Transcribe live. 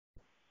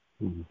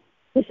Mhm.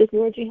 This is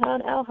Noor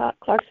Jihan Al-Haq,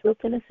 Clarksville,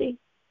 Tennessee.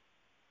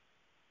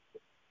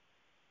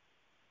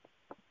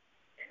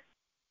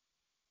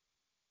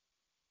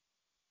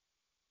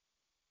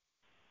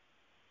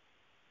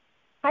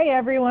 Hi,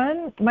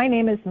 everyone. My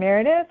name is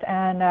Meredith,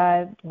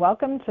 and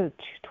welcome to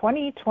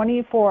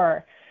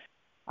 2024.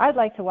 I'd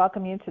like to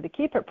welcome you to the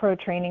Keep It Pro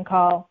training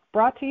call,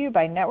 brought to you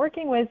by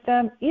Networking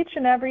Wisdom each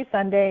and every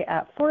Sunday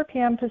at 4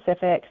 p.m.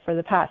 Pacific for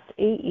the past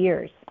 8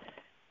 years.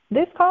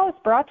 This call is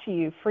brought to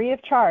you free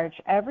of charge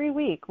every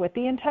week with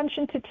the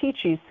intention to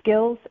teach you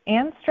skills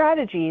and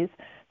strategies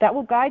that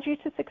will guide you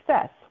to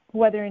success,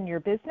 whether in your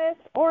business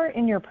or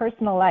in your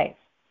personal life.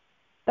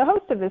 The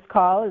host of this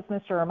call is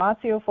Mr.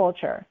 Romacio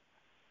Fulcher.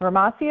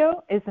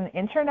 Romacio is an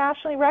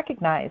internationally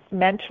recognized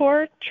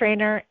mentor,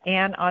 trainer,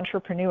 and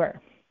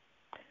entrepreneur.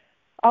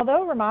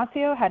 Although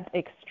Romacio had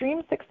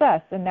extreme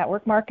success in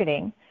network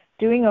marketing,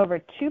 doing over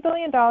 $2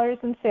 billion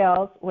in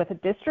sales with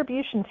a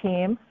distribution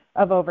team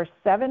of over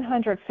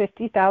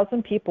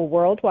 750,000 people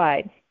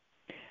worldwide,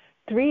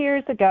 3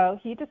 years ago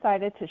he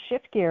decided to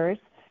shift gears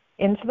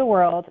into the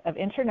world of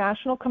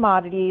international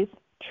commodities,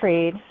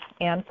 trade,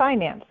 and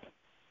finance.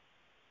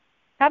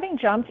 Having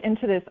jumped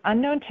into this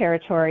unknown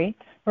territory,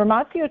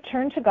 Romacio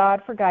turned to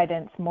God for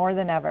guidance more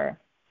than ever,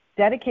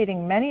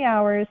 dedicating many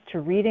hours to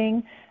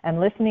reading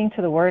and listening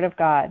to the Word of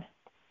God.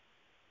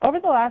 Over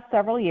the last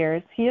several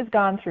years, he has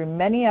gone through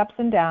many ups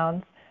and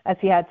downs as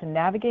he had to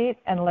navigate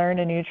and learn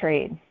a new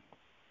trade.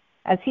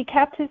 As he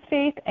kept his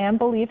faith and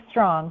belief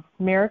strong,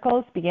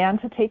 miracles began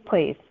to take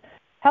place,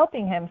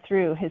 helping him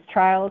through his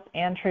trials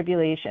and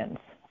tribulations.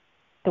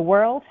 The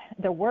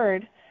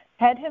word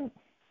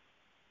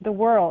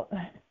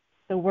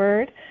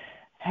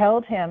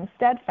held him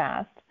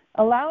steadfast,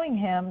 allowing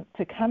him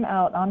to come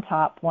out on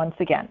top once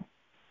again.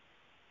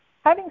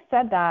 Having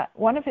said that,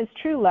 one of his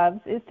true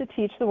loves is to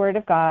teach the Word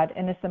of God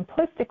in a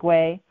simplistic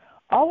way,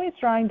 always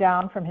drawing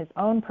down from his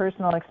own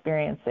personal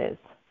experiences.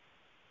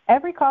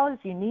 Every call is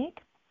unique,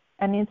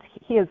 and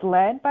he is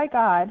led by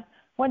God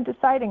when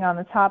deciding on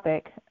the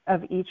topic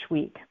of each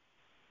week.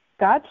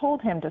 God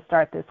told him to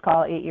start this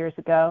call 8 years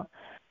ago,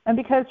 and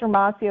because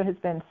Romacio has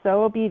been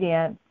so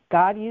obedient,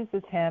 God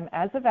uses him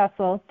as a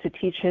vessel to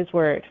teach his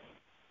word.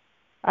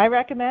 I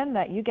recommend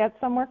that you get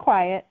somewhere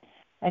quiet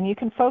and you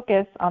can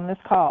focus on this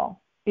call,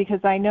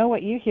 because I know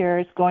what you hear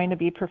is going to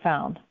be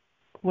profound.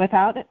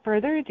 Without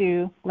further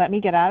ado, let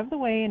me get out of the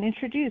way and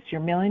introduce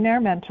your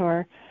millionaire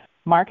mentor,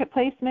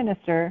 marketplace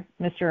minister,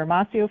 Mr.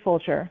 Romacio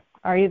Fulcher.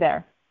 Are you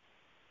there?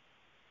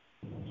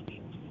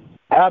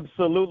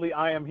 Absolutely,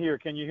 I am here.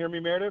 Can you hear me,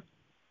 Meredith?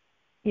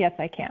 Yes,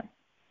 I can.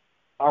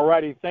 All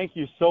righty. Thank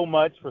you so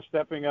much for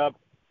stepping up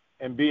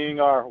and being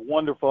our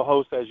wonderful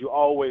host, as you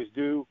always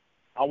do.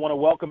 I want to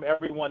welcome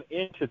everyone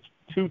into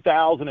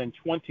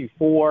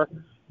 2024.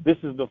 This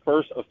is the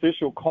first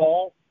official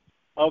call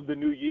of the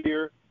new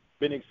year.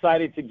 Been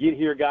excited to get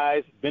here,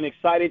 guys. Been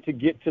excited to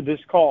get to this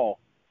call.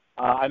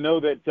 I know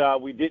that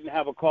we didn't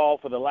have a call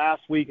for the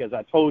last week. As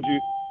I told you,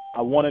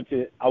 I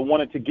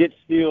wanted to get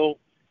still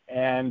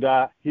and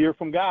hear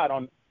from God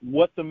on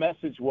what the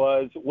message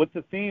was, what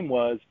the theme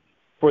was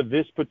for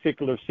this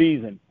particular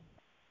season.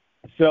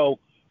 So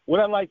what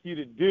I'd like you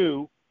to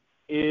do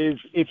is,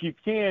 if you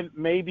can,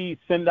 maybe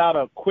send out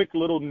a quick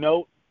little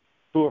note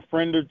to a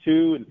friend or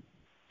two and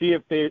see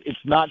if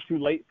it's not too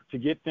late to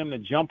get them to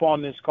jump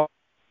on this call.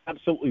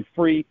 Absolutely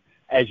free,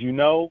 as you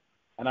know.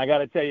 And I got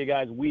to tell you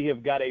guys, we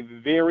have got a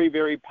very,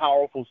 very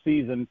powerful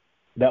season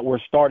that we're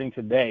starting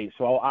today.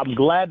 So I'm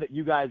glad that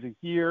you guys are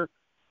here.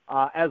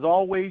 As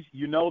always,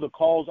 you know the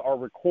calls are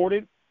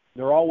recorded.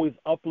 They're always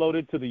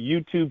uploaded to the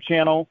YouTube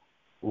channel,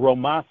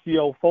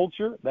 Romacio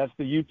Fulcher. That's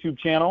the YouTube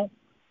channel.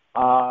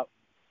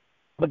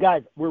 But,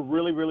 guys, we're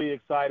really, really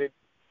excited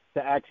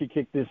to actually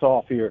kick this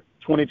off here,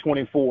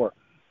 2024.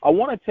 I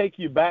want to take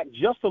you back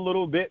just a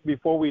little bit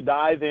before we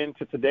dive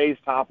into today's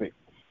topic.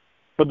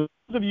 For those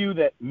of you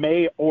that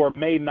may or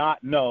may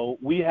not know,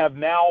 we have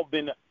now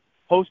been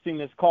hosting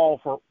this call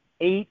for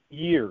 8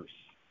 years.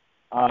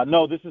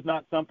 No, this is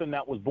not something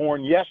that was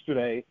born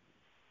yesterday,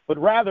 but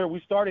rather we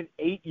started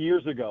 8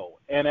 years ago.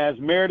 And as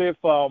Meredith,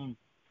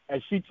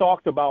 as she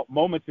talked about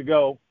moments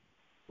ago,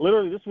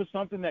 literally this was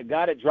something that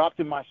God had dropped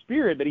in my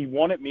spirit that he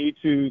wanted me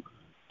to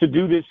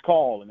do this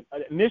call. And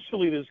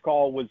initially this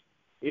call was,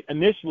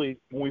 when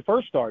we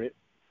first started,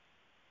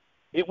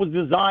 it was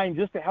designed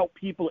just to help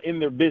people in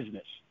their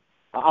business.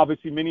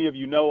 Obviously, many of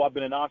you know I've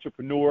been an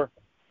entrepreneur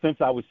since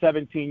I was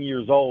 17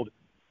 years old.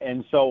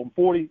 And so I'm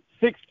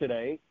 46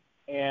 today,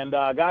 and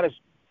God has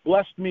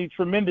blessed me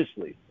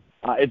tremendously.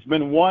 It's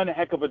been one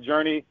heck of a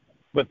journey,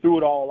 but through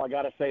it all, I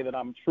got to say that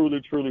I'm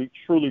truly, truly,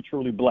 truly,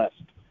 truly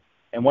blessed.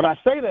 And when I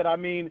say that, I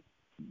mean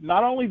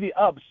not only the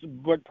ups,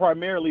 but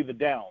primarily the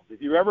downs.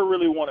 If you ever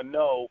really want to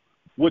know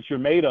what you're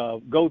made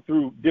of, go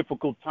through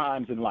difficult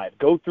times in life,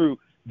 go through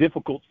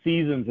difficult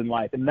seasons in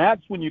life. And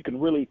that's when you can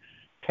really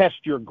test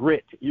your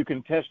grit. You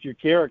can test your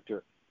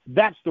character.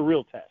 That's the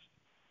real test.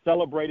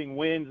 Celebrating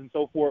wins and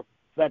so forth,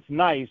 that's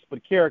nice,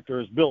 but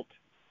character is built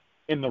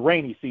in the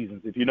rainy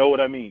seasons, if you know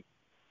what I mean.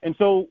 And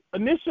so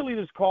initially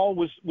this call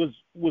was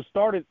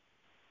started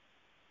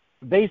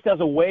based as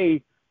a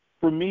way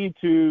for me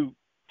to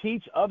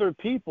teach other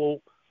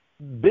people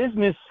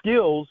business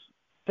skills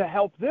to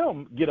help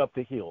them get up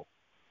the hill.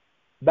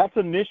 That's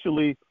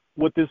initially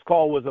what this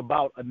call was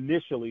about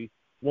initially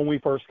when we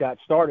first got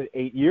started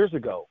 8 years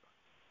ago.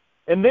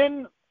 And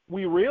then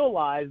we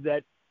realized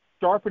that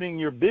sharpening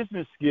your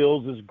business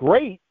skills is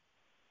great,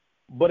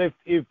 but if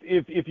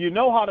you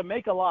know how to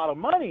make a lot of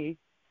money,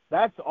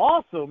 that's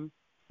awesome.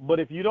 But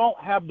if you don't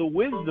have the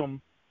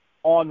wisdom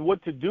on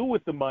what to do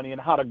with the money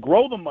and how to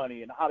grow the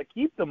money and how to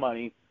keep the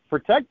money,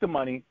 protect the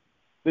money,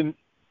 then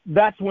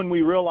that's when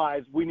we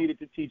realized we needed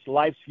to teach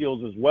life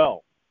skills as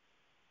well.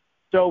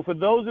 So for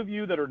those of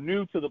you that are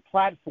new to the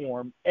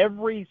platform,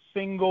 every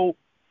single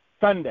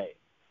Sunday,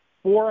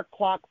 4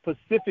 o'clock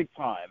Pacific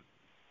time,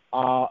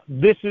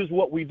 this is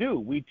what we do.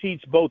 We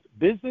teach both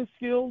business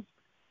skills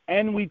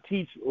and we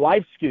teach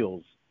life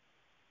skills.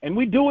 And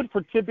we do it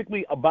for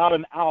typically about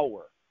an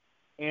hour.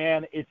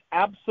 And it's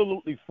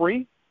absolutely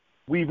free.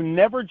 We've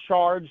never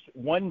charged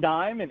one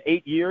dime in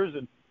 8 years,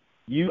 and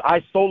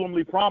I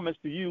solemnly promise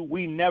to you,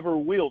 we never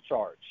will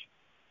charge.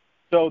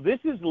 So this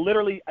is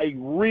literally a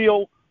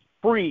real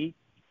free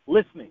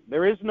listening.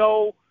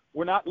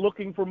 We're not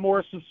looking for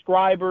more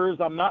subscribers.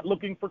 I'm not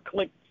looking for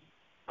clicks.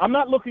 I'm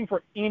not looking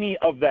for any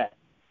of that.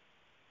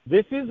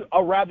 This is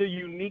a rather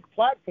unique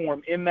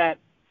platform in that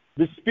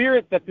the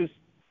spirit that this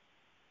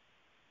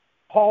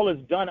call is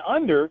done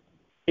under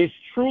is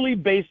truly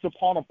based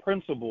upon a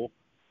principle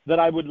that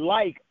I would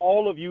like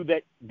all of you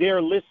that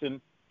dare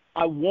listen,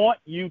 I want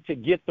you to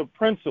get the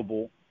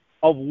principle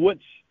of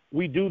which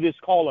we do this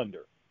call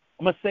under.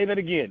 I'm going to say that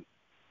again.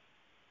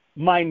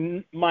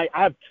 I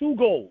have two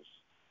goals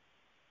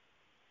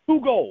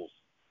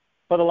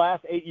for the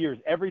last 8 years.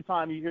 Every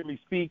time you hear me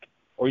speak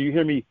or you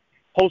hear me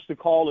host a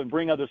call and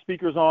bring other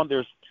speakers on,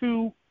 there's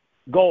two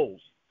goals.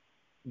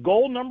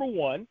 Goal number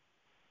one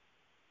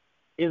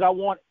is I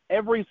want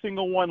every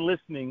single one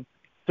listening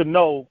to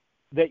know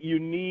that you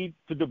need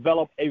to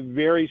develop a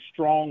very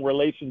strong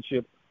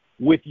relationship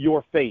with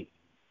your faith.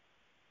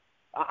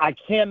 I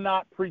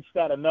cannot preach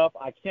that enough.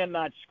 I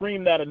cannot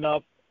scream that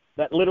enough.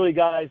 That literally,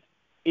 guys,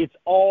 it's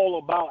all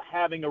about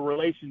having a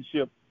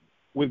relationship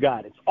with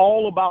God. It's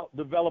all about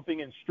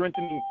developing and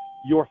strengthening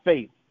your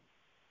faith.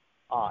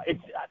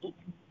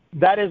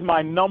 That is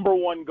my number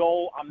one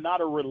goal. I'm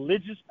not a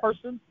religious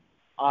person,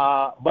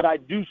 but I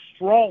do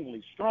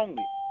strongly,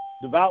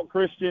 devout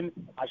Christian.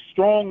 I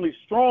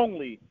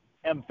strongly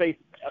am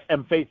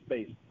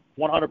faith-based,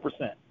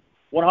 100%.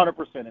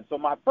 And so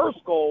my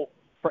first goal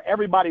for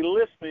everybody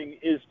listening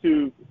is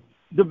to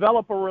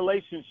develop a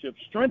relationship,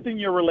 strengthen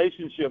your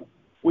relationship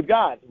with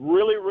God.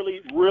 Really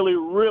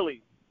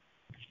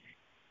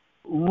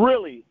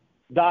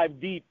dive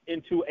deep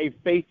into a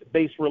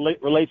faith-based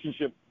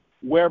relationship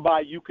whereby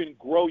you can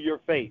grow your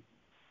faith.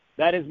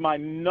 That is my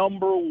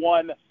number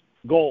one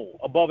goal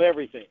above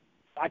everything.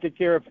 I could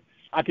care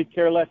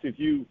less if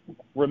you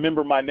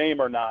remember my name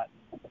or not,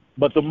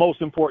 but the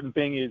most important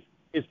thing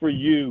is for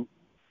you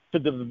to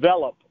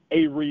develop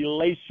a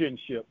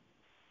relationship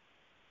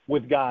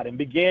with God and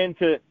begin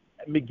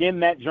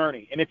that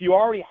journey. And if you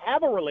already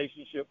have a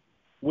relationship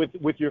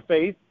with your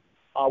faith,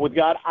 with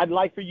God, I'd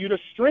like for you to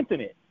strengthen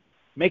it,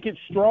 make it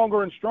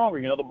stronger and stronger.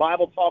 You know, the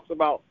Bible talks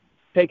about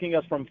taking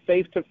us from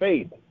faith to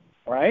faith,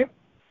 right?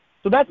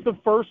 So that's the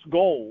first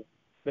goal,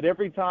 that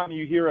every time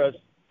you hear us,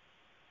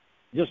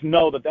 just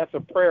know that that's a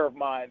prayer of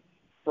mine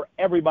for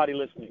everybody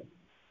listening.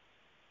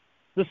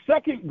 The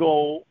second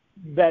goal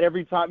that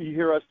every time you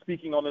hear us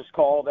speaking on this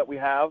call that we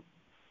have,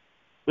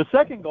 the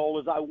second goal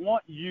is I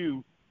want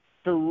you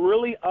to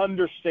really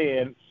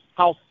understand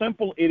how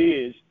simple it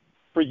is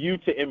for you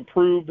to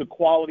improve the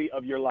quality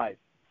of your life.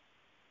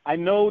 I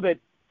know that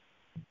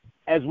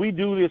as we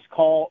do this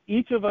call,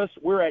 each of us,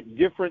 we're at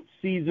different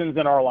seasons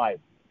in our life.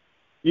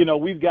 You know,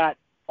 we've got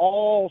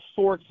all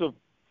sorts of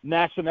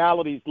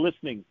nationalities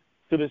listening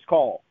to this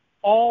call,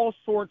 all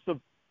sorts of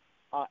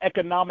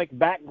economic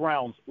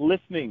backgrounds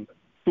listening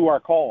to our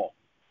call.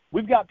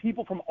 We've got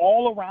people from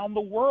all around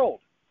the world.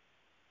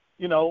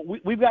 You know,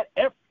 we've got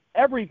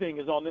everything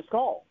is on this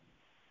call.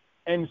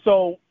 And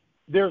so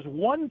there's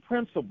one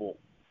principle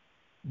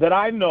that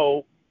I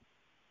know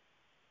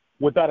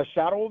without a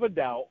shadow of a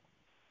doubt,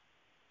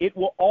 it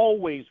will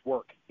always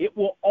work. It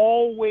will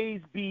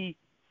always be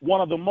one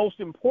of the most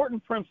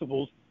important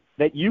principles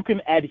that you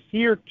can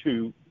adhere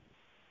to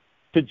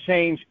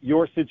change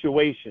your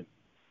situation.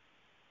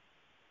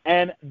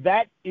 And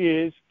that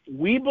is,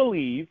 we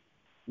believe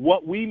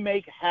what we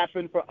make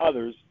happen for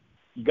others,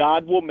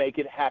 God will make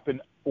it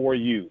happen for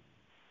you.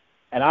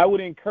 And I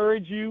would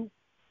encourage you,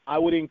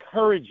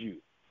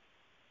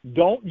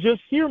 don't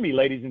just hear me,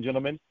 ladies and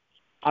gentlemen.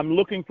 I'm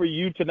looking for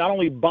you to not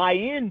only buy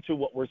into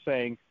what we're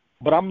saying,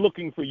 but I'm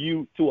looking for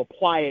you to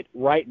apply it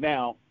right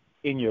now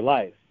in your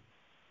life.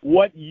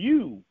 What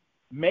you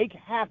make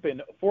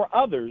happen for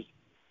others,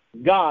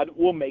 God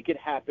will make it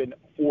happen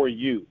for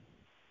you.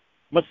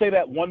 I'm going to say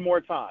that one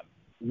more time.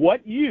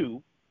 What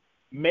you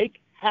make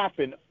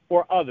happen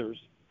for others,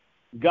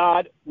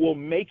 God will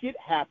make it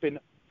happen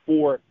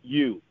for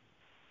you.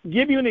 I'll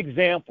give you an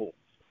example.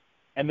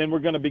 and then we're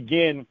going to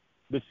begin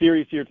the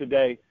series here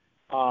today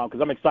because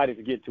I'm excited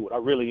to get to it. I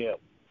really am.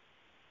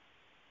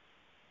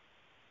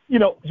 You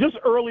know, just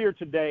earlier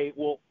today,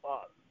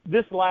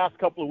 this last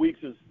couple of weeks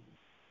has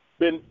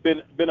been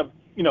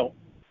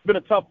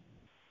a tough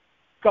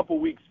couple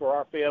of weeks for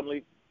our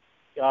family.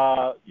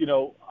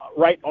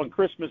 Right on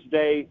Christmas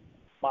Day,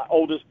 my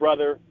oldest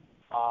brother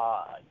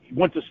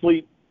went to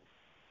sleep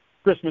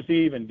Christmas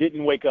Eve and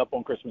didn't wake up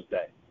on Christmas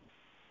Day.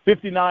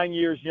 59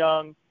 years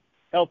young,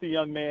 healthy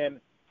young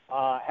man,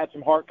 had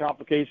some heart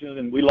complications,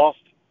 and we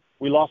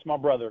lost my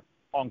brother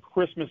on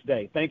Christmas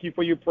Day. Thank you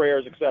for your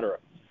prayers, etc.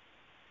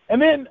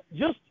 And then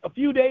just a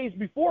few days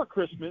before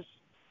Christmas,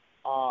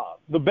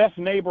 the best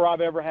neighbor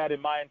I've ever had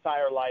in my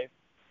entire life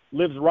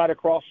lives right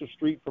across the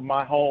street from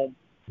my home,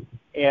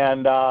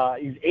 and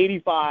he's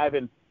 85,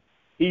 and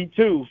he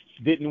too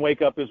didn't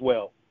wake up as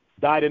well,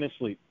 died in his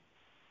sleep.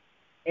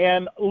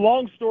 And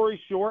long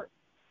story short,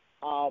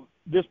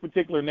 this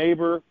particular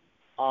neighbor,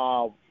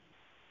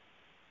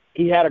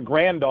 he had a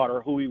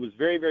granddaughter who he was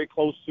very, very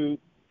close to.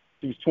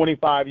 She was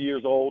 25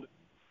 years old,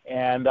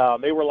 and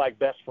they were like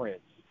best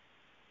friends.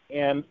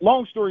 And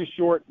long story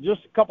short,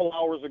 just a couple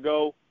hours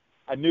ago,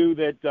 I knew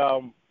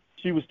that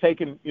she was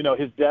taking,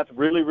 his death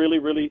really, really,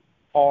 really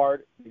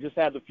hard. We just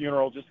had the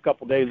funeral just a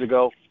couple days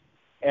ago.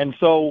 And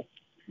so,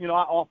 I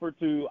offered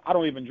to, I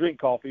don't even drink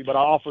coffee, but I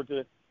offered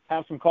to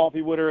have some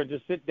coffee with her and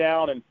just sit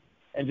down and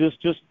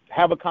just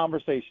have a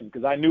conversation,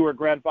 because I knew her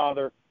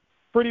grandfather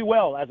pretty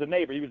well as a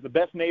neighbor. He was the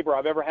best neighbor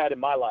I've ever had in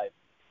my life.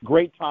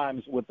 Great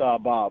times with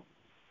Bob.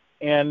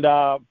 And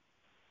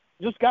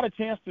just got a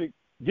chance to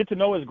get to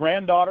know his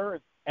granddaughter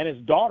and his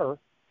daughter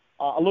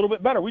a little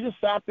bit better. We just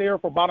sat there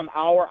for about an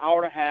hour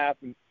and a half,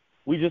 and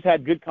we just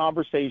had good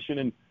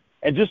conversation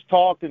and just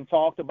talked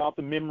about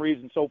the memories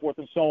and so forth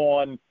and so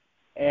on.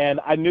 And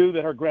I knew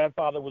that her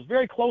grandfather was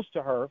very close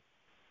to her.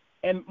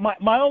 And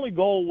my only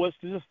goal was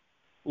to just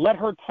let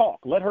her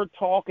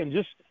talk and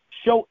just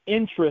show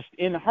interest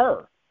in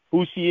her,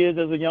 who she is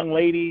as a young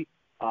lady,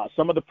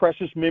 some of the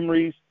precious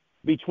memories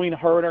between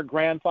her and her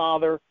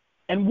grandfather.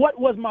 And what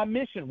was my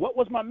mission?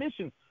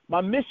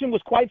 My mission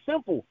was quite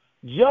simple,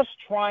 just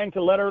trying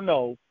to let her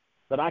know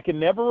that I can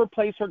never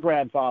replace her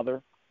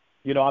grandfather.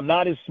 I'm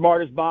not as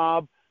smart as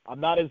Bob. I'm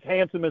not as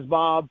handsome as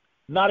Bob,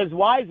 not as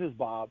wise as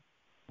Bob,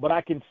 but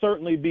I can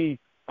certainly be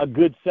a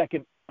good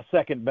second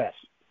best.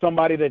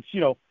 Somebody that,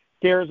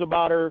 cares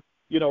about her,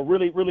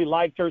 really, really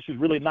liked her. She's a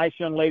really nice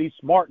young lady,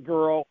 smart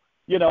girl,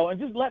 and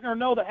just letting her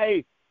know that,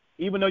 hey,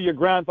 even though your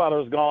grandfather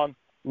is gone,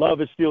 love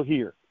is still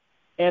here.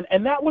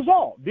 And that was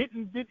all.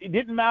 It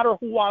didn't matter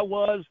who I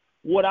was,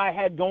 what I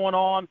had going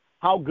on,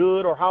 how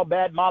good or how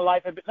bad my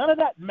life had been. None of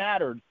that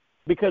mattered,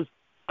 because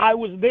I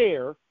was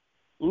there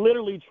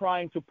literally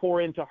trying to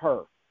pour into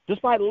her.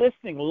 Just by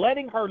listening,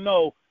 letting her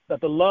know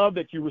that the love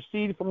that you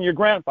received from your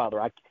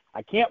grandfather,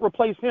 I can't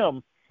replace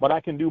him, but I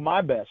can do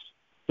my best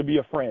to be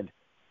a friend.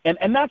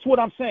 And that's what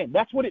I'm saying.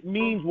 That's what it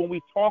means when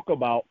we talk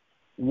about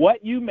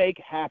what you make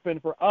happen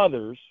for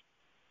others,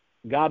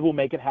 God will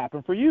make it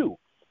happen for you.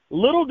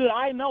 Little did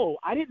I know,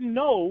 I didn't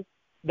know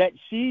that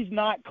she's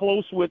not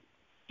close with,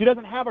 she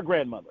doesn't have a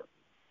grandmother.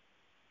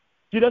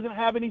 She doesn't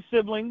have any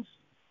siblings.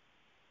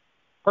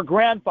 Her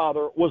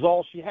grandfather was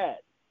all she had.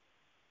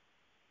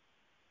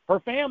 Her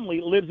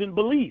family lives in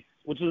Belize,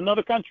 which is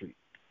another country.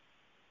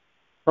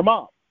 Her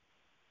mom.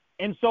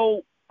 And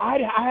so I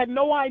had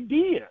no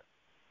idea.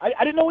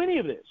 I didn't know any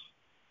of this.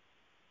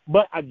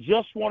 But I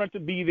just wanted to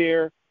be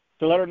there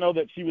to let her know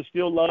that she was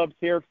still loved,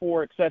 cared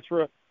for,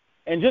 etc.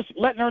 And just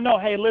letting her know,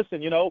 hey,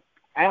 listen,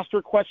 asked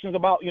her questions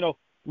about,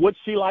 what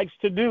she likes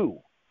to do.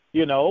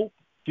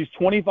 She's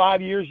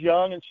 25 years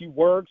young and she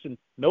works and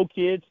no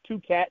kids, 2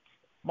 cats.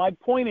 My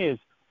point is,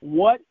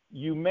 what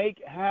you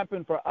make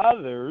happen for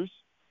others,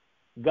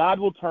 God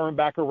will turn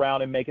back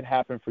around and make it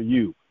happen for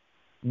you.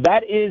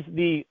 That is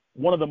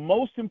one of the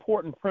most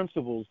important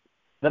principles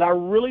that I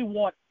really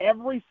want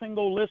every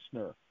single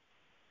listener.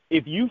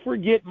 If you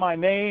forget my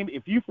name,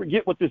 if you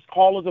forget what this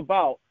call is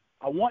about,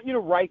 I want you to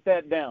write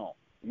that down.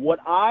 What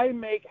I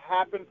make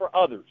happen for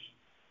others,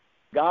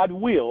 God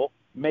will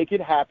make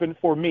it happen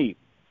for me.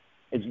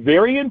 It's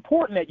very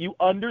important that you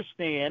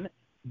understand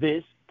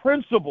this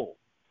principle.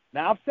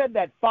 Now, I've said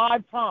that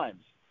 5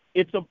 times.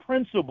 It's a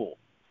principle.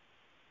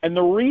 And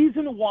the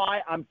reason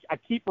why I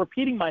keep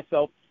repeating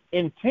myself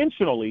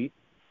intentionally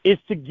is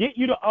to get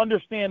you to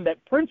understand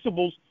that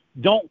principles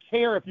don't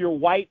care if you're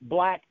white,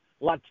 black,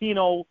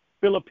 Latino,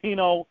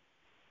 Filipino.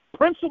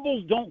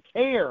 Principles don't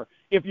care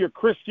if you're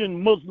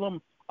Christian,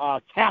 Muslim,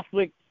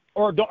 Catholic,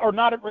 or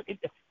not.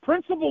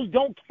 Principles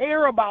don't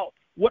care about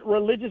what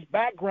religious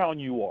background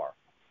you are.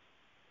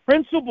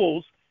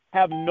 Principles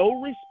have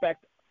no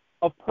respect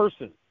of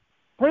person.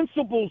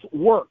 Principles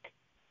work.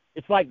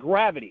 It's like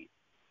gravity.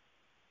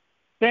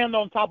 Stand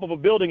on top of a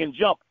building and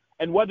jump,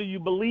 and whether you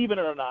believe in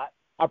it or not,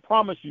 I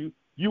promise you,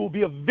 you will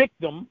be a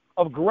victim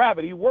of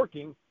gravity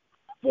working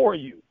for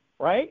you,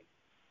 right?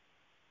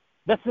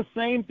 That's the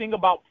same thing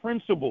about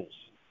principles.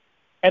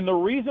 And the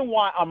reason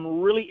why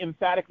I'm really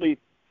emphatically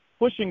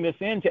pushing this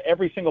into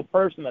every single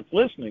person that's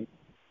listening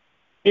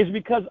is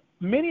because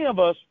many of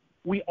us,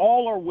 we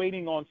all are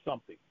waiting on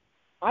something.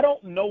 I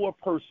don't know a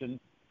person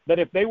that,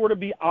 if they were to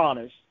be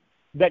honest,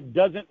 that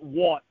doesn't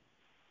want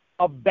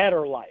a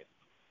better life.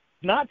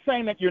 Not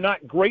saying that you're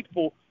not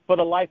grateful for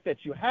the life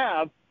that you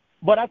have,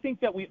 but I think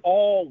that we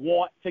all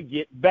want to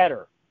get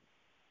better.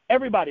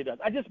 Everybody does.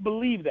 I just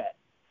believe that.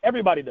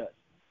 Everybody does.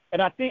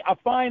 And I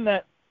find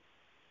that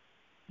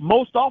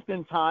most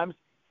oftentimes,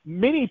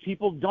 many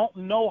people don't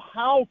know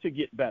how to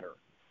get better.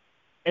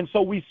 And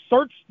so we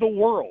search the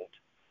world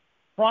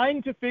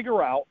trying to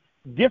figure out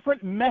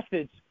different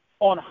methods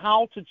on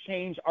how to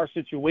change our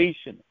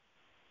situation.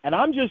 And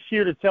I'm just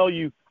here to tell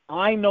you,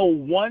 I know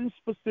one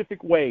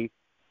specific way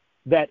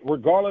that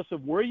regardless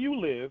of where you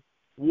live,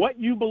 what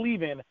you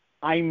believe in,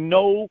 I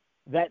know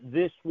that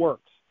this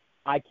works.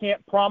 I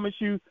can't promise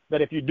you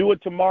that if you do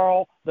it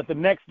tomorrow, that the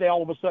next day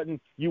all of a sudden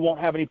you won't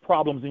have any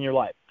problems in your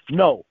life.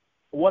 No.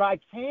 What I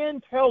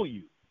can tell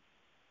you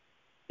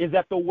is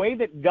that the way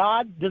that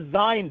God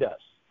designed us,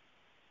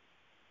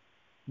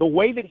 the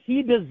way that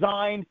He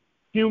designed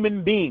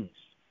human beings,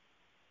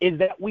 is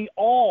that we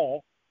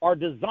all are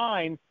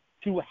designed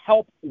to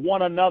help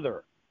one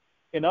another.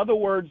 In other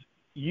words,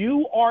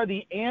 you are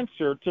the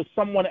answer to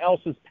someone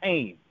else's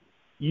pain.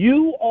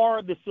 You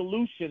are the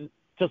solution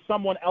to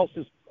someone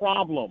else's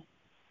problem.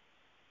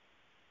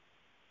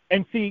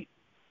 And see,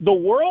 the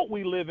world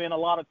we live in, a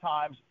lot of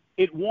times,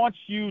 it wants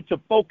you to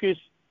focus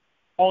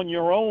on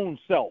your own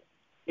self.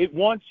 It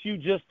wants you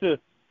just to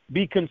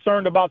be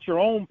concerned about your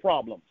own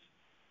problems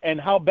and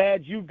how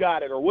bad you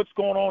got it or what's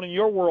going on in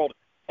your world.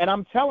 And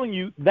I'm telling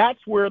you, that's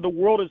where the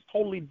world is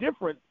totally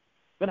different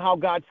than how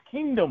God's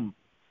kingdom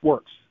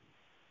works.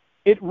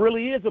 It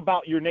really is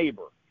about your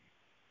neighbor.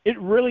 It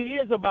really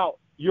is about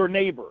your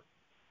neighbor.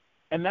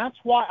 And that's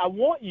why I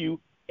want you,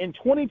 in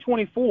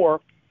 2024,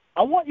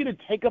 I want you to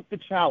take up the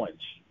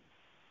challenge.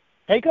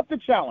 Take up the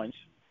challenge.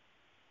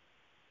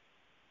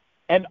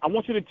 And I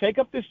want you to take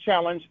up this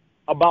challenge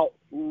about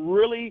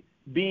really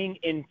being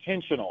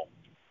intentional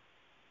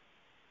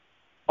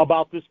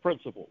about this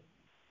principle.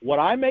 What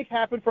I make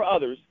happen for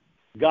others,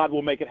 God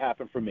will make it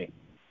happen for me.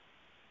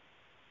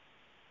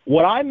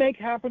 What I make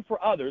happen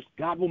for others,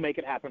 God will make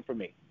it happen for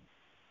me.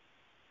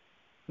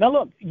 Now,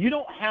 look, you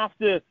don't have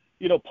to,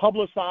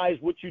 publicize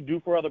what you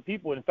do for other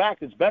people. In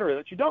fact, it's better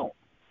that you don't.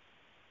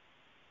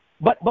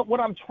 But what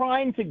I'm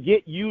trying to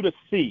get you to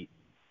see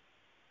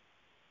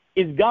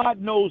is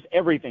God knows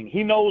everything.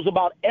 He knows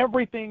about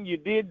everything you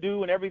did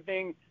do and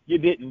everything you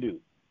didn't do.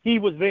 He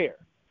was there.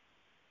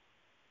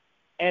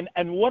 And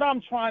what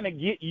I'm trying to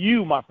get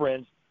you, my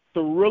friends,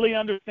 to really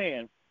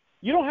understand,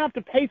 you don't have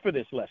to pay for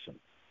this lesson.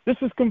 This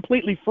is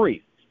completely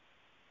free.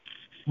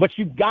 But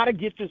you've got to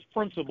get this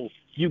principle.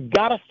 You've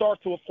got to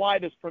start to apply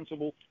this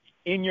principle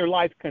in your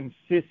life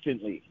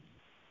consistently.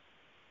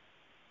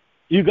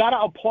 You got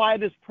to apply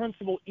this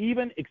principle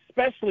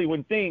especially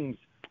when things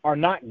are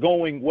not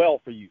going well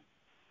for you.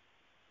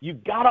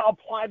 You've got to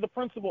apply the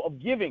principle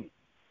of giving.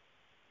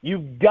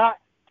 You've got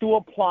to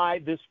apply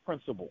this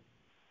principle.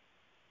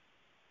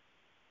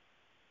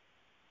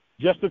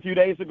 Just a few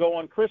days ago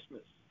on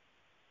Christmas,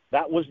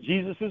 that was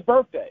Jesus'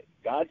 birthday,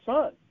 God's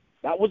Son.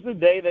 That was the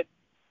day that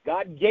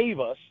God gave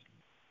us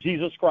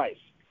Jesus Christ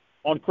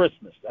on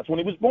Christmas. That's when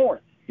He was born.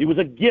 He was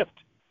a gift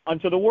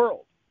unto the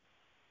world.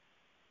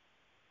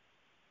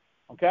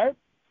 Okay?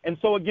 And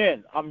so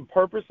again, I'm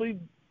purposely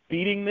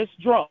beating this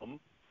drum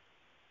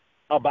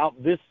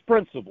about this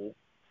principle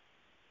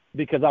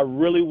because I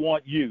really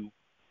want you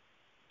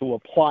to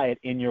apply it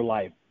in your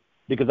life,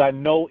 because I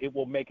know it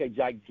will make a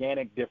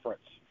gigantic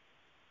difference.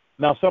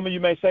 Now, some of you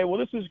may say, well,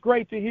 this is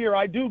great to hear.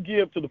 I do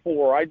give to the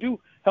poor, or I do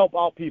help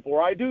out people,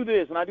 or I do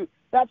this, and I do.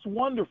 That's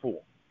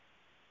wonderful.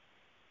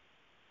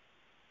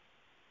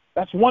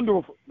 That's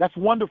wonderful. That's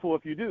wonderful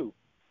if you do.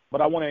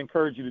 But I want to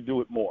encourage you to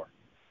do it more.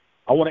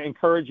 I want to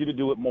encourage you to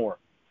do it more.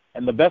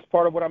 And the best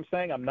part of what I'm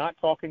saying, I'm not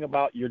talking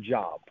about your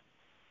job.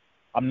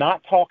 I'm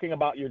not talking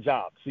about your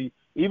job. See,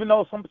 even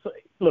though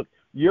look,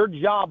 your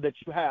job that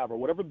you have or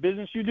whatever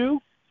business you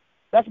do,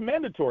 that's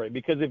mandatory,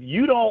 because if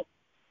you don't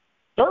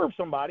serve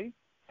somebody,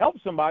 help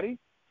somebody,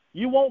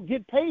 you won't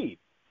get paid.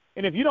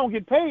 And if you don't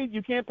get paid,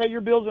 you can't pay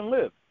your bills and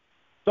live.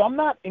 So I'm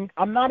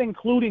not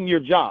including your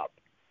job.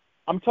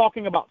 I'm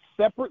talking about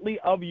separately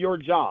of your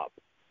job.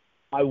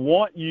 I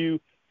want you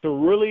to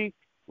really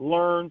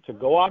learn to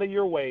go out of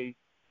your way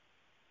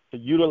to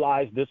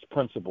utilize this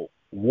principle.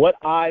 What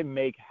I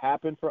make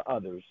happen for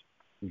others,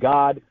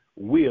 God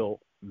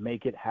will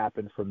make it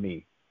happen for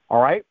me.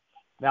 All right?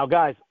 Now,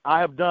 guys, I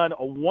have done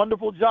a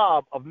wonderful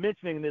job of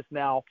mentioning this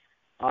now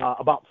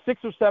about 6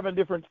 or 7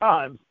 different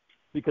times,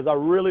 because I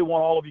really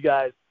want all of you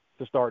guys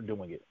to start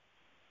doing it.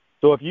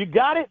 So if you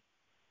got it,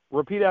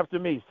 repeat after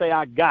me. Say,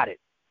 I got it.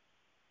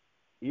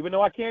 Even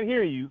though I can't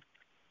hear you,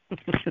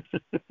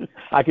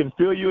 I can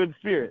feel you in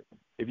spirit.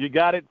 If you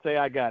got it, say,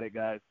 I got it,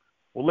 guys.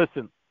 Well,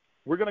 listen,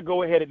 we're going to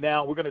go ahead and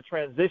now we're going to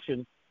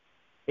transition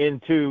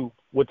into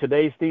what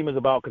today's theme is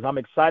about, because I'm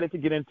excited to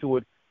get into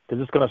it, because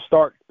it's going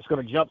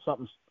to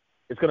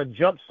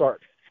jumpstart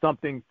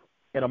something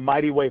in a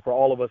mighty way for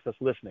all of us that's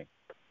listening.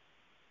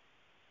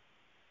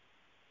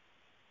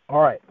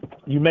 All right.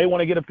 You may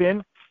want to get a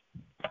pen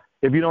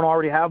if you don't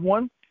already have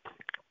one.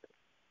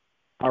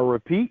 I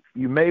repeat,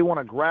 you may want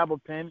to grab a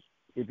pen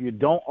if you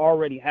don't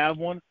already have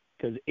one,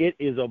 because it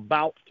is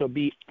about to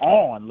be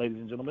on, ladies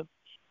and gentlemen.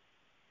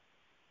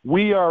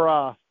 We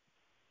are,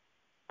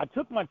 I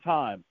took my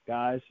time,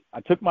 guys.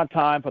 I took my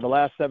time for the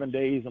last 7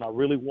 days, and I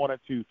really wanted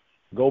to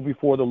go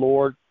before the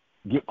Lord,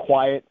 get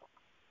quiet,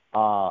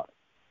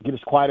 get as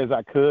quiet as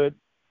I could,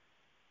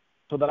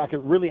 so that I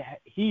could really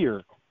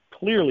hear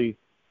clearly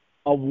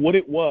of what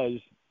it was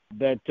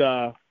that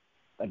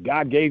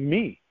God gave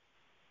me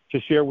to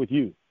share with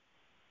you.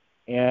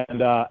 And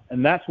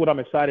that's what I'm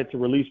excited to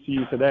release to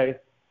you today.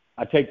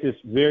 I take this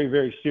very,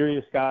 very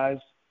serious, guys.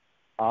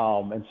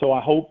 And so I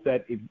hope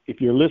that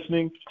if you're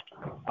listening,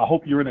 I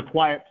hope you're in a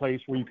quiet place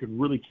where you can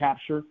really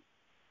capture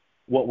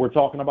what we're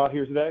talking about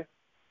here today.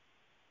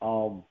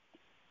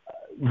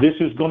 This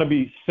is going to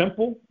be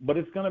simple, but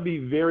it's going to be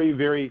very,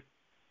 very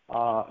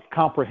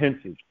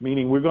comprehensive,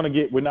 meaning we're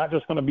not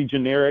just going to be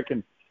generic,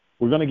 and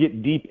we're going to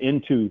get deep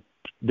into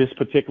this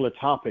particular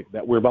topic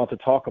that we're about to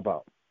talk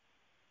about.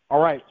 All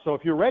right, so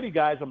if you're ready,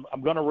 guys,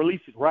 I'm going to release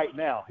it right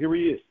now. Here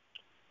he is.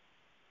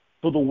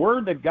 So the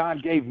word that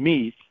God gave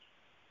me,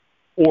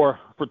 or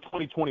for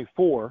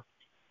 2024,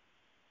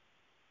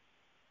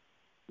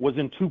 was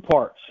in two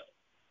parts.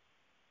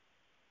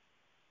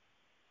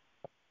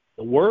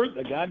 The word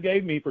that God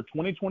gave me for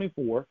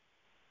 2024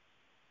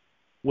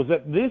 was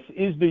that this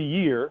is the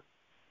year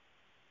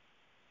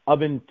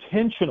of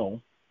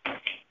intentional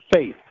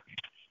faith.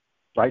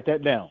 Write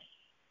that down.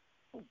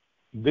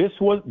 This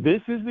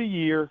is the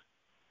year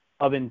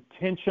of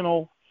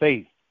intentional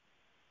faith.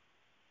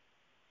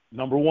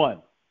 Number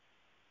one.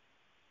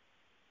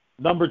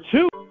 Number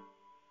two.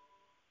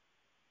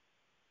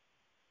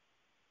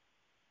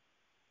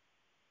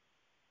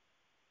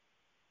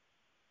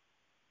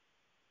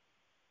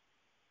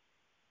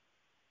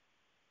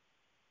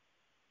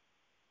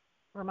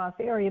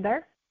 Romacio, are you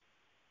there?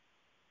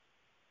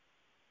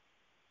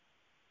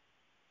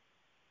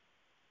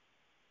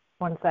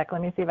 One sec.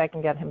 Let me see if I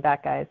can get him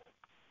back, guys.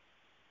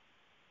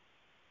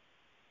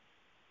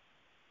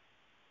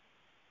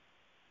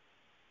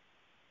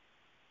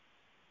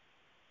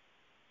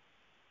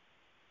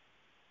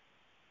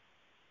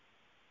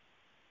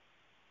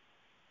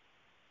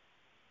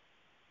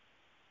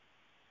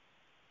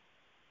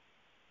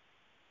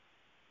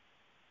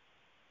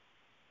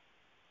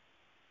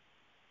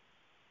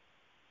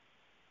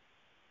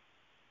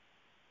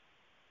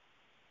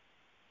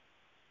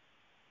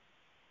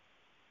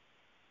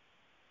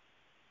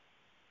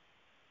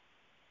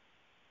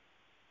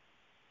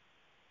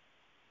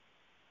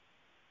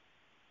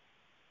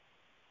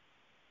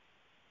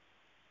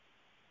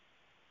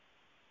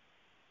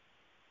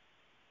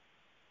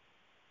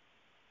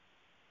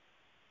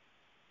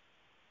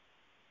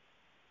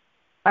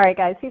 All right,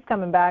 guys, he's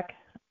coming back.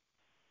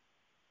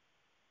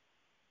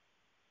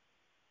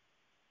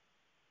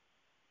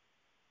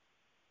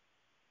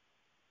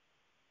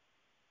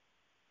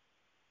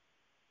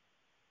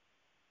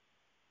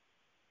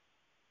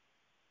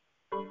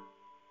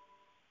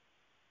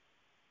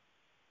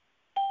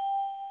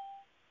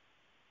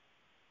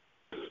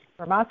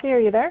 Romacio, are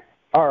you there?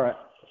 All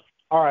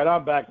right,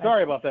 I'm back.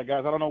 Sorry about that,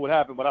 guys. I don't know what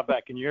happened, but I'm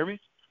back. Can you hear me?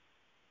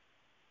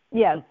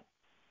 Yes.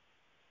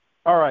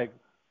 All right,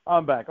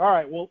 I'm back. All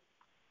right, well,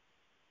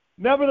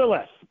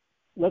 nevertheless,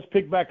 let's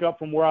pick back up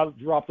from where I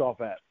dropped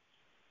off at.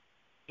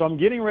 So I'm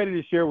getting ready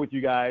to share with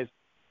you guys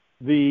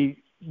the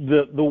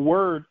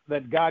word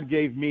that God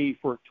gave me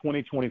for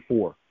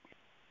 2024.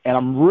 And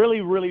I'm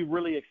really, really,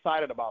 really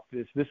excited about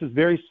this. This is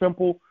very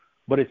simple,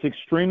 but it's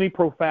extremely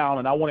profound,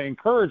 and I want to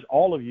encourage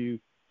all of you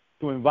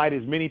to invite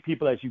as many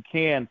people as you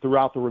can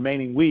throughout the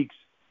remaining weeks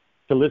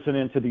to listen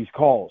into these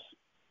calls.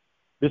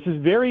 This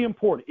is very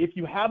important. If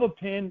you have a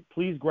pen,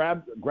 please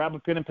grab a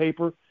pen and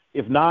paper.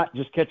 If not,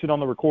 just catch it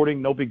on the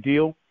recording, no big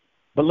deal.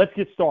 But let's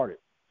get started.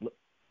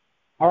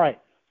 All right,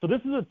 so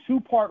this is a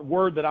two-part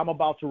word that I'm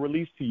about to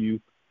release to you,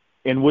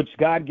 in which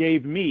God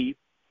gave me.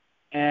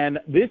 And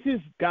this is,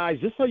 guys,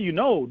 just so you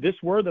know, this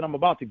word that I'm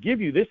about to give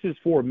you, this is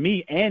for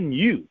me and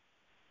you.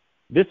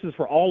 This is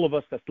for all of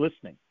us that's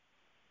listening.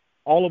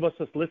 All of us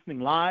that's listening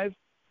live,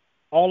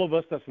 all of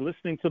us that's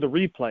listening to the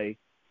replay.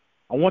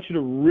 I want you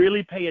to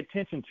really pay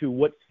attention to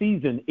what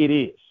season it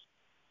is.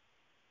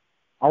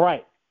 All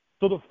right.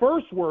 So the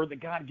first word that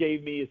God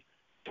gave me is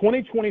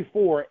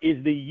 2024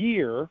 is the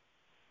year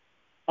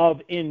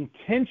of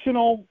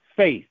intentional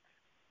faith.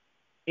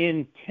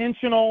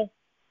 Intentional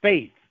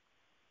faith.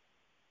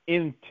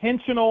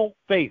 Intentional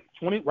faith.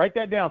 Write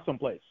that down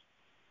someplace.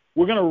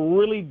 We're going to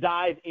really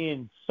dive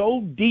in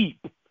so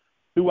deep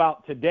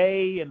throughout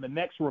today and the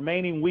next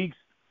remaining weeks.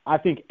 I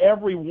think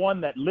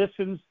everyone that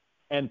listens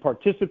and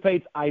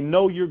participates, I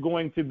know you're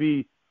going to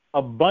be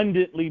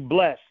abundantly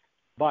blessed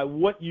by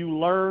what you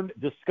learn,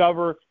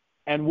 discover,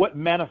 and what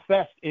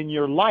manifests in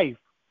your life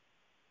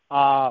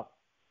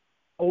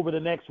over the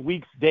next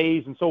weeks,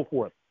 days, and so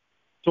forth.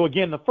 So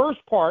again, the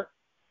first part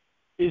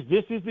is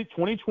this is the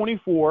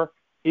 2024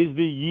 is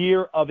the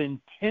year of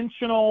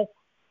intentional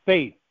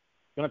faith.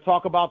 I'm going to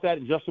talk about that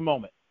in just a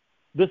moment.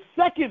 The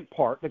second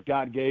part that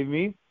God gave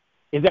me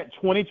is that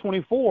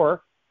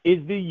 2024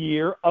 is the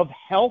year of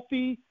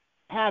healthy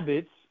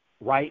habits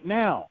right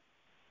now.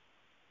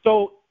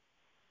 So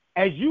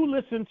as you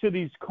listen to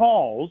these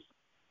calls,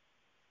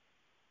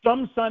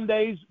 some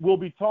Sundays we'll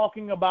be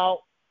talking about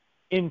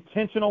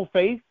intentional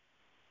faith,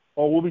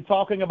 or we'll be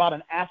talking about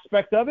an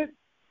aspect of it.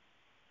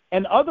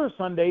 And other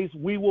Sundays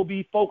we will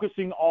be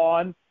focusing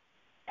on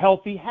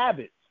healthy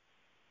habits.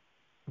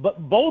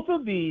 But both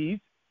of these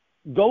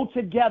go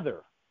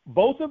together.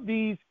 Both of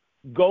these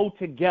go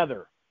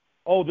together.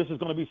 Oh, this is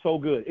going to be so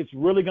good. It's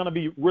really going to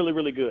be really,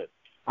 really good.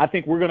 I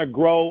think we're going to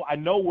grow. I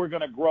know we're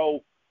going to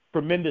grow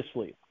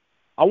tremendously.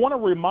 I want to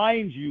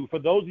remind you, for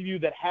those of you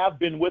that have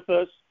been with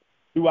us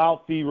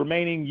throughout the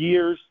remaining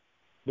years,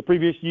 the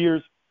previous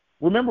years,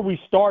 remember we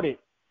started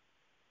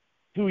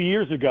 2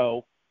 years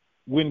ago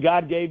when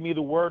God gave me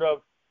the word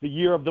of the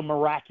year of the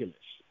miraculous,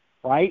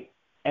 right?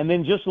 And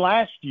then just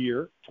last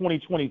year,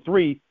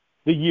 2023,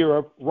 the year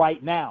of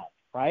right now,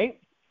 right?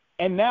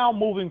 And now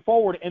moving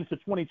forward into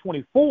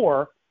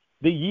 2024,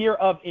 the year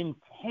of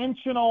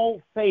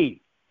intentional faith,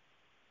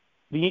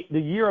 the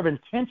year of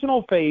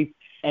intentional faith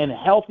and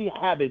healthy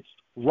habits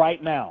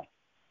right now.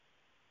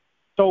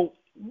 So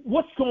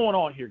what's going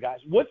on here, guys?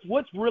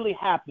 What's really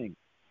happening?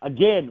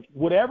 Again,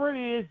 whatever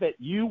it is that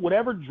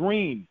whatever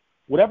dream,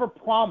 whatever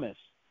promise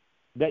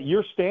that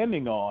you're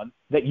standing on,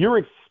 that you're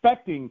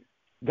expecting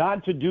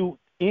God to do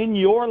in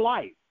your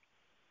life,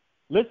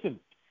 listen,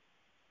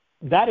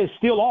 that is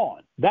still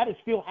on. That is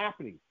still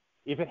happening.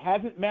 If it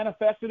hasn't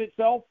manifested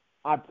itself,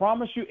 I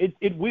promise you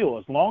it will.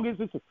 As long as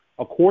it's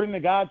according to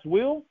God's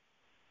will,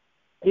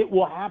 it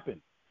will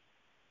happen.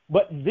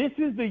 But this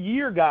is the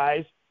year,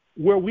 guys,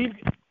 where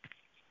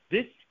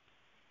this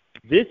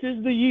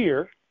is the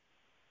year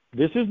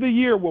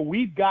where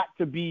we've got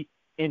to be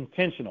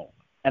intentional.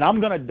 And I'm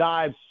going to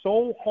dive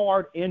so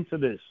hard into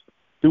this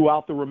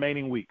throughout the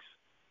remaining weeks.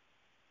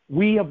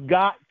 We have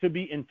got to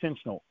be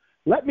intentional.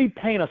 Let me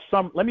paint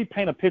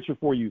a picture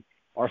for you,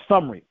 or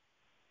summary.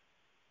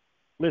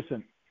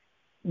 Listen,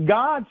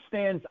 God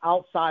stands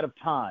outside of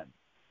time.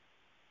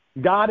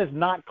 God is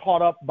not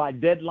caught up by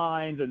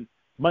deadlines and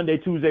Monday,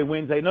 Tuesday,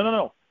 Wednesday.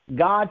 No.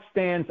 God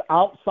stands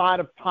outside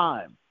of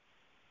time.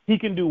 He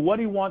can do what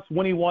he wants,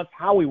 when he wants,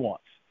 how he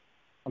wants.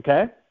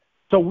 Okay?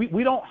 So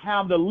we don't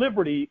have the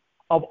liberty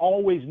of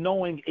always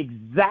knowing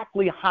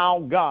exactly how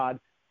God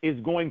is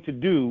going to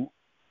do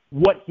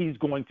what he's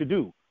going to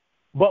do.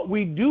 But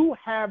we do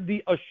have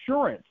the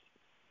assurance,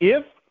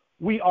 if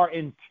we are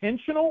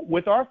intentional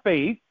with our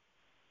faith,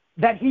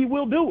 that he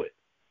will do it.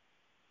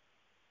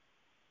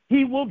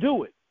 He will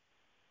do it.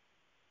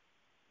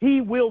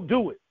 He will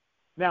do it.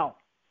 Now,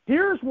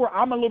 here's where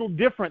I'm a little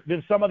different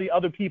than some of the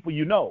other people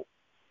you know.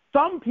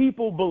 Some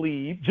people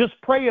believe, just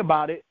pray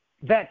about it,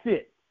 that's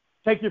it.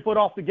 Take your foot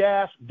off the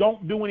gas,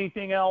 don't do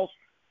anything else,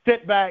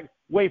 sit back,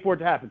 wait for it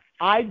to happen.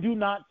 I do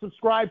not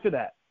subscribe to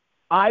that.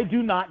 I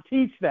do not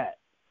teach that.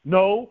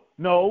 No.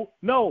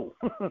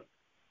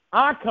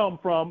 I come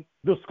from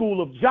the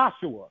school of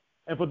Joshua.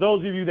 And for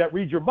those of you that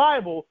read your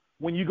Bible,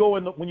 when you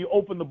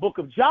open the book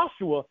of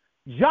Joshua,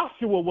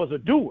 Joshua was a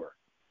doer.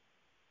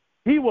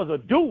 He was a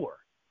doer.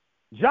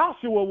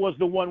 Joshua was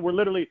the one where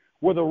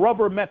the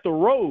rubber met the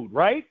road,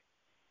 right?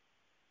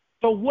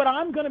 So what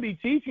I'm going to be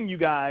teaching you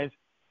guys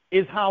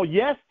is how,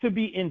 yes, to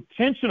be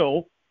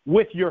intentional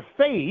with your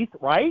faith,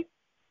 right?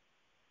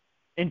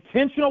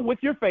 Intentional with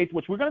your faith,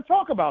 which we're going to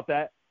talk about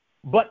that,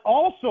 but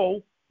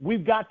also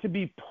we've got to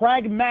be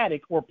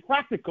pragmatic or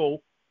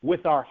practical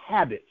with our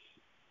habits.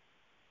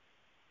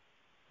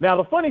 Now,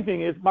 the funny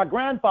thing is, my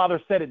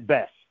grandfather said it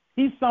best.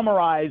 He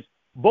summarized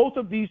both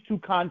of these two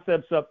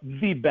concepts up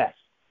the best.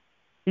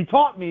 He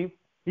taught me,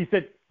 he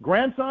said,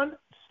 grandson,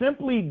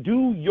 simply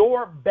do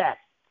your best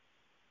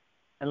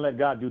and let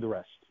God do the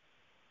rest.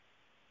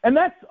 And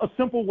that's a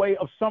simple way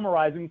of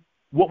summarizing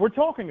what we're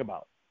talking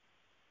about.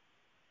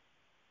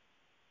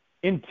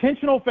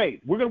 Intentional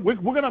faith. We're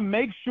going to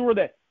make sure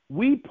that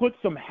we put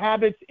some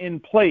habits in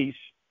place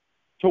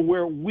to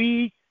where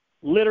we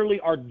literally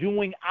are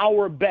doing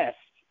our best,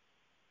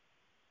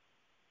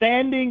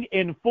 standing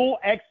in full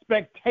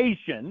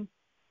expectation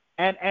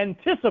and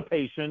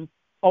anticipation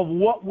of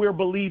what we're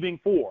believing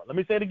for. Let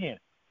me say it again.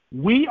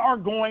 We are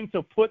going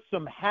to put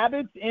some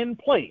habits in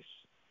place.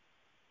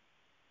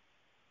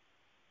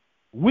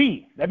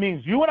 That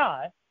means you and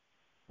I,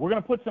 we're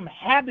going to put some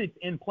habits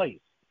in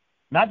place.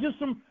 Not just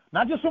some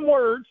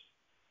words,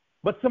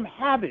 but some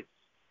habits.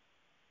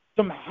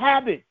 Some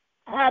habits.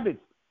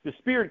 The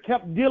Spirit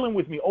kept dealing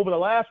with me over the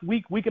last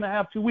week and a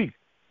half, 2 weeks.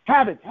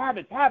 Habits. How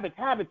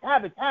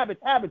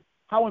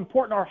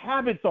important our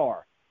habits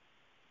are.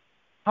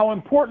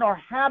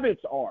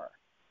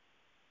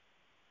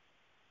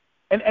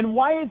 And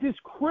why is this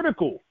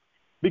critical?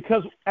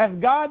 Because as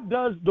God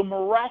does the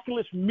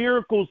miraculous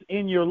miracles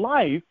in your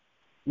life,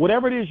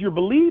 whatever it is you're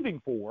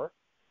believing for,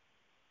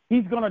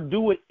 he's going to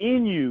do it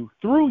in you,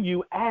 through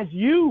you, as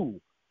you.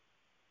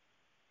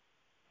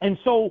 And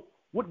so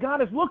what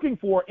God is looking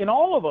for in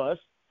all of us,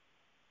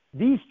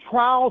 these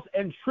trials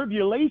and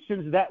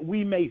tribulations that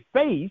we may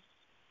face,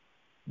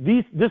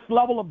 this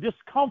level of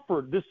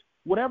discomfort, this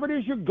whatever it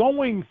is you're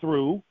going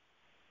through,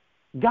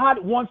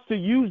 God wants to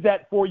use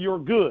that for your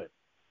good.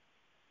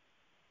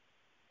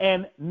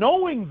 And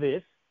knowing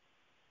this,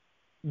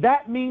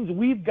 that means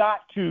we've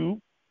got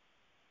to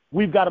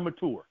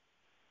mature.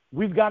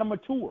 We've got to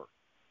mature.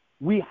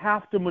 We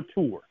have to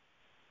mature.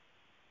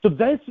 So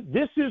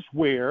this is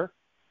where,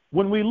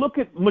 when we look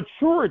at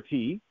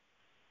maturity,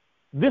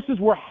 this is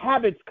where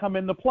habits come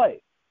into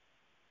play.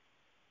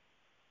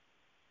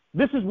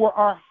 This is where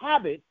our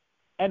habits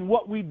and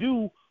what we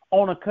do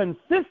on a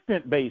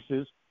consistent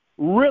basis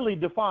really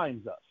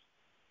defines us.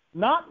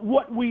 Not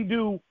what we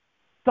do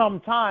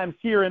sometimes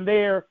here and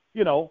there,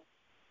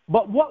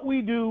 but what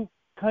we do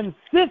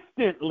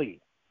consistently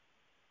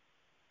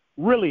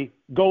really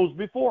goes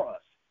before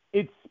us.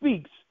 It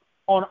speaks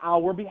on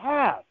our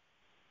behalf.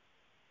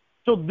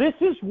 So this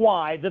is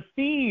why the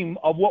theme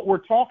of what we're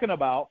talking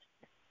about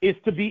is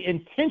to be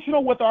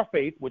intentional with our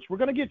faith, which we're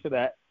going to get to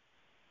that.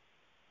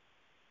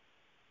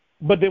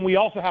 But then we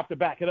also have to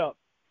back it up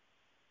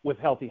with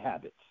healthy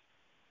habits.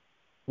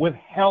 With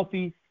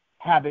healthy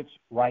habits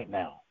right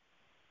now.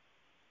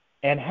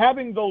 And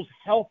having those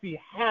healthy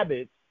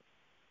habits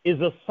is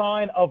a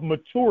sign of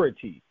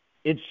maturity.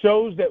 It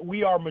shows that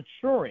we are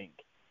maturing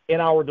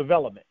in our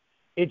development.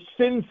 It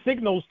sends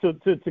signals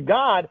to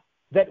God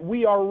that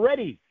we are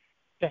ready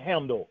to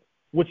handle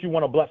what you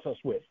want to bless us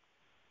with.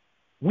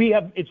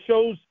 It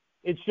shows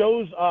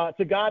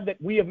to God that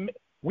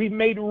we've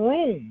made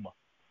room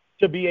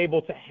to be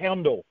able to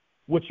handle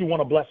what you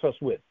want to bless us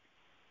with.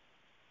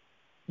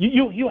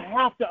 You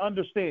have to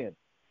understand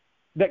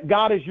that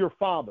God is your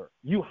Father.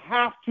 You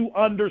have to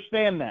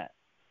understand that.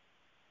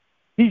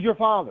 He's your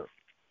Father.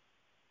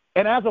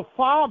 And as a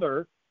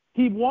Father,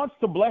 He wants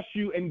to bless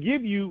you and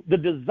give you the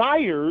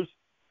desires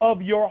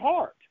of your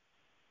heart.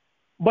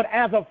 But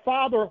as a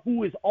Father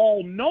who is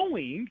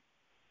all-knowing,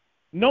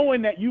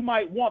 knowing that you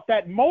might want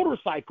that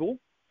motorcycle,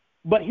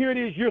 but here it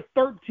is, you're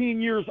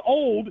 13 years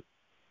old,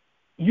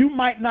 you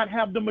might not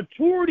have the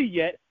maturity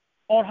yet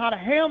on how to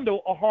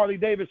handle a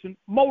Harley-Davidson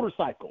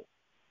motorcycle.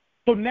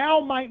 So now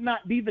might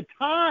not be the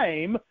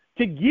time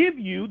to give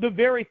you the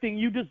very thing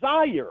you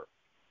desire.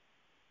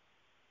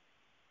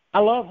 I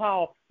love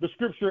how the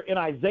scripture in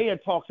Isaiah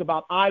talks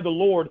about, I, the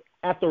Lord,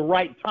 at the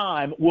right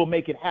time will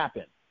make it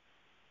happen.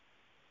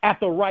 At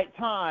the right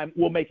time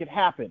will make it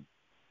happen.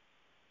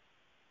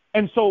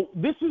 And so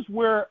this is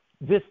where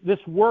this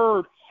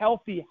word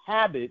healthy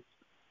habits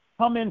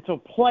come into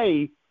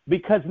play,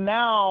 because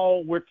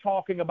now we're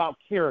talking about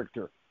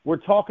character. We're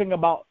talking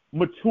about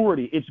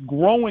maturity. It's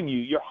growing you,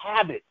 your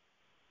habits.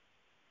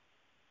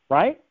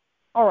 Right?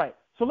 All right.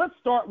 So let's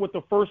start with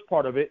the first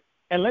part of it,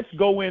 and let's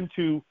go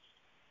into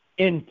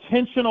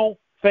intentional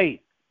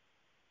faith.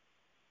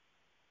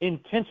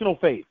 Intentional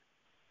faith.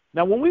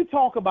 Now, when we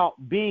talk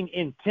about being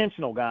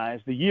intentional, guys,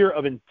 the year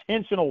of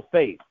intentional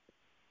faith,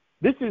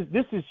 this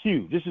is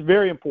huge. This is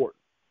very important.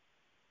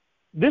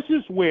 This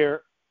is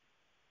where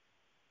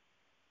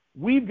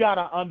we've got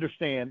to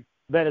understand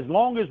that as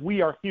long as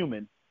we are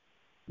human,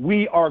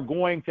 we are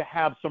going to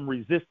have some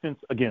resistance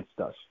against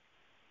us.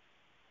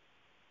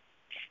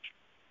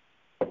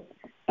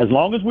 As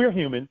long as we're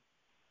human,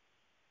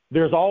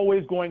 there's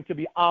always going to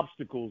be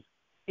obstacles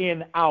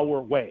in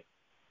our way.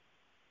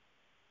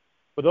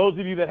 For those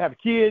of you that have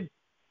kids,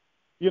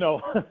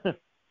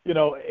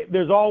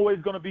 there's always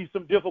going to be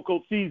some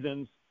difficult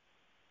seasons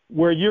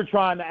where you're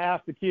trying to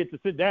ask the kid to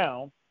sit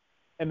down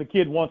and the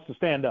kid wants to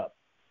stand up.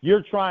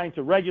 You're trying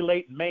to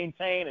regulate and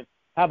maintain and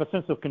have a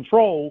sense of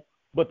control,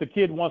 but the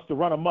kid wants to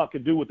run amok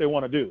and do what they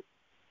want to do.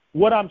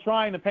 What I'm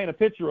trying to paint a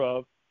picture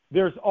of,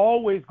 there's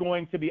always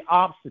going to be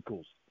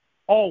obstacles.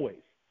 Always.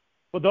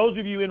 For those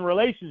of you in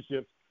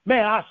relationships,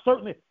 man,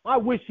 I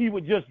wish he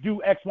would just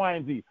do X, Y,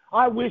 and Z.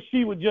 I wish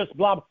he would just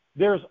blah, blah.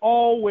 There's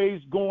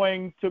always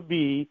going to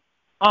be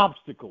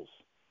obstacles.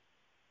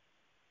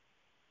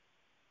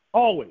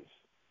 Always.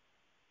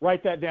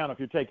 Write that down if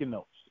you're taking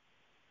notes.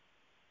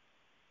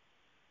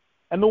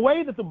 And the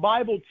way that the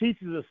Bible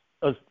teaches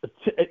us,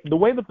 the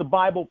way that the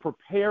Bible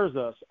prepares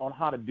us on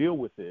how to deal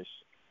with this,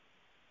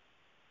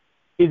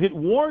 is it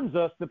warns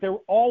us that there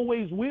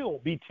always will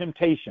be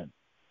temptation.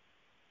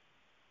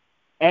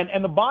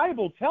 And the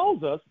Bible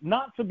tells us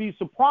not to be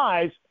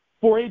surprised,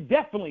 for it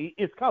definitely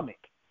is coming.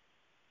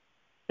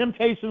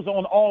 Temptations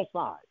on all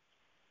sides.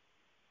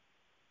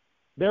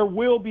 There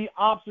will be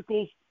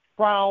obstacles,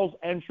 trials,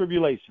 and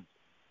tribulations,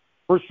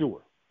 for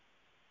sure.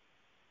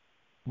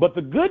 But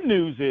the good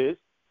news is,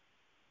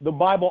 the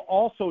Bible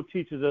also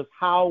teaches us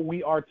how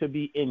we are to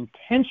be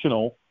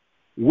intentional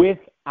with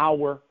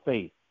our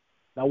faith.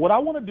 Now, what I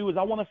want to do is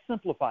I want to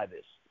simplify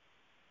this.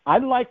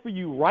 I'd like for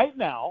you right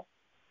now,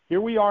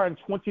 here we are in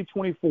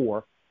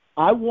 2024,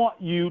 I want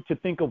you to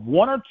think of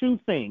one or two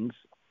things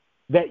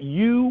that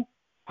you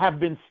have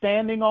been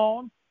standing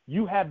on,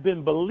 you have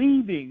been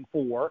believing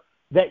for,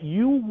 that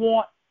you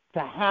want to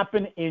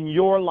happen in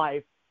your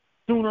life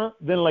sooner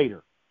than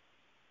later.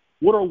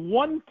 What are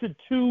 1 to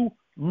 2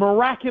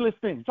 miraculous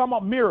things? I'm talking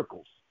about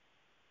miracles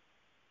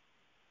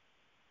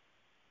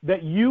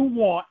that you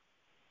want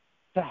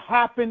to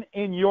happen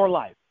in your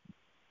life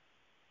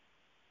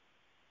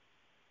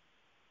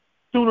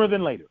sooner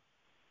than later.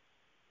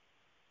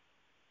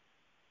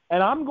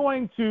 And I'm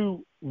going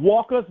to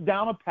walk us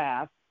down a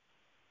path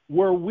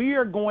where we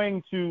are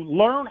going to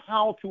learn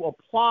how to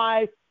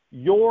apply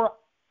your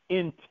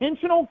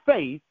intentional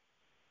faith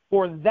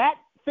for that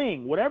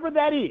thing, whatever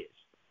that is,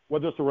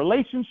 whether it's a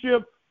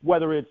relationship,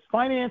 whether it's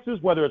finances,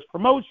 whether it's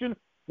promotion,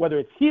 whether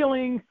it's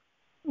healing,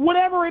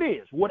 whatever it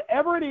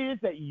is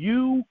that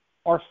you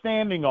are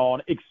standing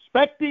on,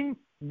 expecting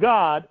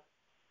God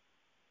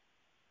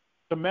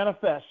to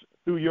manifest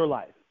through your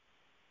life.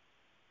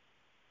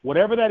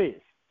 Whatever that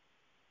is.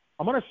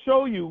 I'm going to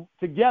show you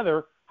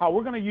together how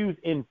we're going to use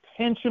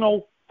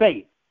intentional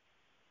faith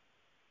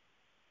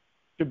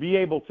to be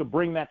able to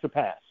bring that to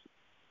pass.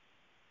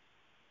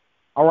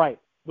 All right.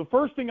 The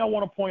first thing I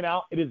want to point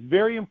out, it is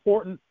very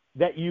important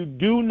that you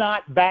do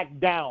not back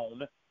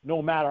down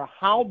no matter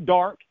how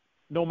dark,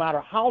 no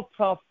matter how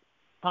tough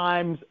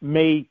times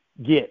may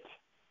get.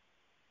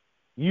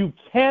 You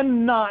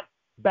cannot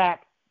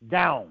back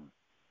down.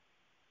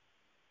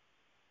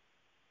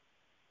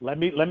 Let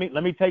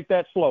me take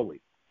that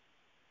slowly.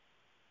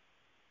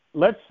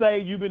 Let's say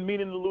you've been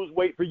meaning to lose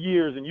weight for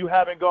years and you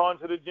haven't gone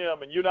to the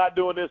gym and you're not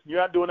doing this and you're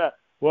not doing that.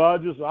 Well,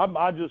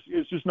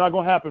 it's just not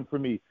going to happen for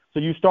me. So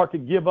you start to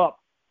give up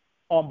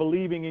on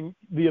believing in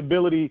the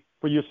ability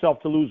for yourself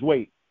to lose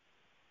weight.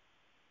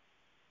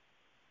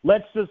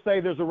 Let's just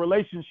say there's a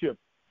relationship.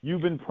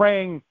 You've been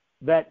praying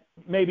that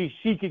maybe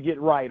she could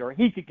get right or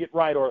he could get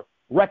right or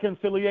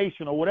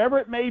reconciliation or whatever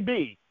it may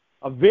be.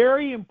 A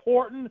very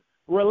important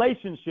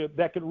relationship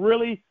that could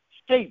really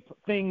shape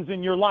things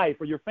in your life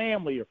or your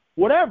family or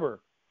whatever,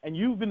 and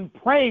you've been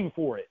praying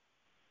for it.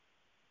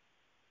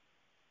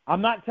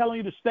 I'm not telling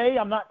you to stay.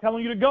 I'm not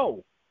telling you to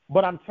go.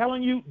 But I'm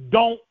telling you,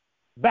 don't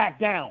back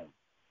down.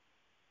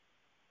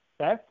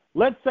 Okay?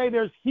 Let's say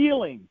there's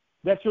healing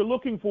that you're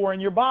looking for in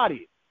your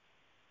body.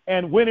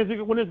 And when is it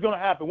going to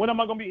happen? When am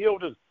I going to be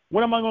healed?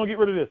 When am I going to get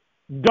rid of this?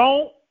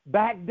 Don't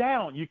back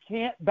down. You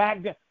can't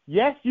back down.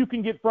 Yes, you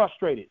can get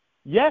frustrated.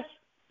 Yes,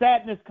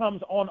 sadness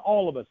comes on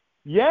all of us.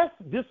 Yes,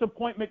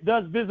 disappointment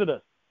does visit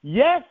us.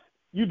 Yes,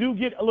 you do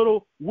get a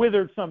little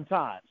withered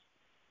sometimes.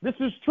 This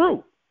is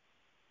true.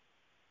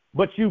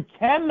 But you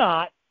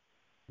cannot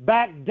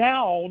back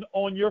down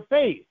on your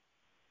faith.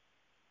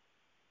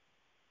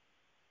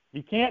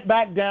 You can't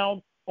back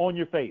down on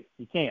your faith.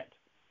 You can't.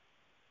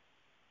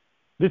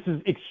 This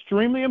is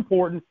extremely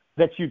important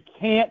that you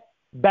can't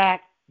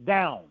back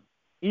down.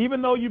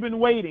 Even though you've been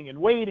waiting and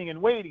waiting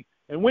and waiting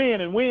and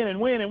when.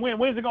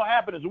 When is it going to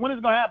happen? When is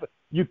it going to happen?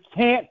 You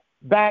can't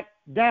back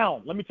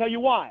down. Let me tell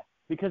you why.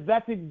 Because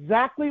that's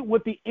exactly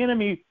what the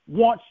enemy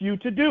wants you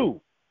to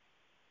do.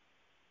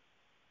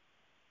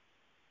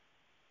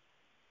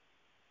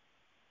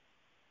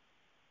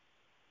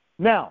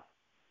 Now,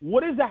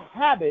 what is a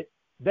habit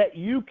that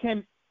you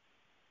can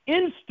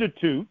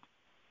institute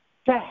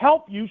to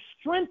help you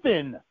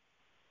strengthen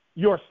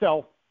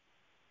yourself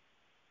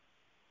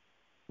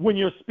when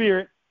your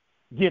spirit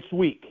gets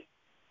weak,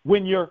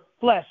 when your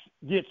flesh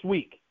gets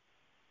weak?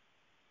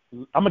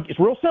 It's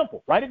real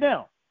simple. Write it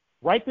down.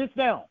 Write this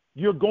down.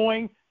 You're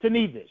going to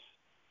need this.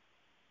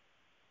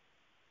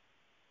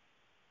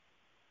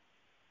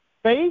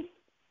 Faith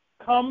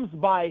comes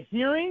by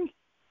hearing,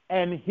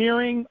 and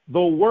hearing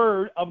the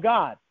word of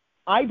God.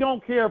 I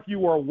don't care if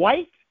you are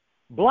white,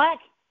 black,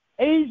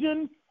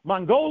 Asian,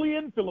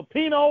 Mongolian,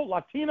 Filipino,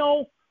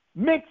 Latino,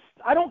 mixed.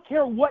 I don't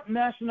care what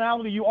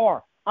nationality you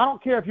are. I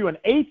don't care if you're an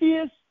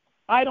atheist.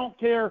 I don't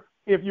care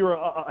if you're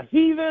a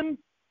heathen,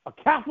 a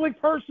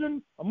Catholic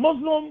person, a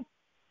Muslim,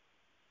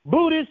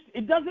 Buddhist.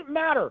 It doesn't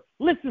matter.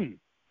 Listen,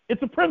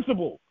 it's a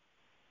principle.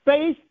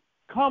 Faith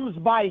comes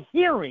by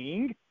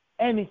hearing,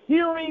 and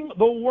hearing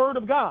the word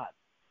of God.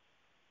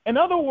 In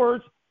other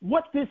words,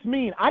 what's this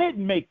mean? I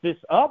didn't make this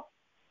up.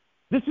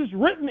 This is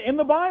written in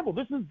the Bible.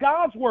 This is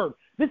God's word.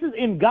 This is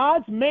in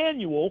God's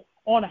manual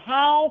on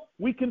how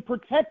we can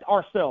protect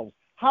ourselves,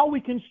 how we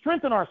can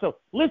strengthen ourselves.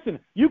 Listen,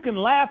 you can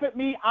laugh at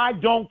me. I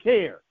don't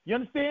care. You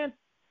understand?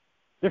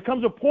 There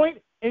comes a point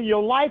in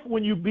your life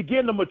when you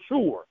begin to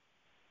mature.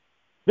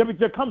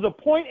 There comes a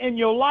point in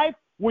your life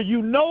where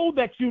you know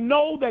that you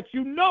know that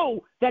you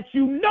know that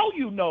you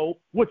know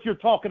what you're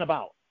talking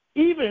about.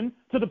 Even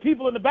to the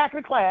people in the back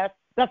of the class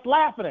that's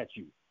laughing at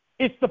you.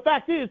 It's the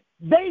fact is,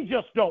 they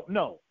just don't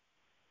know.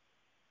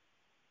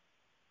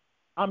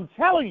 I'm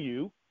telling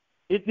you,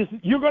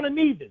 you're going to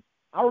need this.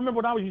 I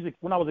remember when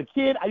I was a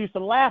kid, I used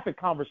to laugh at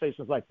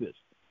conversations like this.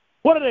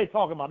 What are they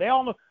talking about? They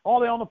on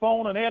the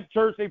phone and they at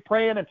church, they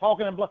praying and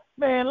talking and blah.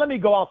 Man, let me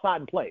go outside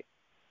and play.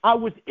 I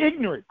was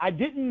ignorant. I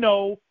didn't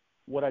know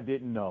what I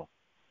didn't know.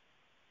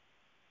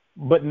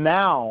 But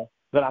now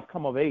that I've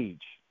come of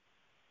age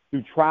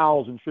through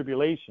trials and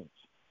tribulations,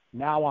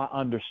 now I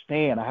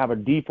understand. I have a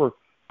deeper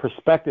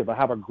perspective. I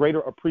have a greater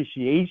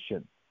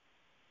appreciation.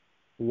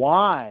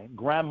 Why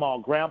grandma,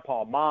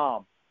 grandpa,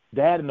 mom,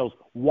 dad, and those,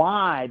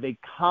 why they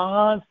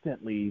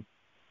constantly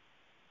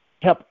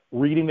kept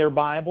reading their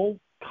Bible,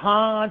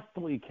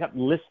 constantly kept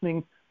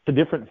listening to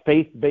different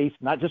faith-based,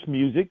 not just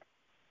music,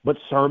 but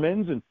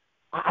sermons, and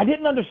I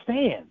didn't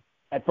understand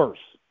at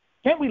first.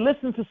 Can't we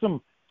listen to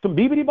some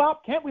BBD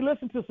bop? Can't we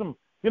listen to some,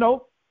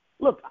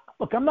 look,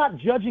 I'm not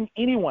judging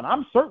anyone.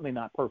 I'm certainly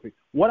not perfect.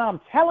 What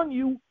I'm telling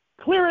you,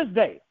 clear as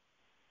day,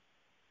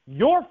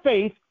 your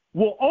faith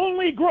will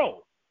only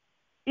grow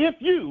if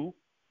you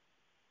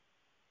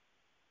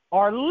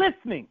are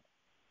listening.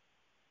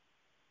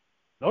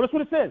 Notice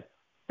what it says.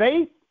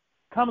 Faith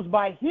comes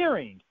by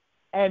hearing,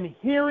 and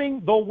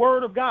hearing the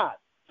word of God.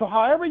 So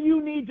however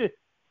you need to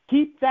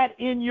keep that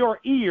in your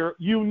ear,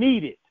 you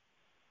need it.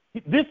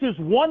 This is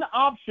one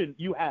option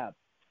you have.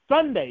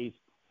 Sundays,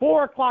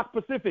 4 o'clock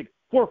Pacific,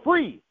 for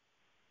free.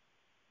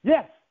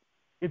 Yes,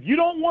 if you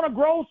don't want to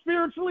grow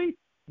spiritually,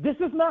 this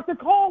is not the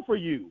call for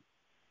you.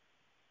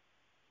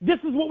 This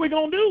is what we're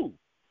going to do.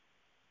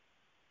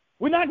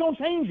 We're not going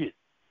to change it.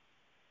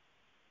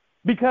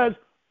 Because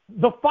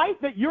the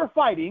fight that you're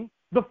fighting,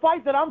 the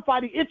fight that I'm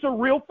fighting, it's a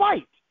real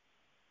fight.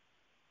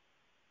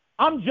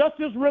 I'm just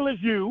as real as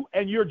you,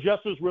 and you're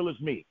just as real as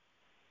me.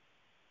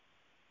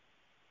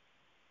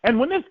 And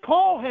when this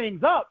call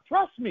hangs up,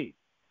 trust me,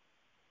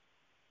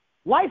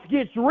 life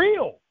gets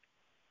real.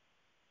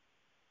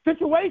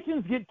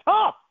 Situations get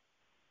tough.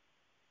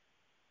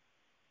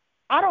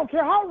 I don't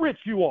care how rich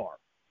you are.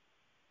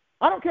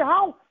 I don't care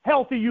how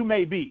healthy you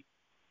may be.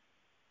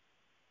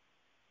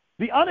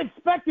 The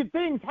unexpected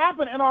things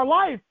happen in our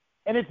life,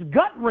 and it's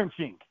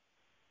gut-wrenching.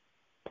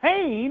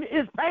 Pain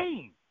is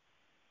pain.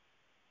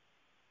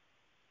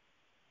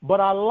 But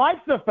I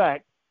like the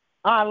fact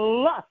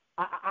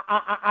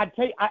I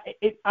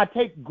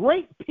take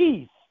great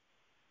peace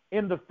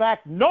in the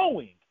fact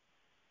knowing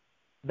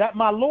that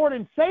my Lord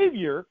and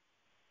Savior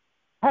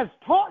has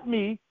taught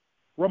me,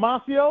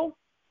 Romacio,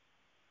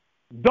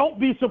 don't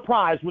be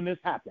surprised when this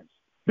happens,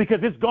 because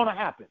it's going to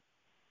happen.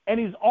 And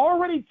he's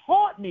already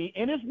taught me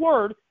in his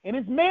word, in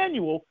his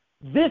manual,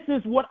 this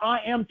is what I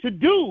am to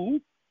do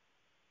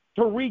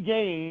to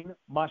regain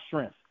my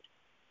strength.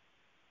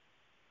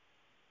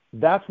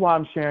 That's why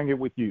I'm sharing it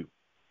with you.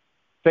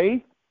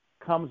 Faith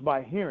comes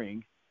by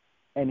hearing,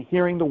 and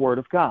hearing the word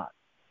of God.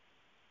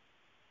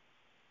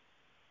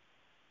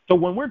 So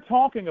when we're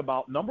talking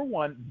about, number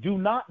one, do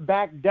not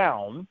back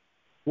down,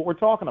 what we're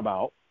talking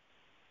about,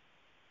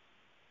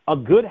 a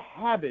good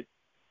habit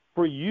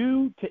for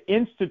you to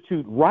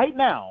institute right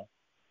now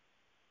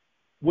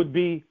would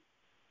be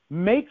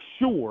make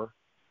sure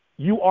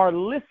you are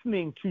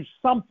listening to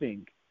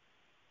something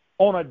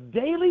on a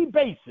daily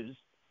basis,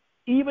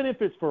 even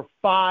if it's for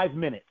 5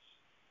 minutes,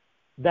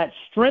 that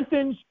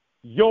strengthens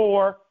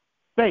your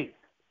faith.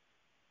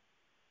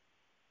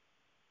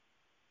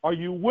 Are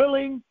you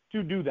willing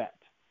to do that?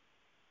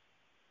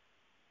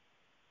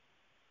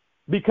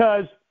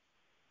 Because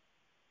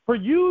for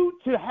you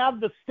to have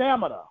the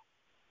stamina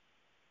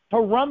to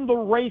run the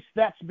race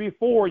that's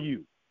before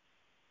you,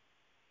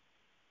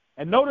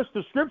 and notice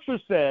the scripture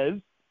says,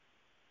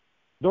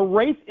 the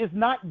race is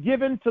not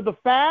given to the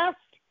fast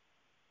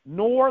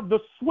nor the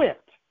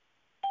swift,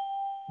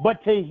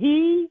 but to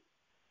he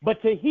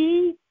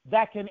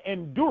that can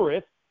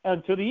endureth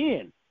unto the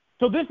end.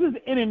 So this is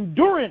an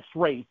endurance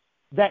race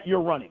that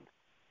you're running.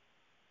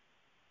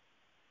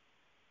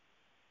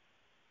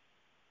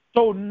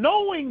 So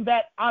knowing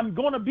that I'm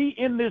going to be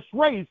in this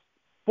race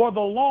for the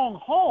long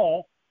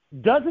haul,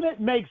 doesn't it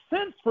make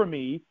sense for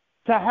me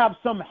to have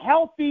some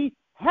healthy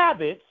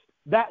habits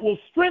that will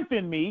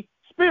strengthen me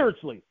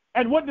spiritually?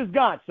 And what does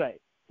God say?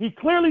 He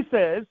clearly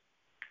says,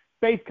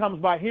 faith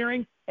comes by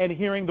hearing, and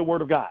hearing the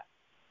word of God.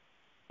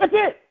 That's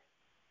it.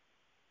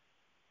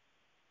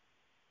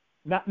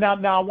 Now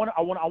I want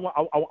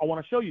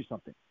to show you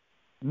something.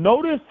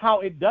 Notice how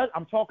it does.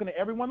 I'm talking to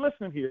everyone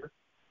listening here.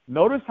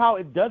 Notice how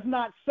it does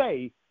not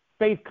say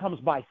faith comes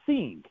by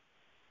seeing.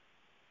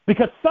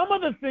 Because some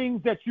of the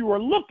things that you are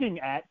looking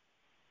at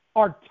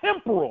are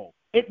temporal.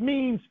 It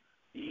means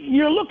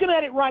you're looking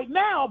at it right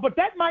now, but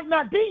that might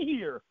not be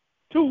here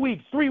 2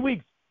 weeks, 3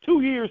 weeks,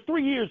 2 years,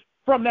 3 years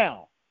from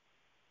now.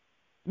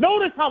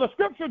 Notice how the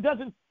scripture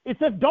doesn't, it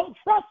says don't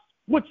trust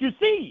what you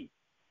see,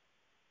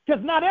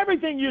 because not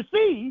everything you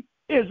see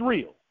is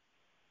real.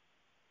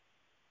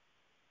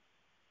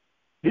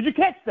 Did you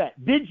catch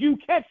that? Did you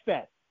catch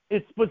that?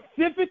 It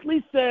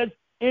specifically says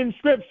in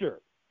scripture,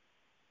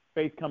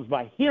 faith comes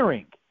by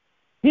hearing.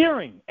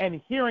 Hearing,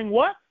 and hearing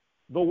what?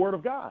 The word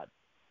of God.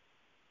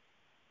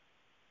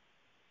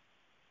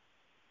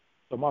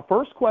 So my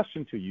first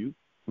question to you,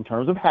 in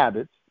terms of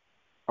habits,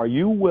 are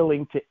you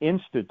willing to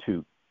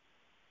institute,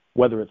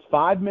 whether it's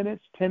 5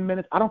 minutes, 10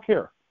 minutes, I don't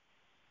care,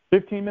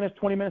 15 minutes,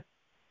 20 minutes,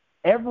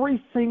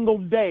 every single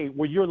day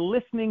where you're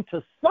listening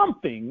to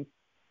something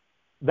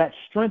that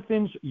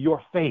strengthens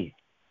your faith?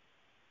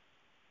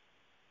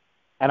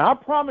 And I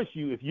promise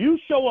you, if you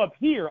show up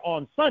here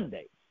on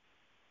Sundays,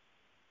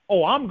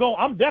 I'm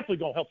definitely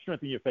going to help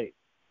strengthen your faith.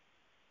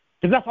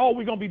 Because that's all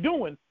we're going to be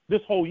doing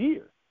this whole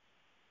year.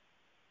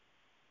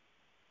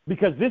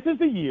 Because this is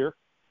the year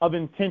of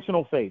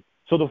intentional faith.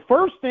 So the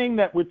first thing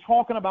that we're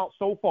talking about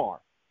so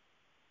far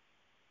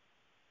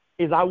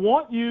is I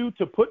want you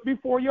to put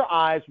before your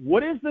eyes,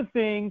 what is the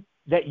thing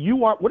that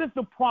what is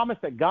the promise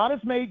that God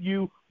has made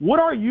you? What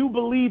are you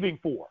believing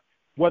for?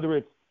 Whether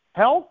it's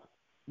health,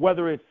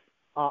 whether it's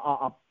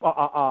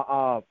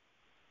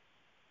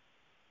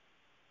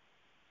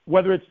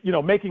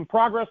making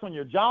progress on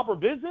your job or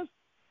business,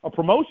 a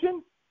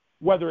promotion,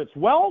 whether it's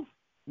wealth,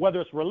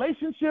 whether it's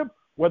relationship,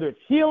 whether it's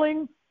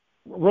healing,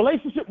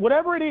 relationship,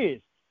 whatever it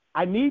is,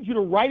 I need you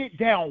to write it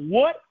down.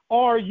 What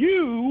are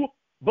you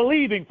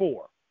believing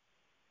for?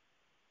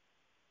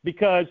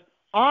 Because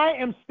I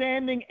am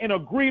standing in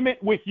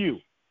agreement with you.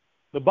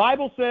 The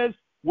Bible says,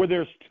 where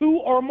there's two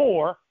or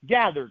more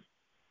gathered,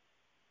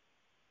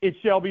 it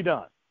shall be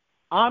done.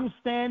 I'm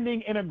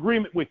standing in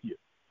agreement with you.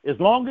 As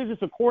long as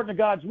it's according to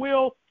God's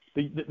will,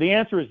 the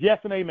answer is yes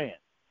and amen.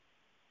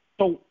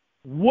 So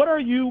what are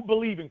you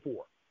believing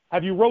for?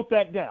 Have you wrote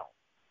that down?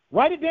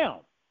 Write it down.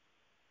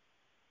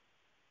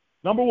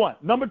 Number one.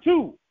 Number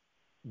two,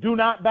 do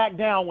not back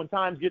down when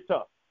times get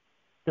tough.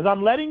 Because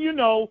I'm letting you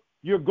know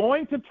you're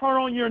going to turn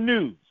on your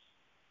news.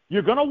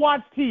 You're going to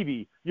watch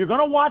TV. You're going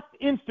to watch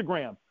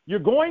Instagram. You're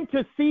going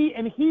to see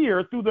and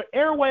hear through the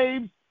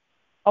airwaves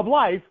of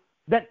life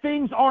that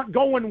things aren't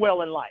going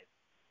well in life.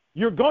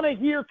 You're going to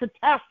hear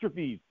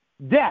catastrophes,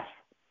 death,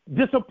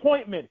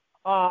 disappointment,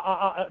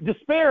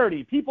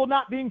 disparity, people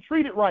not being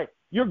treated right.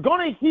 You're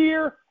going to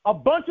hear a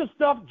bunch of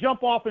stuff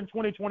jump off in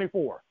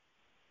 2024.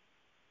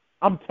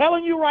 I'm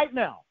telling you right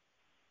now,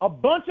 a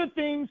bunch of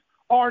things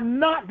are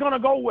not going to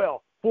go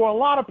well for a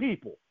lot of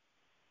people.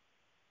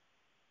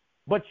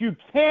 But you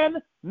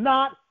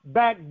cannot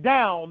back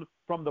down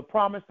from the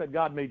promise that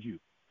God made you.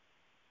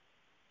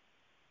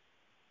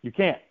 You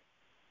can't.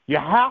 You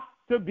have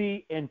to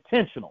be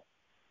intentional.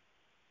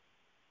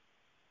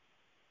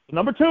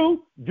 Number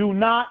two, do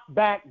not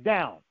back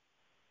down.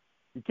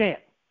 You can't.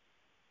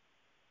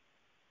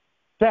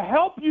 To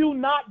help you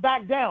not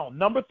back down,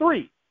 number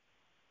three,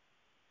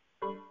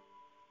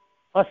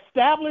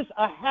 establish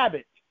a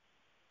habit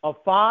of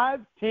 5,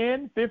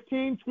 10,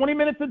 15, 20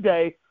 minutes a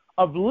day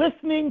of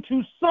listening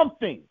to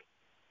something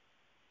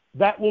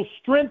that will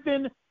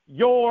strengthen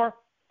your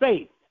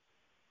faith.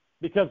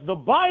 Because the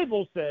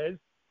Bible says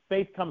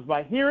faith comes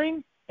by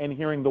hearing and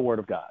hearing the word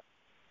of God.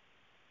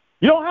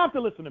 You don't have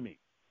to listen to me.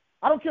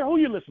 I don't care who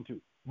you listen to,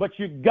 but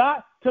you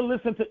got to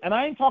listen to, and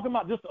I ain't talking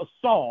about just a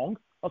song.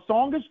 A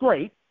song is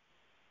great,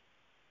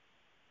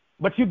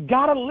 but you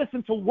got to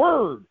listen to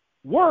word,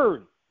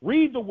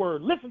 read the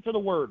word, listen to the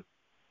word.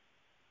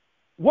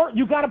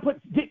 You got to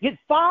get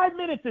 5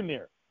 minutes in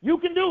there. You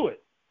can do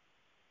it.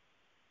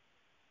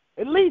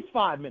 At least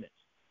 5 minutes.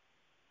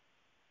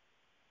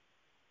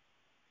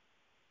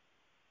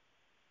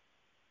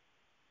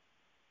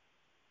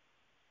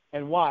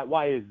 And why?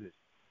 Why is this?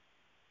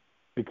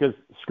 Because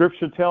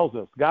Scripture tells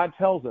us, God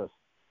tells us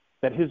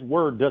that His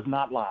word does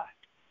not lie.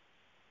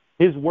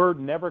 His word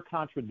never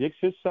contradicts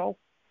Himself,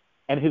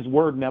 and His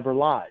word never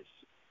lies.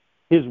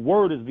 His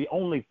word is the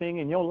only thing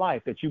in your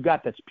life that you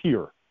got that's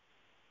pure.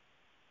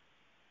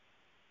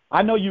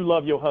 I know you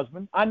love your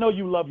husband. I know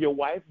you love your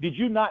wife. Did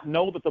you not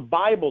know that the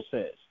Bible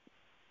says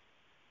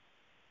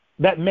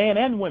that men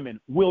and women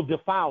will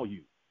defile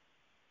you,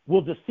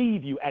 will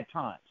deceive you at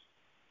times?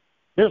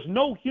 There's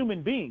no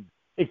human being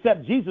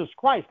except Jesus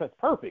Christ that's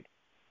perfect.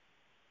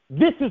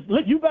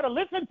 You better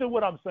listen to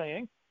what I'm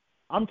saying.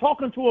 I'm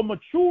talking to a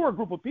mature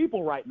group of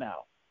people right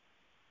now.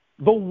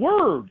 The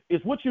word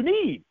is what you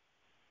need.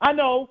 I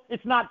know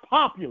it's not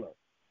popular.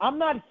 I'm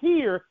not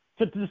here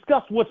to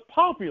discuss what's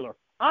popular.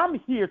 I'm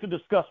here to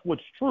discuss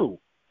what's true,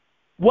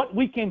 what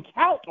we can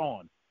count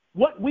on,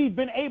 what we've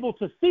been able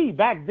to see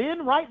back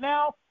then, right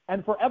now,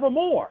 and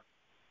forevermore.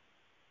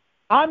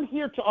 I'm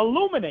here to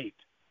illuminate.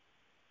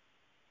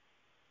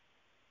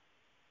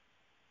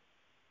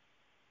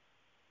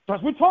 So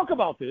as we talk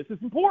about this,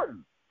 it's important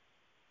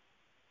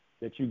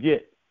that you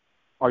get,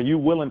 are you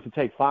willing to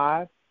take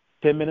 5,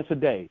 10 minutes a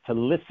day to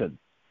listen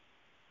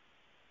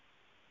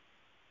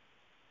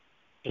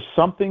to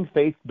something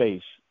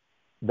faith-based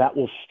that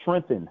will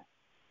strengthen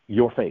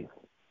your faith?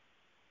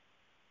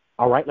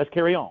 All right, let's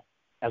carry on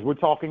as we're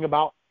talking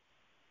about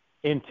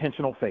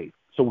intentional faith.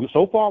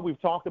 So far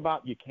we've talked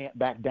about you can't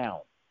back down.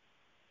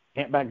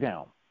 Can't back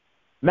down.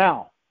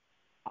 Now,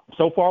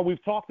 so far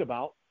we've talked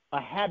about a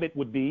habit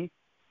would be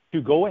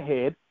to go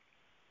ahead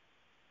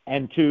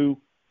and to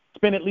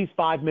spend at least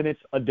 5 minutes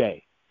a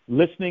day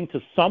listening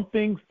to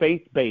something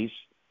faith-based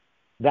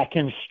that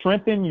can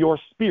strengthen your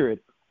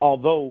spirit,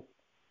 although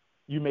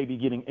you may be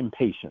getting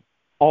impatient,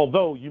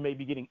 although you may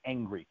be getting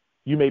angry,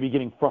 you may be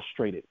getting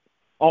frustrated,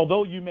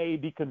 although you may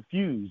be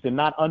confused and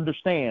not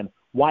understand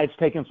why it's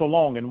taking so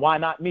long and why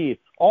not me.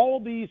 All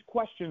these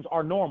questions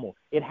are normal.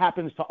 It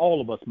happens to all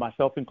of us,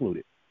 myself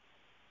included.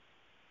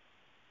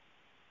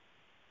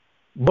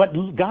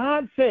 But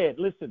God said,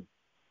 listen,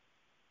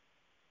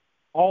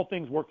 all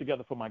things work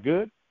together for my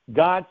good.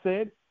 God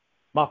said,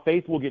 my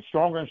faith will get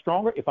stronger and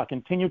stronger if I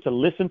continue to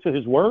listen to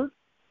His word.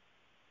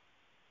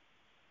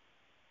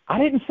 I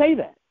didn't say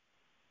that.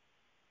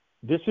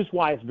 This is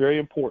why it's very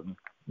important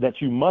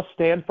that you must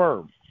stand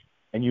firm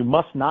and you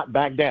must not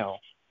back down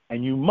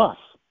and you must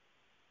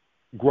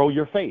grow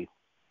your faith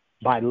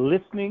by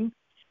listening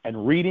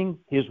and reading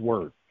his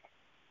word.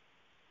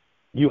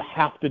 You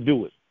have to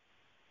do it.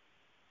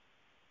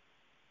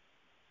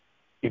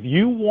 If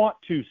you want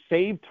to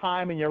save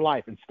time in your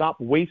life and stop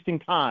wasting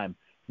time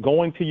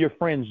going to your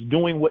friends,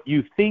 doing what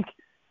you think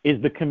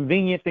is the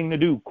convenient thing to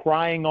do,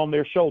 crying on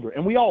their shoulder,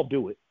 and we all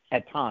do it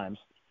at times,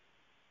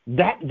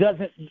 that's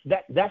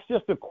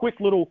just a quick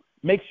little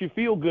makes you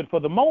feel good for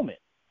the moment.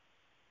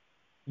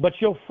 But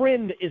your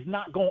friend is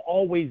not going to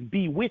always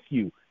be with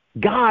you.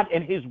 God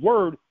and his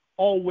word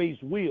always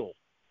will.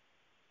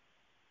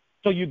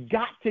 So you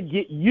got to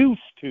get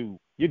used to,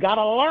 you got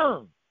to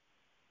learn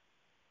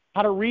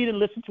how to read and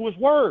listen to his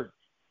word.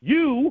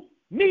 You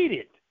need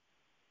it.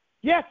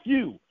 Yes,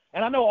 you.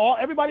 And I know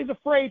everybody's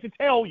afraid to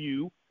tell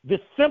you this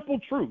simple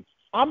truth.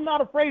 I'm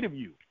not afraid of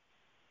you.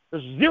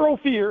 There's zero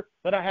fear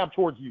that I have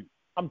towards you.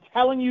 I'm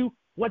telling you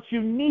what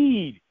you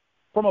need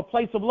from a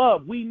place of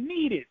love. We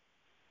need it.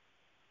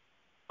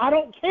 I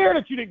don't care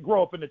that you didn't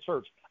grow up in the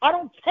church. I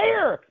don't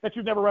care that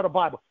you've never read a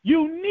Bible.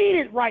 You need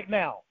it right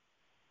now.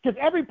 Because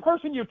every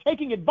person you're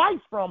taking advice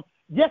from,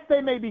 yes,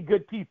 they may be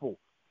good people,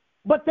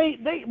 but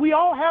we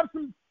all have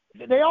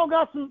they all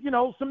got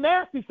some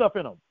nasty stuff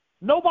in them.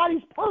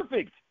 Nobody's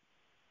perfect.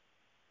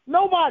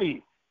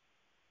 Nobody.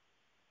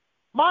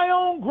 My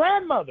own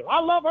grandmother,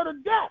 I love her to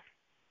death.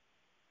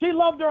 She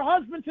loved her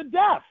husband to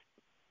death.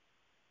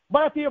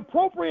 But at the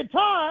appropriate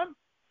time,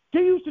 she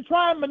used to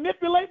try and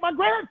manipulate my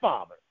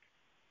grandfather.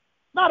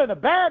 Not in a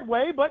bad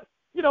way, but,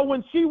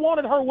 when she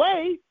wanted her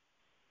way,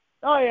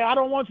 oh, yeah, I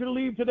don't want you to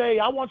leave today.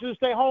 I want you to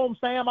stay home,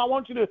 Sam. I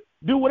want you to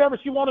do whatever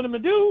she wanted him to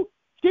do.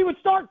 She would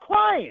start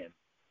crying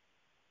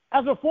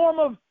as a form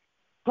of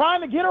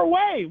trying to get her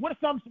way. What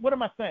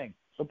am I saying?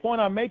 The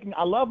point I'm making,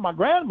 I love my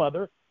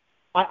grandmother.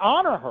 I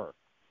honor her.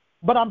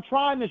 But I'm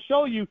trying to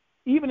show you,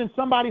 even in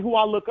somebody who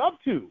I look up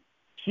to,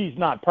 she's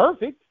not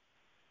perfect.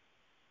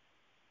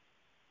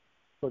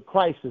 But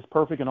Christ is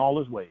perfect in all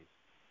his ways.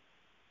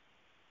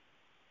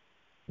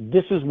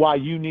 This is why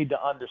you need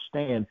to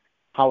understand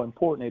how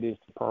important it is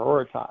to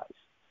prioritize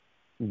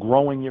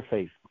growing your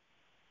faith.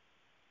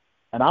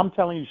 And I'm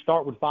telling you,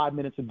 start with 5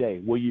 minutes a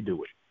day. Will you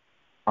do it?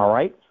 All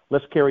right?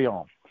 Let's carry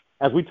on.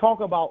 As we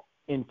talk about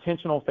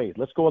intentional faith,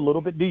 let's go a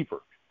little bit deeper.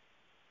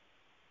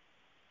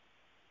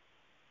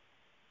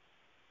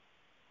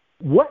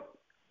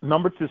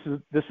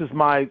 This is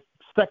my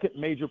second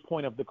major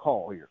point of the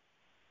call here.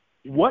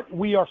 What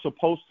we are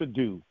supposed to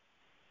do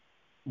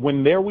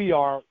when we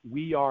are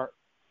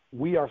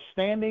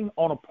standing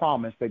on a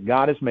promise that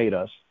God has made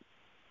us.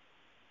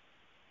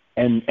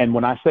 And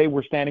when I say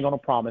we're standing on a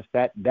promise,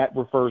 that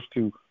refers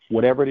to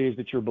whatever it is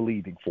that you're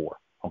believing for,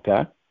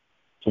 okay?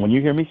 So when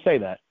you hear me say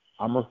that,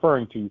 I'm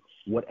referring to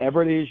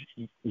whatever it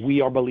is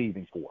we are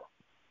believing for.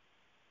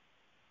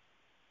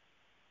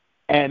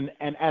 And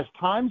as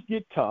times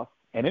get tough,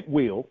 and it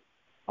will,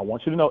 I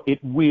want you to know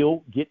it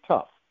will get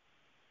tough.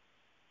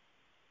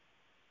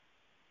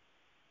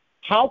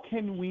 How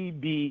can we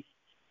be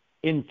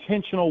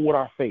intentional with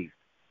our faith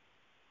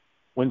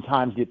when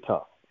times get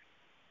tough?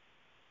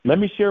 Let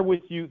me share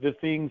with you the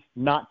things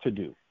not to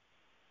do.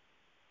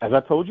 As I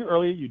told you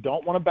earlier, you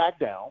don't want to back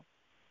down.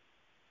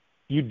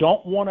 You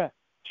don't want to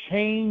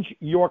change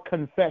your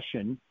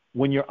confession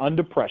when you're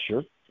under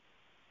pressure.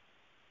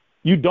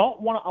 You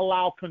don't want to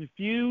allow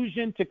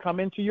confusion to come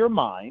into your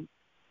mind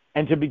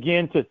and to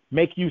begin to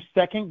make you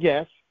second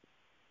guess.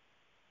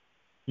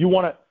 You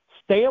want to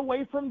stay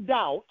away from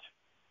doubt.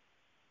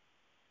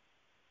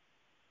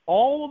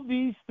 All of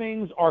these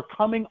things are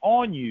coming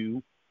on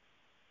you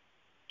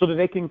so that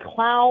they can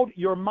cloud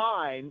your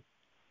mind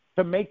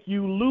to make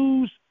you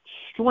lose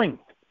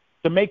strength,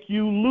 to make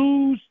you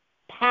lose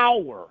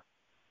power,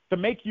 to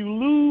make you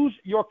lose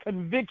your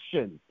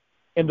conviction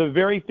in the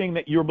very thing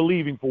that you're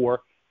believing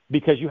for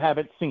because you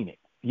haven't seen it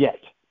yet.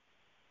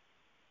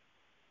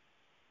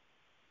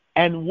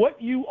 And what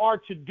you are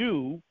to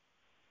do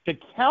to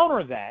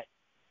counter that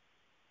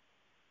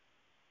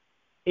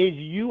is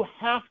you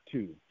have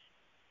to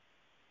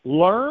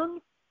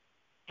learn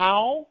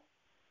how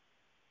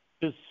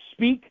to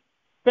speak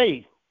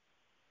faith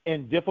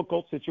in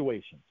difficult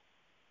situations.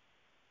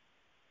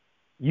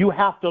 You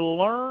have to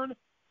learn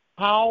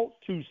how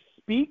to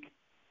speak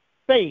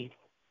faith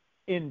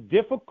in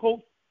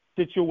difficult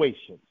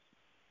situations.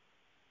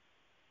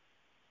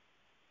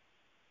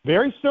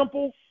 Very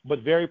simple,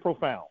 but very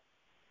profound.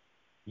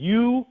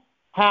 You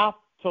have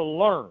to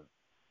learn.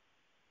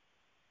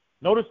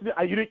 Notice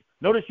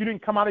you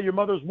didn't come out of your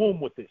mother's womb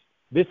with this.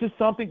 This is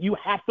something you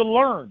have to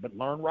learn, but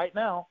learn right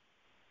now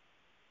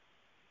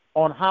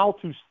on how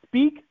to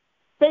speak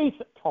faith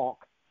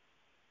talk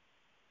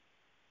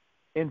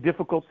in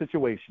difficult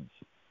situations.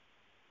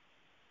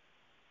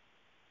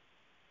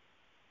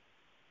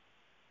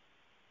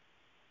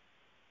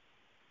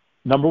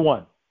 Number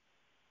one.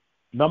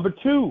 Number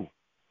two,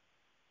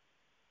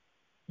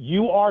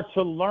 you are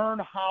to learn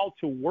how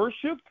to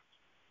worship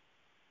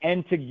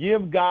and to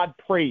give God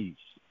praise,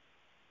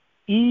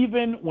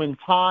 even when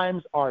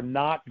times are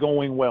not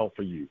going well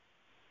for you.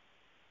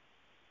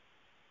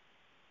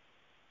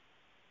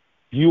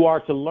 You are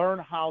to learn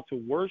how to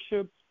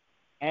worship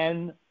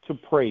and to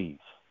praise.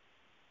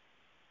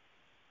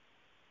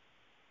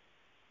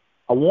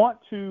 I want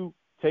to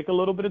take a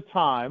little bit of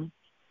time,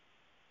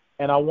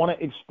 and I want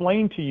to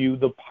explain to you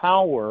the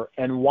power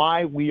and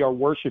why we are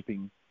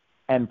worshiping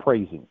and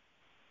praising.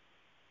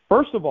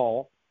 First of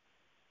all,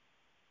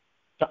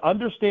 to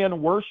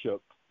understand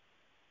worship,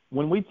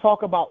 when we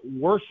talk about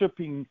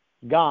worshiping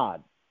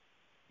God,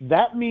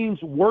 that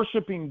means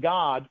worshiping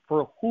God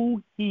for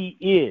who he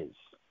is.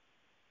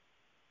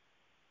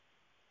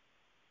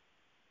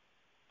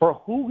 For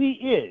who he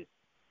is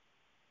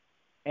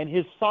and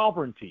his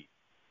sovereignty.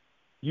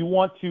 You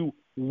want to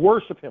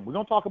worship him. We're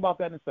going to talk about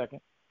that in a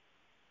second.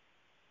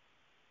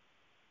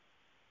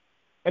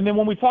 And then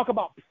when we talk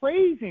about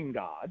praising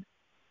God,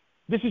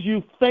 this is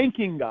you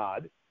thanking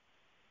God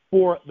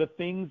for the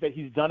things that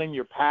he's done in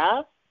your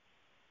past,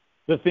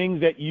 the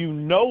things that you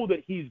know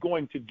that he's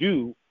going to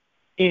do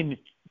in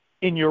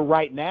your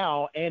right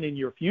now and in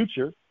your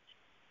future.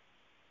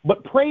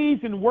 But praise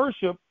and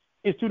worship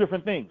is two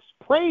different things.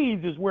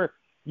 Praise is where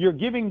you're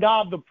giving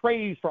God the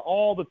praise for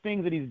all the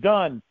things that he's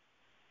done,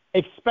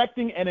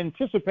 expecting and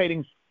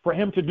anticipating for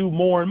him to do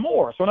more and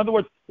more. So in other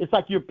words, it's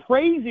like you're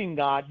praising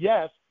God,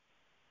 yes.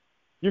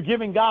 You're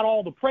giving God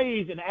all the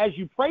praise, and as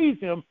you praise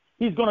him,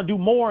 he's going to do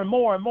more and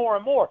more and more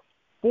and more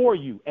for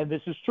you. And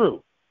this is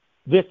true.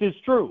 This is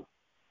true.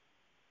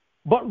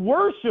 But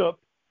worship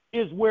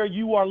is where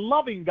you are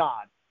loving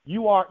God.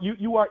 You are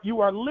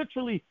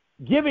literally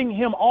giving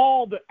him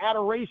all the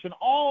adoration,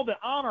 all the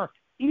honor,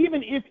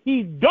 even if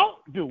he don't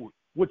do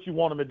what you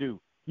want him to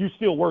do. You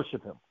still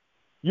worship him.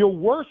 You're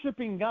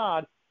worshiping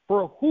God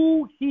for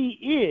who he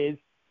is,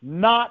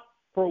 not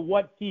for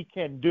what he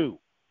can do.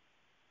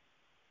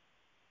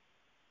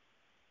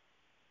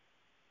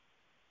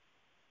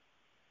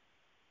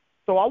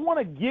 So I want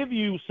to give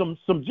you some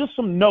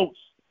notes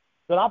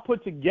that I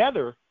put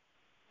together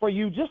for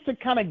you just to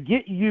kind of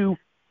get you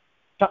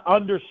to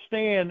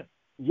understand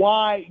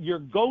why your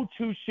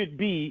go-to should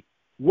be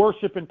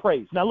worship and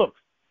praise. Now, look,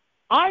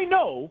 I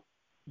know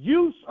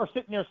you are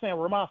sitting there saying,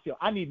 Romacio,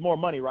 I need more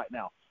money right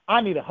now.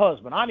 I need a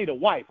husband. I need a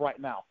wife right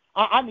now.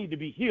 I need to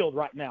be healed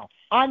right now.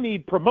 I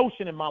need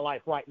promotion in my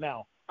life right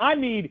now. I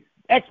need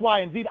X, Y,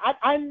 and Z.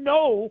 I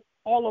know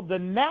all of the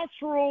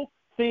natural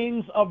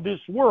things of this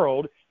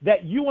world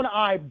that you and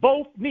I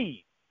both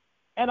need.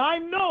 And I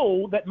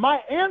know that my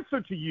answer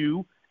to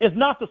you is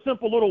not the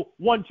simple little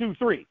 1, 2,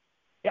 3.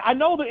 I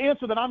know the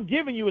answer that I'm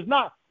giving you is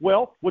not,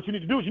 well, what you need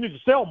to do is you need to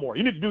sell more.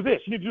 You need to do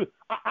this. You need to do.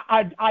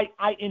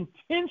 I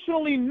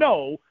intentionally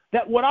know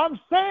that what I'm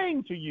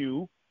saying to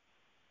you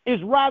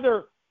is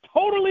rather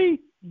totally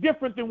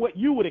different than what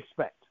you would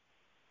expect.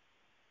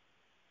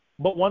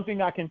 But one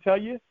thing I can tell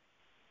you,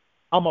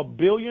 I'm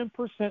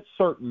 1,000,000,000%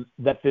 certain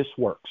that this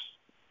works.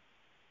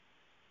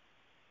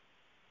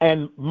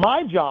 And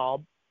my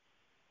job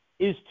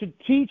is to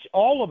teach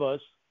all of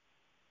us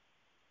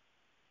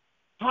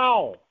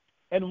how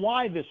and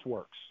why this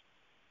works.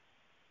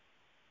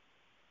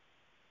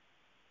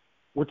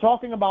 We're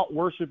talking about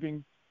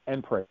worshiping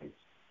and praise.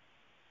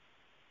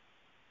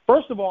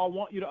 First of all, I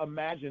want you to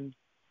imagine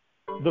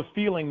the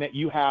feeling that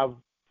you have.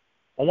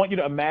 I want you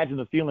to imagine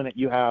the feeling that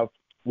you have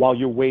while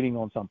you're waiting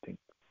on something.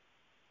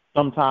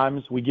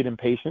 Sometimes we get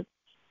impatient.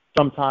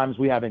 Sometimes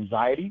we have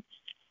anxiety.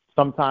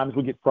 Sometimes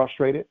we get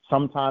frustrated.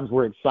 Sometimes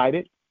we're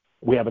excited.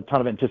 We have a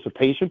ton of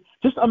anticipation.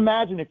 Just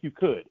imagine, if you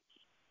could,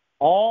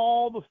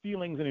 all the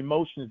feelings and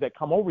emotions that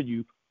come over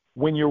you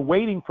when you're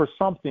waiting for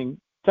something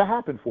to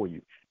happen for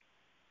you.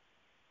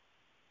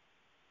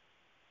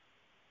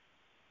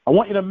 I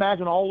want you to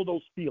imagine all of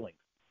those feelings.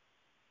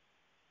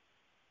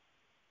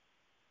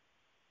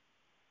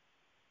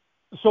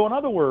 So in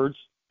other words,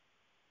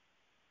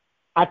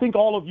 I think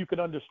all of you can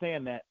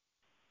understand that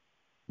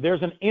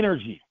there's an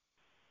energy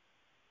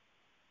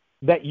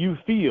that you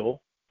feel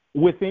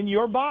within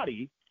your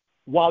body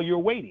while you're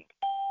waiting.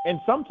 And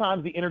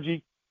sometimes the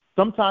energy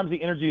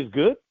is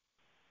good,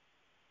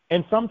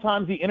 and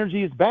sometimes the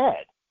energy is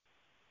bad.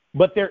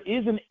 But there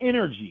is an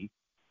energy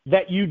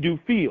that you do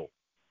feel.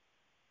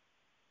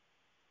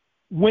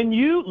 When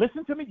you,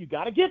 listen to me, you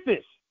got to get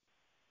this.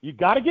 You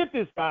got to get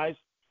this, guys.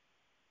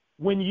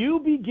 When you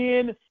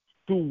begin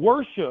to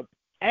worship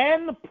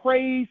and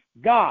praise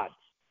God,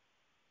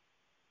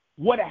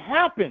 what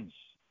happens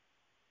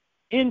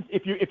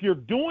if you're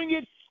doing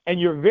it and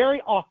you're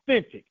very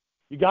authentic,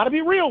 you got to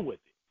be real with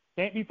it.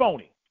 Can't be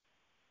phony.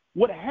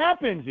 What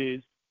happens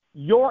is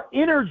your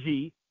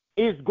energy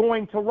is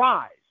going to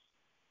rise.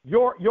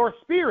 Your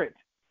spirit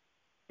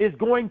is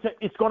going to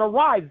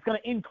rise. It's going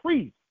to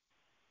increase.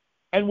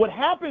 And what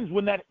happens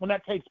when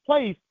that takes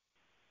place,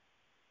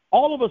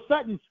 all of a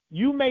sudden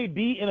you may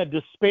be in a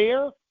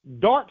despair,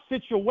 dark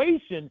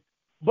situation,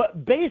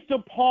 but based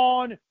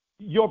upon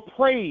your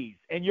praise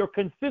and your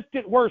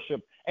consistent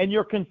worship and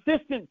your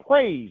consistent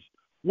praise,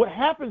 what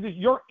happens is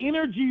your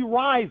energy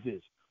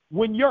rises.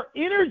 When your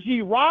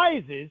energy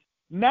rises,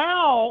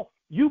 now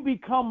you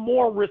become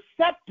more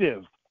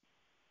receptive.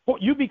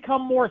 You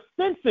become more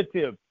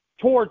sensitive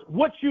towards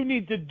what you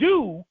need to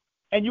do,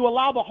 and you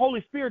allow the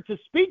Holy Spirit to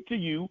speak to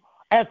you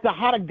as to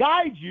how to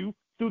guide you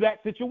through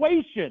that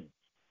situation.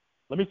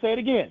 Let me say it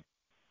again.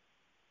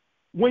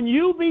 When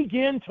you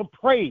begin to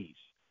praise,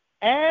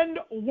 and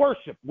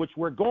worship, which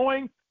we're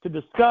going to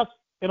discuss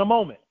in a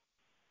moment.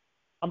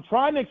 I'm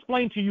trying to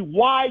explain to you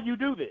why you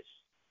do this.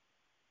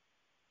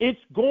 It's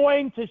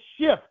going to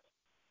shift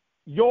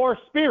your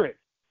spirit.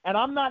 And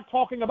I'm not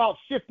talking about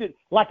shifted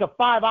like a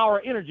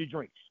 5-hour energy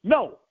drink.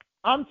 No,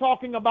 I'm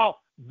talking about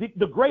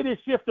the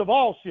greatest shift of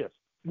all shifts.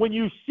 When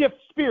you shift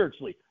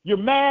spiritually, you're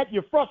mad,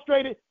 you're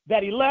frustrated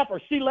that he left or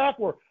she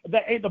left, or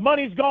that the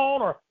money's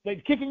gone, or they're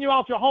kicking you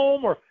out your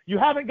home, or you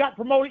haven't got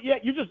promoted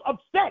yet. You're just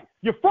upset.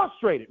 You're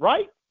frustrated,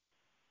 right?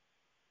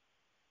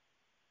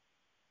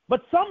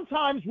 But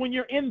sometimes when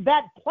you're in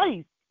that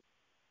place,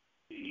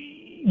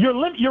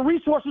 your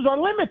resources are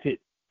limited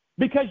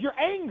because you're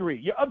angry,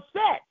 you're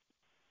upset.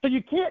 So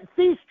you can't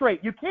see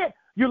straight.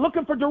 You're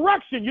looking for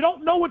direction. You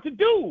don't know what to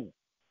do.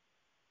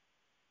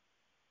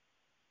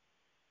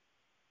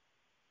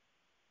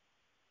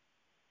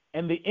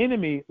 And the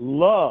enemy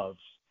loves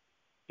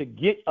to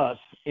get us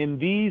in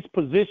these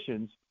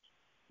positions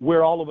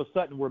where all of a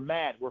sudden we're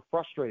mad, we're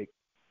frustrated,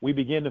 we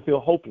begin to feel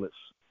hopeless.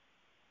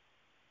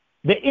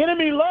 The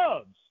enemy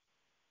loves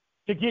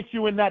to get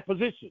you in that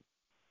position.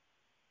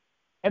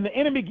 And the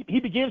enemy, he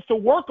begins to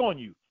work on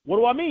you. What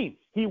do I mean?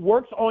 He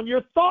works on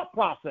your thought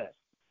process.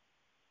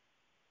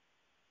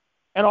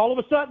 And all of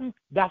a sudden,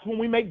 that's when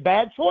we make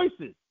bad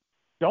choices.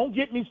 Don't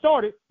get me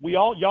started.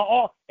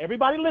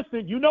 Everybody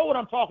listening, you know what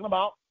I'm talking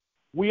about.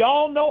 We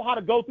all know how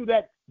to go through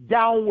that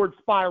downward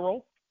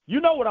spiral. You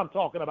know what I'm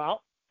talking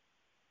about.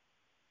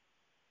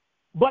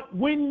 But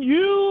when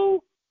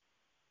you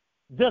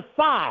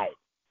decide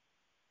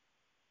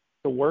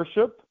to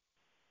worship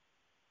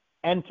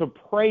and to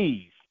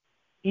praise,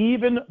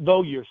 even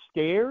though you're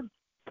scared,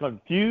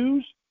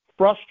 confused,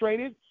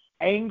 frustrated,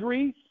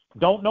 angry,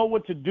 don't know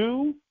what to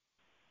do,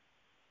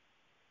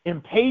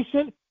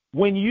 impatient,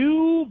 when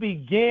you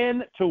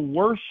begin to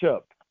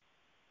worship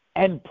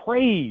and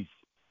praise,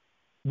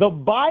 the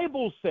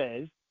Bible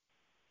says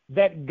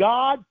that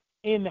God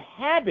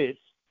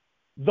inhabits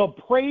the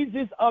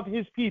praises of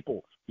his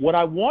people. What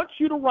I want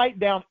you to write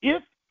down,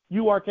 if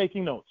you are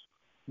taking notes,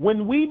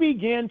 when we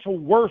begin to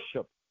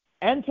worship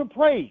and to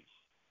praise,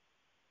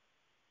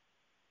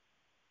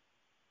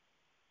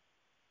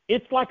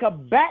 it's like a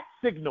bat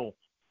signal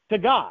to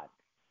God.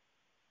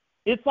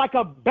 It's like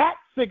a bat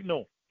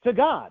signal to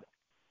God.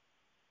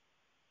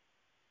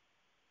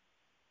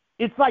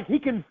 It's like he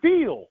can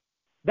feel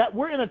that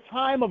we're in a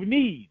time of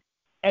need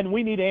and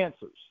we need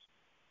answers.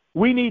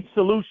 We need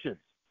solutions.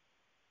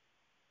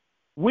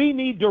 We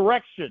need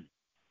direction.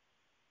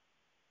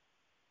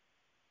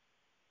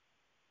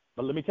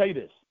 But let me tell you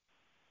this.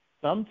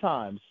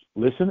 Sometimes,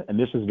 listen, and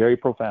this is very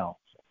profound.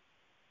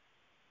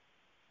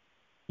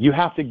 You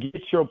have to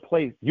get your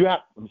place. Let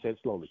me say it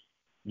slowly.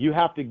 You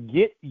have to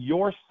get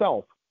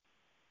yourself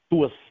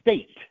to a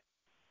state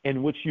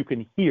in which you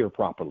can hear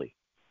properly.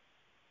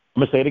 I'm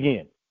going to say it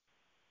again.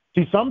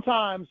 See,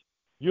 sometimes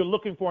you're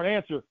looking for an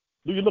answer,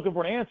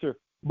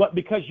 but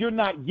because you're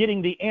not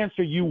getting the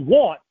answer you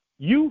want,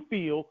 you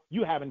feel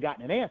you haven't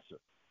gotten an answer.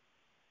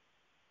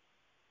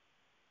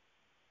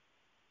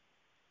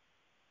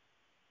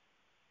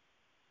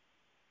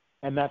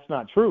 And that's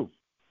not true.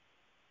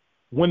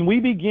 When we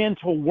begin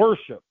to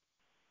worship,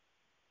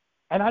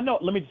 and I know,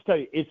 let me just tell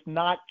you, it's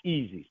not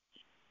easy.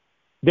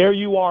 There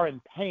you are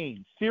in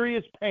pain,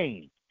 serious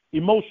pain,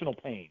 emotional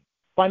pain,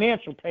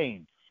 financial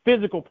pain,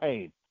 physical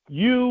pain.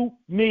 You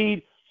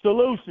need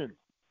solutions.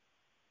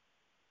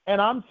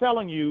 And I'm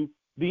telling you,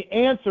 the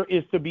answer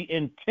is to be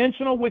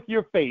intentional with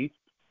your faith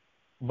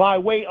by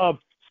way of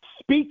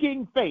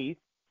speaking faith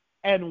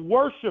and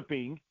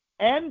worshiping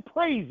and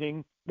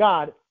praising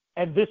God,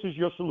 and this is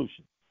your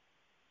solution.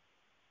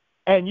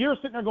 And you're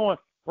sitting there going,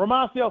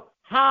 Romacio,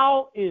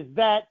 how is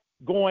that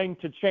going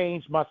to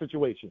change my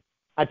situation?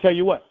 I tell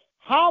you what,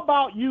 how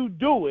about you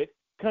do it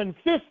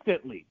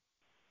consistently?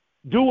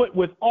 Do it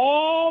with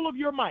all of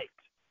your might.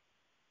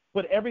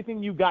 Put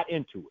everything you got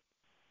into it.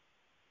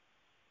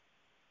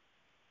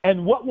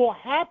 And what will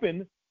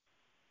happen,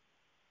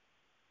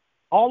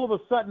 all of a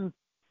sudden,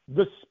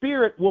 the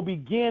Spirit will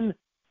begin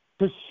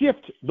to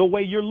shift the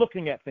way you're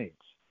looking at things.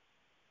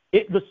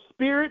 The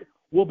Spirit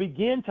will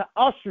begin to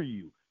usher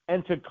you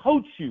and to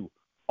coach you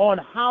on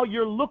how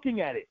you're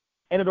looking at it.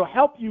 And it'll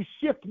help you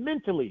shift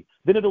mentally.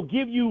 Then it'll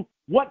give you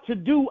what to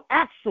do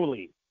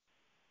actually.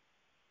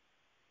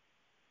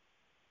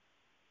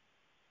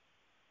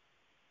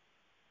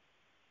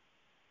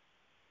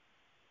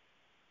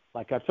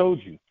 Like I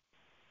told you,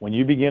 when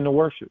you begin to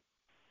worship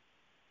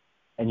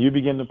and you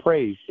begin to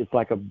praise, it's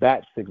like a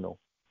bat signal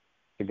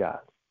to God.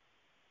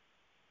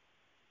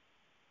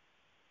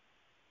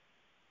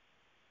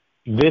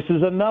 This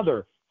is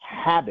another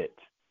habit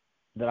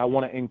that I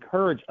want to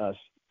encourage us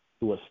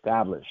to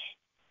establish.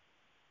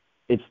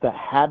 It's the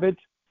habit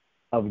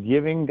of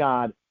giving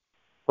God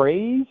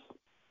praise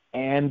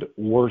and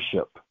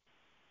worship.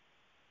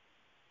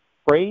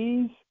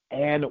 Praise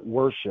and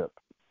worship.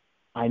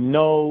 I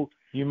know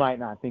you might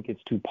not think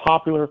it's too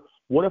popular.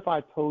 What if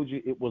I told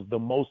you it was the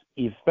most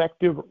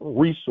effective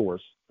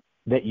resource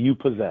that you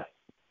possess?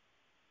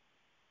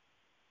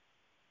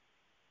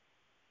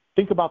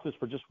 Think about this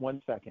for just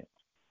 1 second.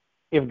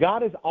 If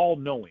God is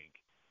all-knowing,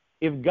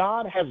 if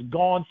God has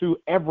gone through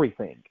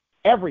everything,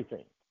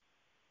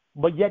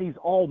 but yet he's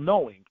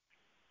all-knowing,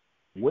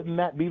 wouldn't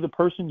that be the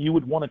person you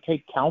would want to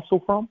take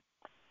counsel from?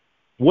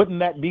 Wouldn't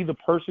that be the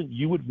person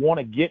you would want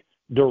to get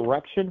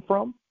direction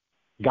from,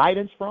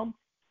 guidance from,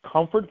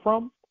 comfort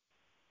from?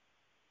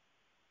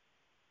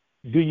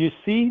 Do you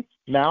see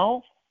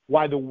now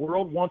why the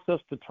world wants us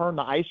to turn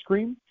to ice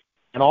cream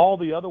and all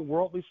the other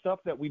worldly stuff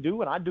that we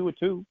do? And I do it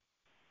too.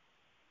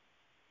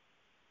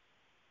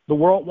 The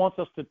world wants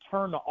us to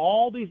turn to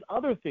all these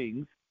other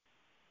things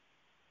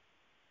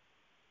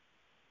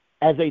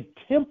as a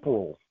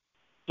temporal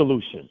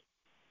solution.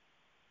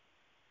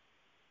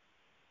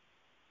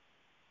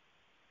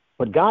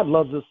 But God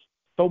loves us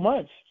so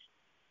much,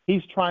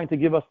 he's trying to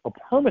give us a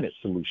permanent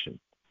solution.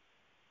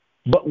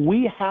 But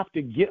we have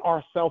to get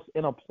ourselves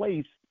in a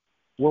place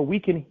where we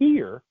can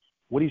hear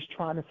what he's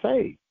trying to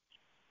say.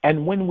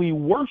 And when we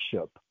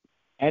worship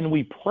and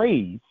we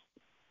praise,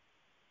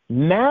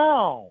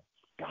 now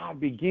God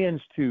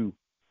begins to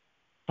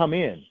come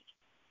in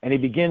and he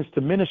begins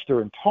to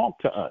minister and talk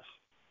to us.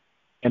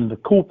 And the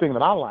cool thing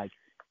that I like,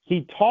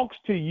 he talks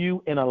to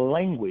you in a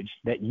language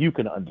that you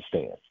can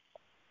understand.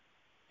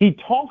 He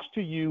talks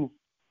to you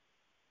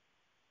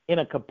in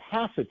a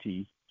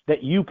capacity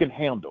that you can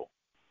handle.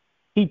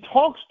 He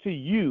talks to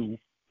you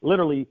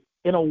literally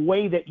in a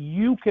way that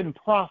you can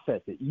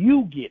process it.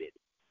 You get it.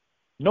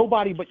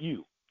 Nobody but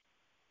you.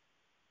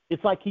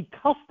 It's like he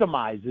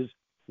customizes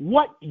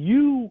what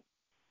you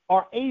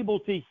are able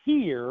to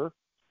hear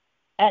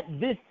at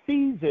this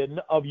season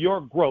of your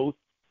growth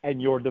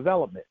and your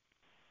development.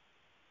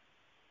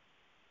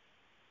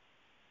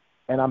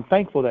 And I'm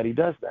thankful that he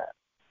does that.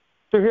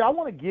 So here, I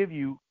want to give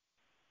you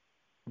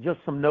just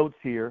some notes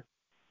here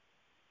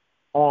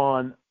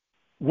on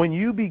when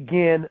you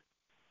begin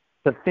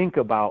to think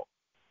about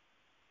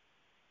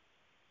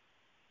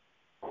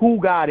who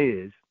God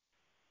is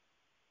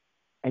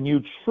and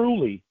you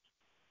truly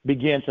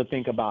begin to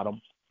think about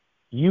him,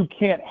 you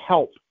can't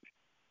help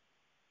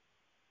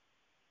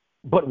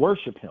but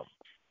worship him.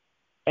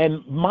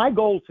 And my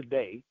goal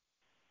today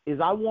is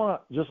I'm going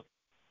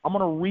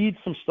to read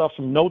some stuff,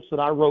 some notes that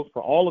I wrote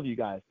for all of you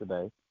guys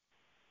today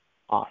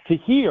to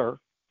hear,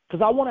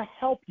 because I want to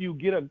help you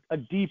get a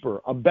deeper,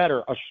 a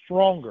better, a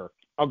stronger,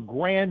 a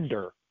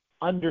grander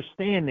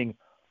understanding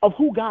of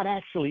who God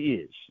actually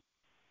is.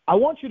 I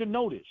want you to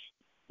notice,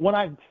 when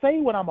I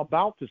say what I'm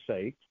about to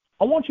say,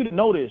 I want you to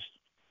notice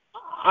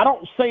I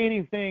don't say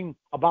anything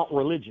about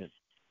religion.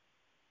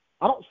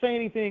 I don't say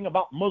anything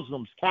about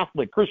Muslims,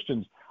 Catholic,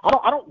 Christians.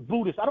 I don't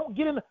Buddhists. I don't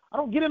get into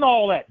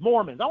all that.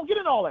 Mormons. I don't get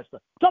into all that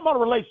stuff. We're talking about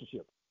a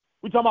relationship.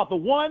 We're talking about the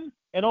one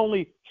and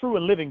only true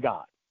and living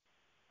God.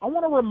 I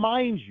want to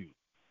remind you.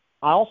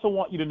 I also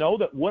want you to know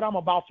that what I'm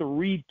about to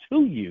read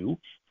to you,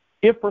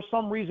 if for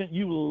some reason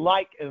you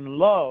like and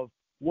love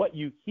what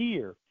you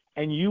hear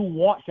and you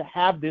want to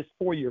have this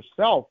for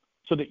yourself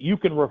so that you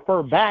can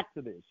refer back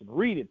to this and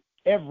read it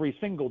every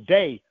single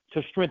day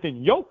to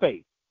strengthen your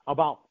faith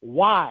about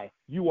why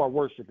you are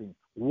worshiping,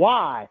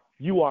 why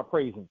you are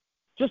praising,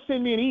 just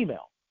send me an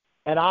email,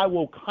 and I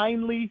will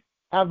kindly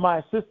have my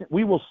assistant.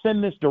 We will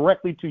send this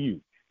directly to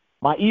you.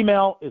 My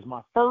email is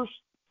my first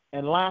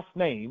and last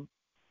name,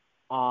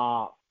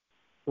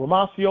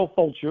 Romacio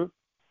Fulcher,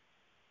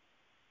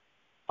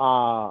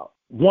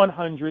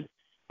 100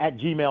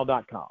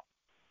 @gmail.com.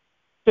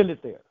 Send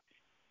it there.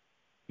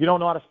 If you don't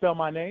know how to spell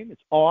my name,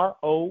 it's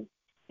Romacio.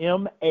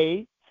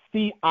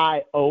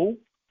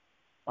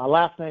 My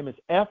last name is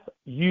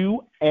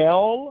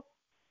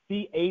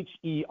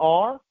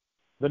Fulcher,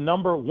 the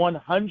number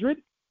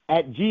 100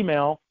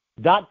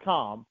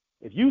 @gmail.com.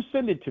 If you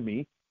send it to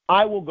me,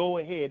 I will go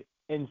ahead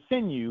and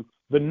send you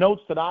the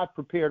notes that I've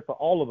prepared for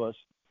all of us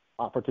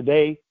for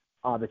today,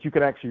 that you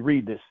can actually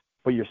read this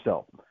for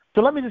yourself.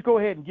 So let me just go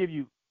ahead and give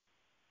you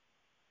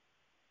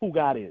who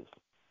God is.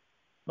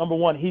 Number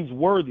one, he's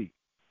worthy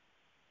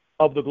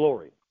of the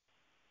glory.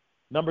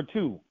 Number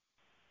two,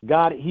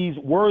 God, he's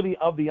worthy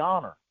of the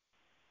honor.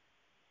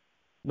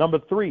 Number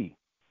three,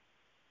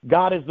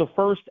 God is the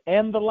first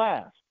and the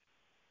last.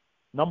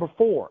 Number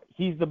four,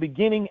 he's the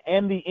beginning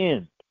and the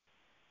end.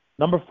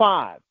 Number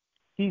five,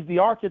 he's the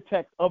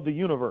architect of the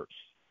universe.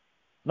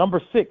 Number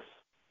six,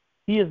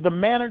 he is the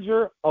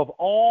manager of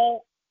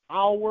all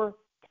our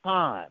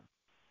time.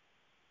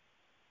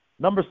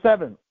 Number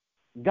seven,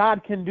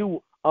 God can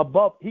do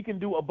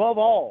above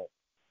all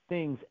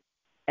things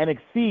and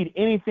exceed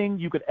anything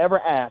you could ever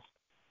ask.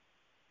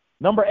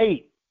 Number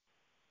eight,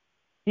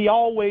 he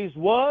always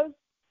was,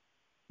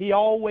 he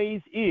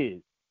always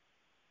is,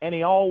 and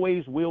he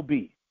always will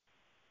be.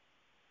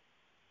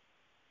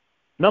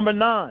 Number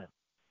nine,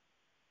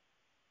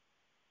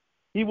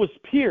 he was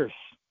pierced,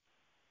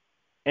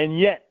 and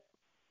yet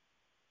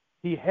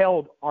he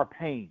held our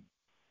pain.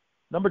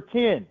 Number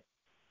 10,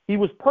 he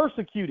was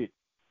persecuted,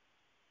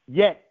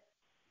 yet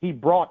he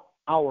brought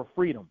our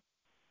freedom.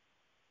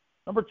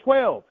 Number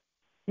 12,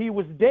 he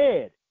was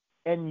dead,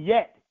 and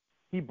yet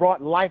he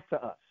brought life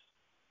to us.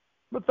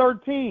 Number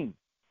 13,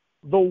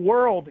 the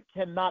world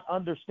cannot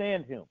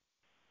understand him.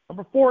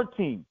 Number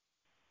 14,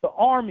 the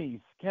armies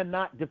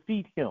cannot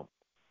defeat him.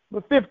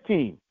 Number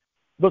 15,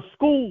 the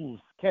schools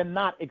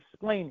cannot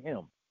explain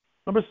him.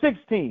 Number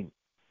 16,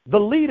 the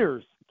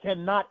leaders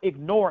cannot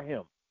ignore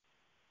him.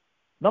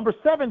 Number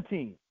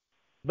 17,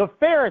 the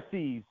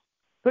Pharisees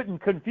couldn't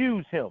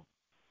confuse him.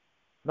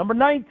 Number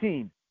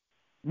 19,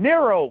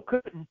 Nero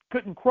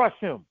couldn't crush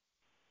him.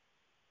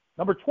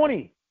 Number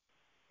 20,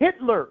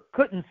 Hitler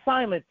couldn't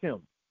silence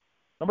him.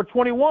 Number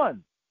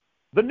 21,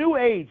 the New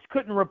Age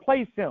couldn't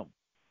replace him.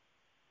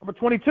 Number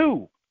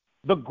 22,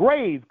 the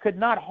grave could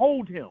not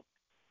hold him.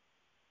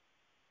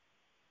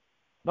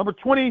 Number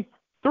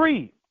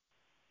 23,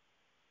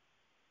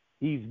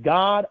 he's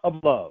God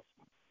of love.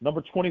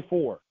 Number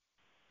 24,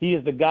 he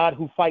is the God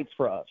who fights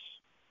for us.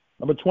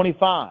 Number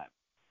 25,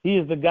 he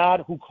is the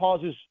God who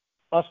causes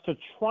us to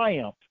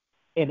triumph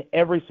in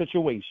every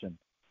situation.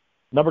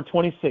 Number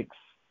 26,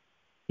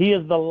 he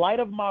is the light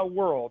of my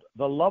world,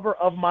 the lover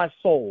of my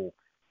soul.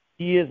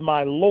 He is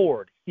my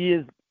Lord. He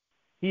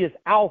is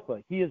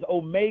Alpha. He is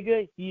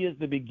Omega. He is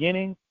the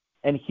beginning,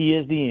 and he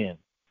is the end.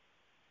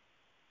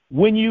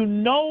 When you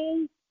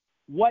know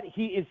what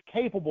he is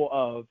capable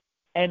of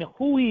and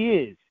who he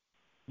is,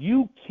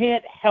 you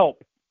can't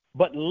help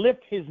but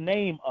lift his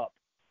name up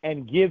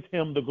and give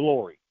him the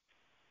glory.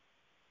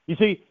 You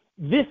see,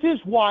 this is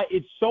why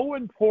it's so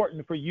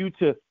important for you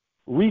to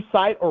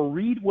recite or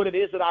read what it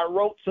is that I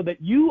wrote so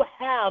that you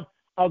have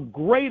a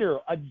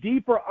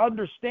deeper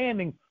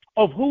understanding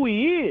of who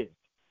he is.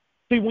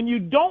 See, when you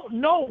don't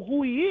know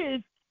who he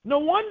is, no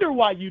wonder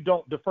why you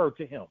don't defer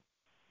to him.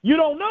 You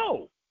don't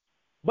know.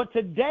 But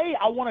today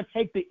I want to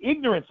take the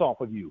ignorance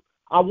off of you.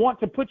 I want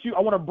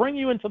to bring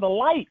you into the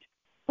light,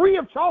 free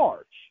of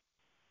charge.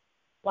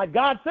 Like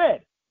God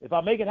said, if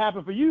I make it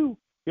happen for you,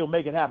 he'll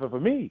make it happen for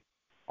me.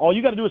 All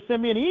you got to do is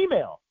send me an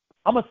email.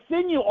 I'm going to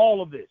send you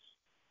all of this.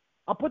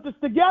 I'll put this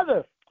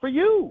together for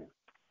you.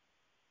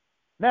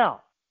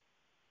 Now,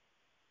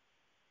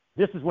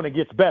 this is when it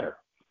gets better.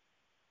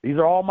 These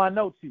are all my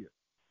notes here.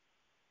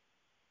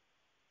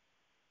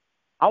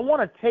 I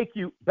want to take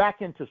you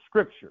back into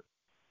Scripture.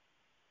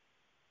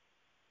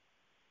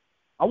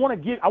 I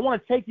want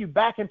to take you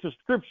back into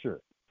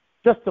Scripture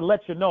just to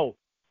let you know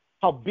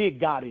how big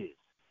God is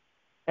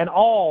and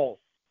all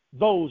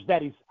those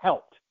that he's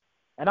helped.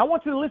 And I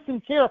want you to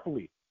listen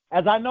carefully,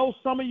 as I know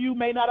some of you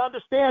may not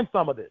understand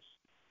some of this.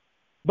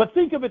 But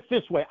think of it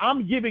this way.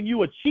 I'm giving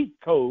you a cheat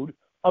code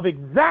of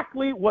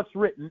exactly what's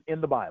written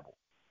in the Bible.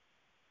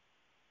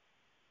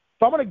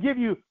 So I'm going to give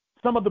you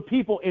some of the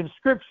people in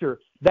Scripture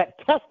that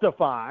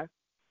testify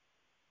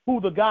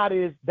who the God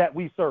is that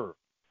we serve.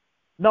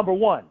 Number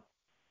 1,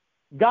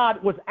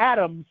 God was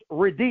Adam's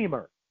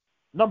redeemer.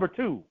 Number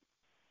 2,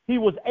 he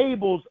was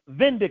Abel's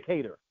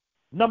vindicator.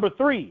 Number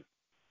 3,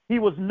 he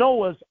was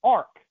Noah's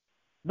ark.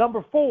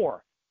 Number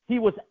 4, he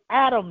was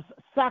Adam's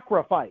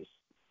sacrifice.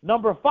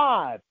 Number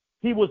 5,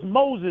 he was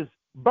Moses'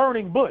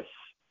 burning bush.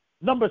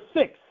 Number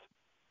 6,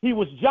 he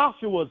was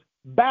Joshua's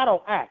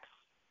battle axe.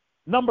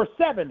 Number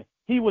 7,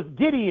 he was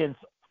Gideon's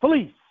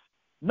fleece.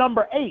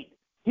 Number 8,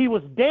 he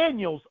was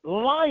Daniel's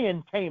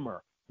lion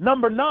tamer.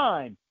 Number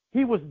 9,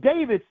 he was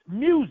David's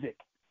music.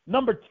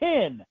 Number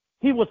 10,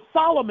 he was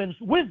Solomon's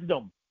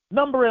wisdom.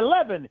 Number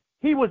 11,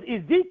 he was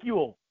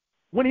Ezekiel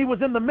when he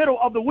was in the middle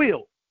of the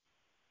wheel.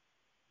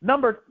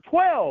 Number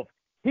 12,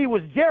 he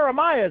was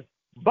Jeremiah's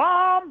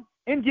balm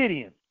in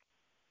Gideon.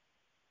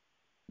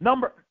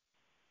 Number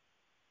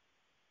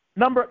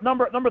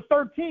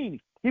 13,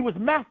 he was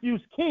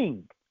Matthew's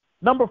king.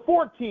 Number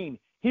 14,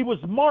 he was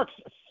Mark's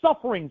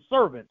suffering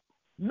servant.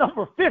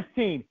 Number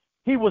 15,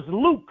 he was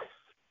Luke's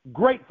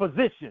great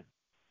physician.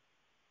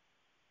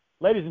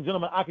 Ladies and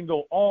gentlemen, I can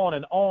go on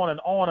and on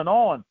and on and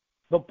on.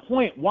 The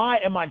point, why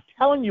am I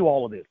telling you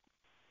all of this?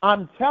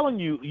 I'm telling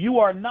you, you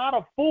are not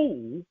a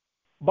fool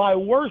by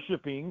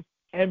worshiping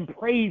and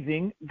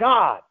praising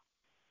God.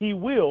 He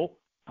will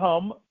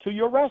come to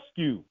your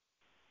rescue.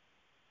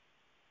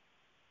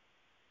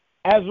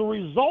 As a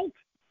result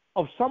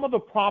of some of the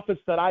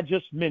prophets that I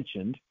just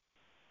mentioned,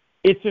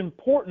 it's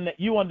important that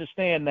you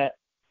understand that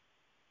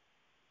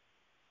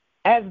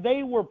as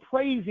they were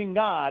praising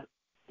God,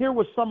 here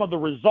were some of the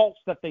results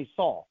that they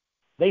saw.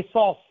 They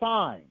saw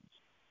signs,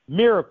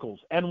 miracles,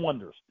 and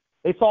wonders.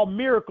 They saw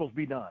miracles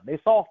be done. They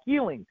saw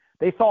healing.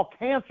 They saw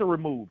cancer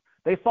removed.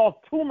 They saw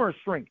tumors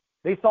shrink.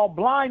 They saw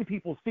blind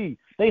people see.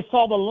 They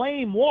saw the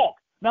lame walk.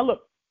 Now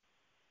look,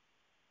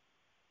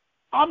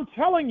 I'm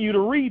telling you to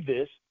read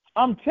this.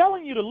 I'm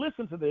telling you to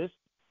listen to this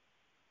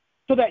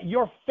so that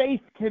your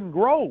faith can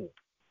grow.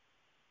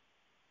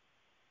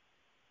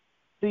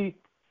 See,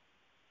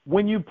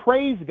 when you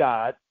praise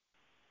God,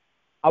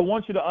 I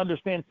want you to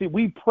understand, see,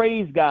 we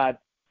praise God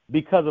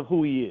because of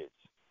who he is.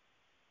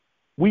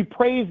 We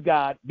praise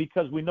God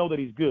because we know that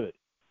he's good.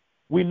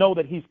 We know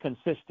that he's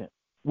consistent.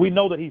 We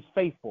know that he's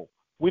faithful.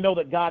 We know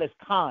that God is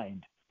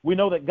kind. We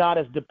know that God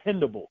is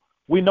dependable.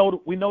 We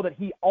know that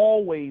he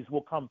always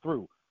will come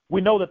through. We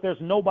know that there's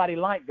nobody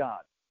like God.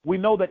 We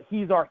know that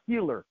he's our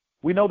healer.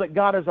 We know that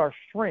God is our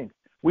strength.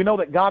 We know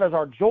that God is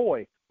our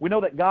joy. We know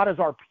that God is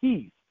our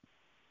peace.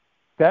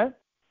 Okay?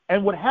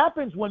 And what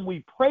happens when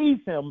we praise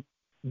him,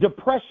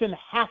 depression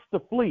has to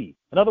flee.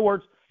 In other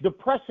words,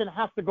 depression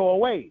has to go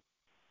away.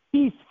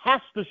 Peace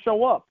has to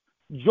show up.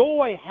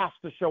 Joy has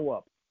to show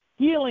up.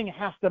 Healing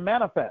has to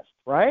manifest,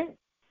 right?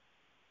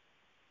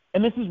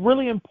 And this is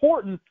really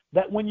important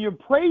that when you're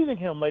praising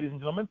him, ladies and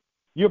gentlemen,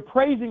 you're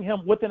praising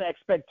him with an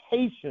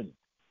expectation.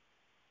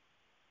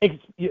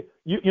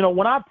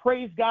 When I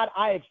praise God,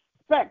 I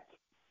expect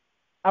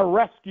a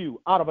rescue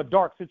out of a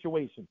dark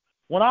situation.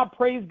 When I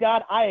praise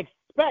God, I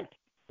expect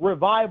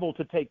revival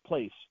to take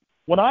place.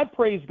 When I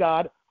praise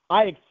God,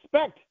 I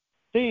expect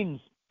things.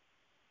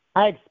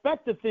 I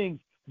expect the things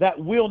that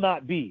will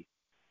not be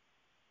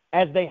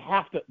as they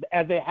have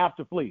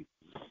to flee.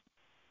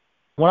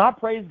 When I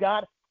praise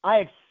God, I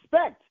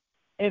expect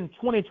in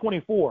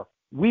 2024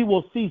 we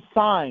will see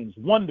signs,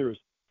 wonders,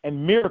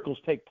 and miracles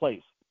take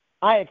place.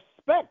 I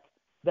expect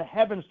the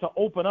heavens to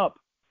open up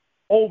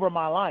over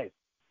my life,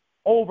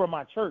 over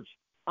my church.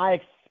 I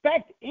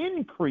expect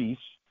increase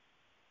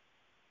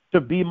to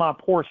be my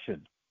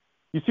portion.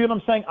 You see what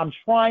I'm saying? I'm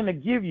trying to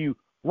give you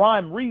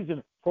rhyme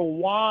reason for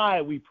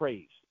why we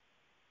praise.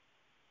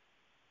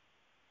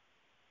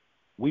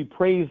 We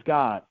praise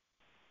God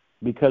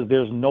because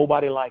there's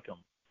nobody like him.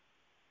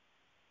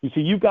 You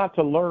see, you've got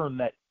to learn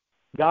that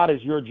God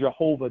is your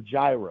Jehovah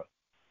Jireh,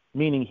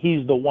 meaning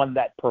he's the one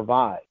that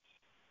provides.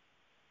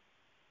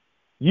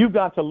 You've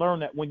got to learn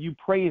that when you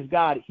praise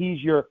God,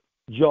 he's your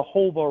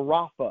Jehovah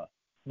Rapha,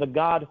 the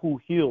God who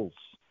heals.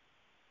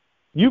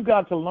 You've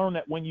got to learn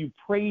that when you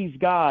praise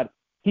God,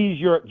 he's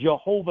your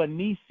Jehovah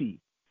Nisi.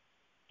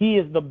 He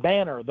is the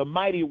banner, the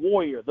mighty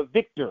warrior, the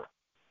victor.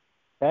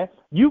 Okay?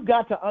 You've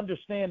got to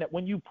understand that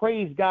when you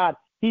praise God,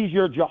 he's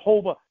your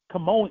Jehovah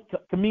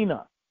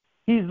Kamina.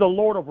 He's the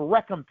Lord of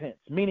recompense,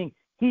 meaning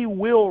he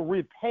will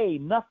repay,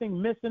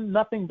 nothing missing,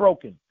 nothing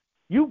broken.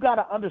 You've got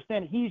to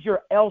understand he's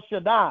your El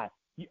Shaddai,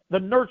 the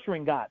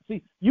nurturing God.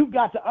 See, you've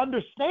got to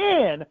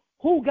understand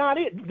who God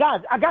is.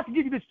 Guys, I got to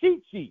give you this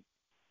cheat sheet.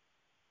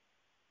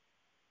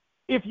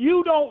 If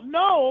you don't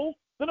know,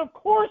 then of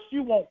course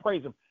you won't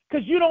praise him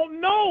because you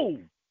don't know.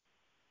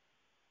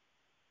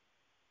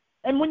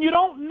 And when you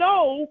don't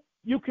know,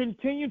 you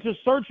continue to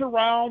search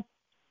around,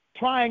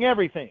 trying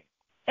everything,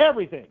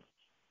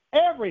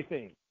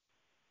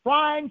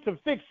 trying to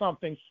fix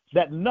something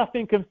that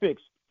nothing can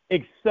fix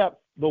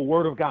except the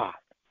Word of God.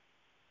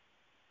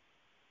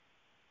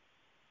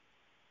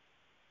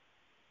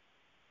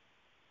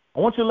 I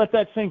want you to let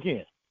that sink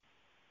in.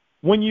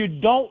 When you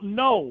don't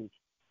know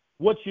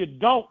what you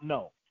don't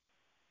know,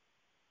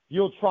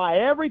 you'll try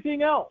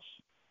everything else,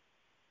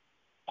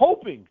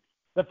 hoping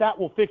that that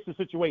will fix the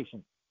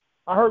situation.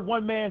 I heard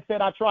one man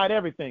said, I tried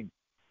everything.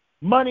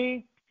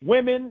 Money,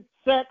 women,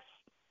 sex,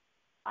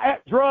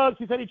 drugs.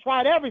 He said he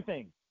tried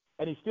everything,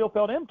 and he still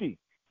felt empty.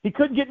 He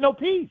couldn't get no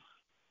peace.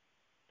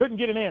 Couldn't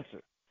get an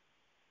answer.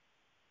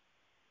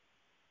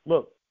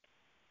 Look,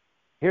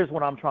 here's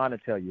what I'm trying to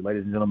tell you,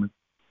 ladies and gentlemen.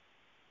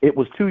 It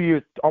was 2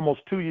 years,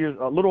 almost 2 years,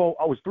 it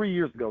was 3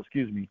 years ago,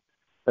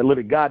 that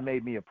literally God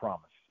made me a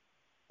promise.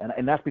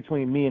 And that's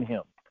between me and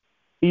him.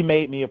 He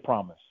made me a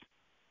promise.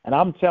 And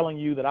I'm telling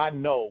you that I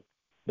know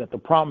that the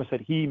promise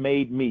that he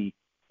made me,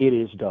 it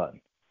is done.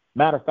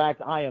 Matter of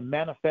fact, I am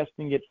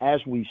manifesting it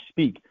as we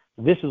speak.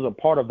 This is a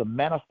part of the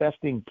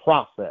manifesting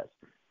process,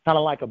 kind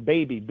of like a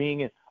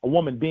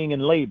woman being in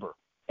labor,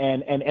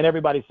 and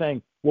everybody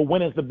saying, well,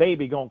 when is the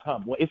baby going to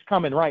come? Well, it's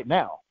coming right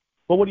now.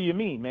 Well, what do you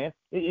mean, man?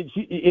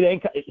 It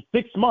ain't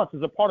 6 months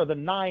is a part of the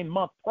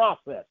 9-month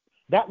process.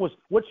 That was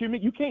what you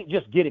mean. You can't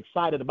just get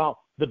excited about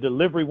the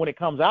delivery when it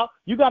comes out.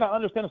 You got to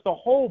understand it's the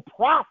whole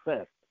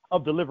process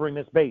of delivering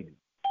this baby.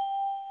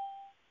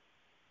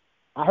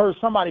 I heard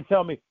somebody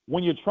tell me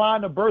when you're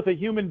trying to birth a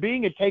human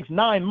being, it takes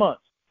 9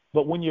 months.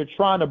 But when you're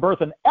trying to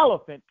birth an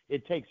elephant,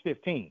 it takes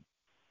 15.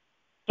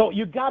 So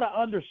you got to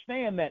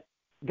understand that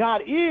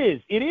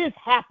it is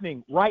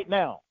happening right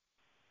now.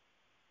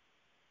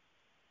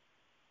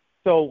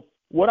 So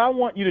what I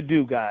want you to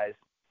do, guys,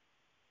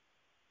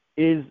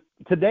 is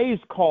today's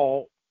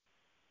call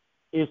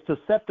is to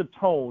set the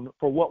tone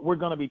for what we're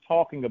going to be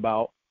talking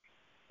about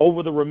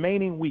over the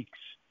remaining weeks.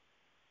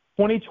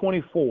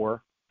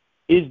 2024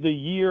 is the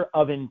year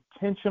of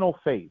intentional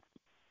faith.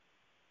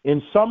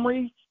 In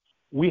summary,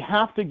 we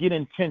have to get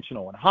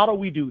intentional. And how do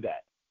we do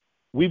that?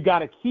 We've got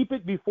to keep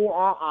it before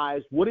our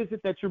eyes. What is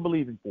it that you're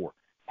believing for?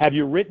 Have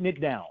you written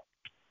it down?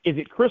 Is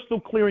it crystal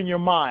clear in your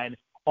mind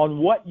on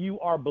what you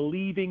are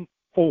believing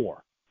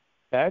for?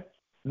 Okay?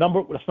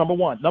 That's number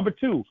one. Number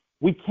two,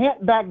 we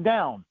can't back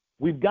down.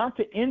 We've got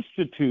to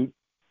institute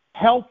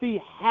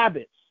healthy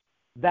habits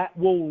that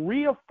will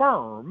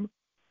reaffirm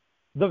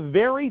the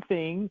very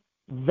thing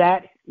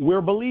that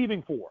we're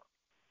believing for.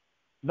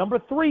 Number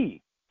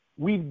three,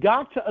 we've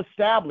got to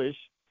establish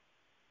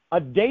a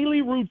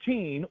daily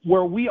routine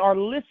where we are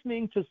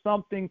listening to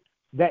something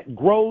that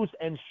grows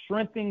and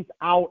strengthens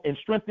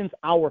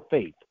our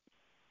faith.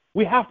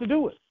 We have to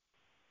do it.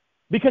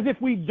 Because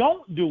if we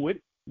don't do it,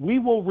 we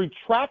will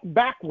retract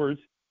backwards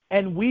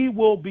and we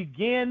will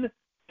begin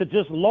to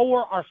just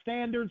lower our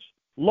standards,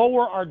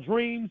 lower our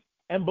dreams,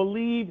 and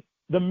believe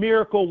the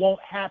miracle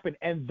won't happen.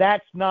 And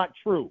that's not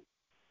true.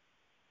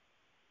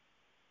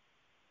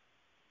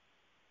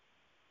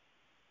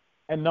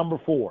 And number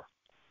 4,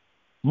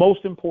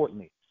 most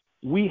importantly,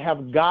 we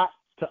have got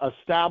to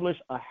establish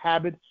a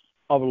habit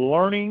of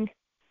learning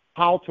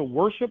how to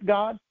worship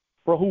God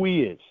for who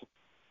he is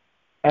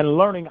and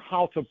learning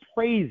how to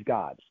praise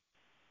God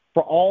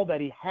for all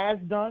that he has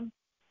done,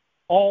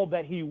 all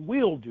that he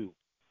will do,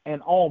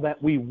 and all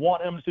that we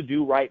want him to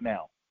do right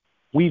now.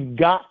 We've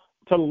got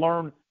to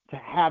learn to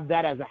have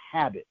that as a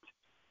habit.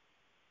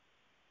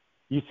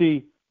 You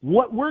see,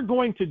 what we're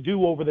going to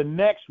do over the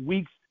next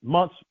weeks,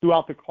 months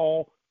throughout the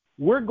call,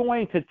 we're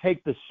going to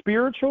take the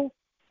spiritual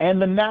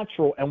and the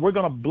natural, and we're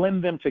going to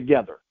blend them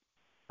together.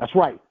 That's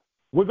right.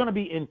 We're going to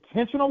be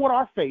intentional with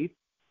our faith,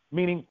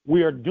 meaning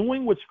we are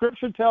doing what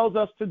Scripture tells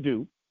us to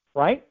do,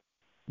 right?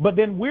 But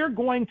then we're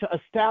going to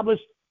establish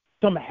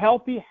some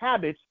healthy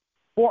habits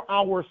for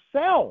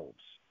ourselves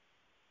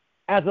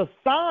as a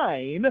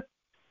sign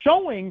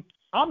showing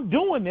I'm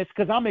doing this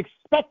because I'm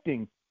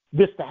expecting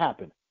this to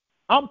happen.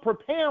 I'm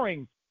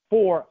preparing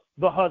for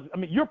the husband. I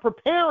mean, you're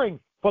preparing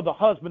for the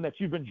husband that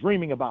you've been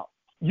dreaming about.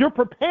 You're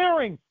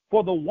preparing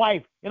for the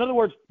wife, in other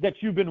words, that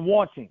you've been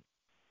wanting.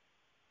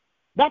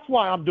 That's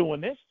why I'm doing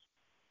this.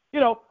 You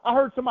know, I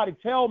heard somebody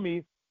tell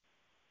me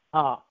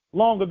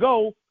long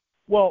ago,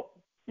 well,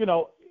 you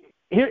know,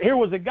 here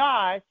was a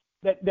guy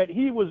that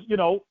he was,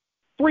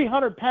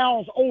 300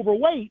 pounds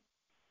overweight,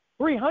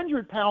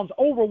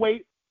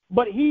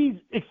 but he's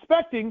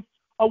expecting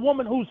a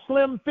woman who's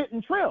slim, fit,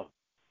 and trim.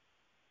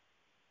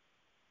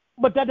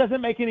 But that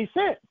doesn't make any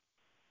sense.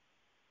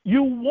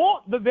 You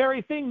want the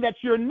very thing that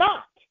you're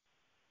not.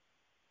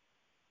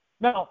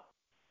 Now,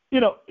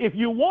 if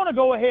you want to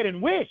go ahead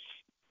and wish.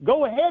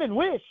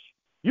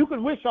 You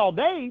can wish all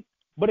day,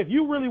 but if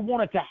you really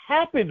want it to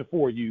happen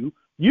for you,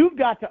 you've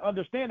got to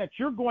understand that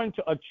you're going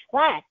to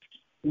attract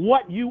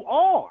what you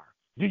are.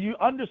 Do you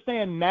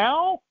understand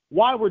now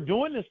why we're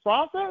doing this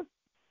process?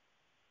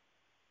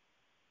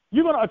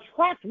 You're going to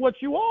attract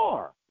what you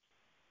are.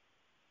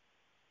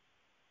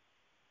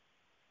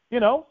 You're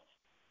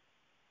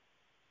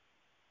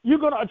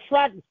going to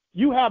attract,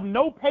 you have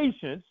no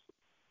patience,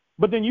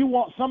 but then you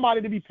want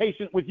somebody to be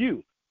patient with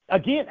you.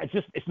 Again,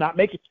 it's not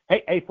making,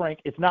 hey, Frank,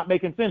 it's not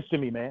making sense to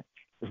me, man.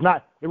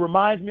 It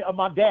reminds me of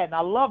my dad, and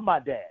I love my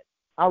dad.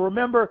 I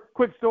remember,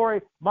 quick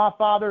story, my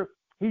father,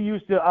 he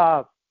used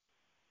to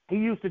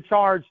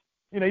charge,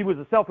 he was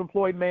a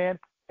self-employed man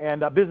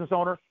and a business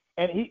owner,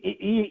 and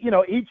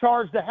he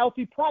charged a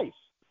healthy price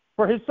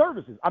for his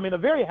services. I mean, a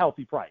very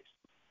healthy price.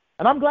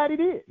 And I'm glad he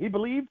did. He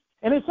believed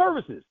in his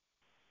services.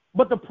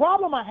 But the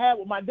problem I had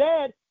with my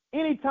dad,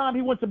 anytime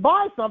he went to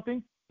buy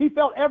something, he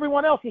felt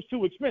everyone else was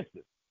too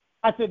expensive.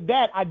 I said,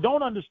 Dad, I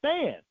don't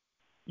understand.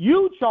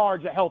 You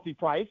charge a healthy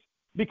price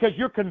because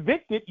you're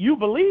convicted, you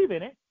believe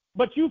in it,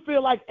 but you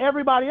feel like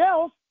everybody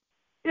else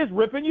is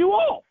ripping you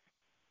off.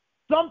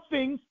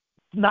 Something's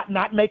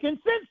not making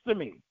sense to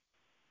me.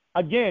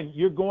 Again,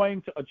 you're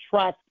going to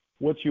attract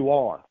what you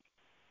are.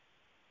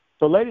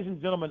 So, ladies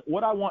and gentlemen,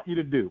 what I want you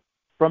to do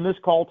from this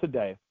call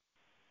today,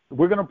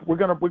 we're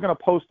gonna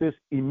post this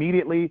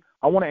immediately.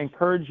 I want to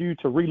encourage you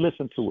to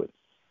re-listen to it.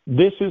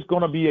 This is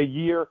going to be a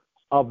year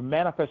of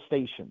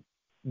manifestation.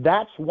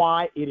 That's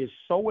why it is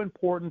so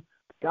important.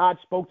 God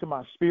spoke to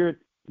my spirit.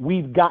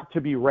 We've got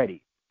to be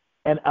ready.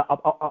 And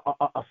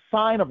a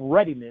sign of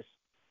readiness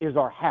is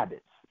our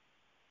habits.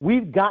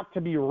 We've got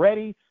to be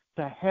ready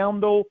to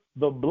handle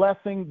the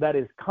blessing that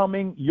is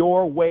coming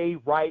your way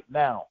right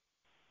now.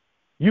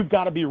 You've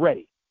got to be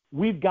ready.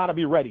 We've got to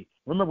be ready.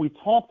 Remember, we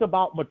talked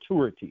about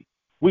maturity.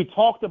 We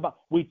talked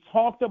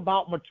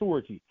about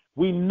maturity.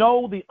 We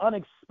know the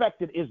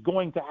unexpected is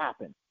going to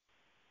happen.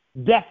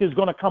 Death is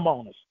going to come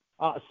on us.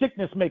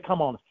 Sickness may come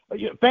on us.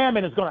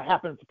 Famine is going to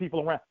happen to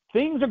people around.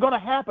 Things are going to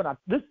happen.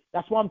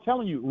 That's why I'm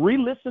telling you,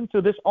 re-listen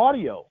to this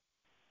audio.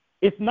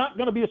 It's not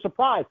going to be a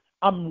surprise.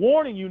 I'm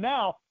warning you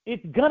now,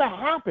 it's going to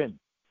happen.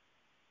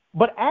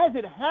 But as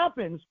it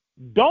happens,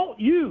 don't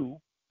you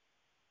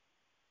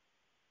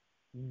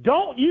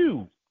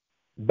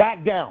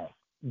back down.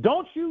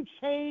 Don't you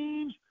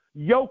change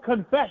your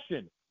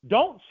confession.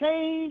 Don't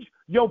change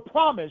your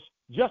promise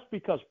just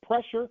because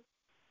pressure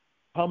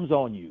comes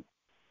on you.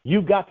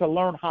 You've got to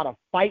learn how to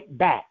fight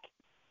back.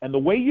 And the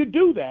way you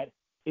do that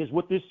is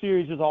what this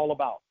series is all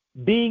about.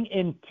 Being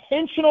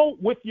intentional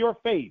with your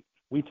faith.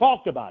 We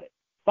talked about it.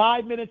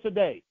 5 minutes a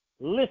day,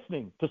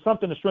 listening to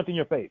something to strengthen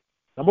your faith.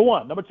 Number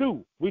one. Number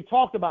two, we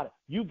talked about it.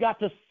 You got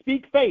to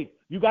speak faith.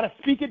 You got to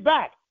speak it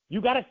back. You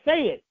got to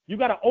say it. You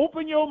got to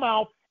open your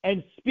mouth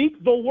and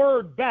speak the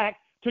word back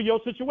to your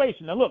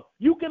situation. Now, look,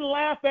 you can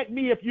laugh at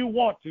me if you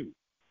want to.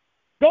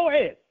 Go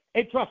ahead.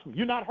 Hey, trust me,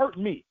 you're not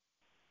hurting me.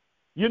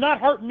 You're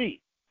not hurting me.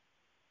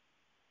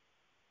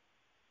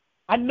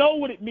 I know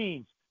what it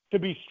means to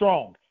be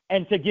strong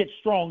and to get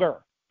stronger.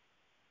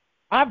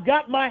 I've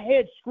got my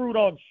head screwed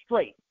on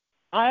straight.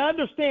 I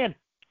understand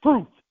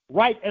truth,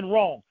 right and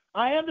wrong.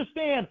 I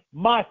understand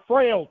my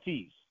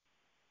frailties.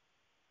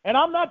 And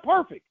I'm not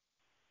perfect.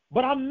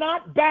 but I'm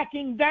not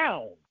backing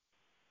down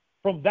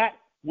from that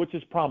which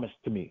is promised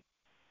to me.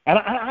 And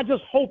I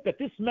just hope that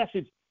this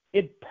message,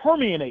 it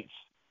permeates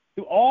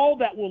through all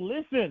that will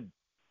listen,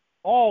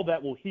 all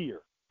that will hear.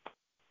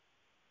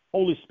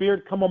 Holy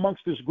Spirit, come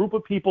amongst this group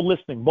of people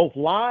listening, both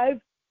live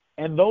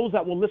and those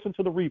that will listen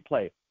to the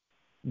replay.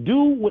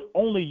 Do what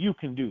only you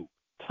can do.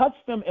 Touch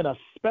them in a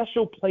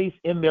special place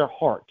in their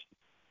heart.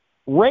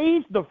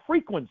 Raise the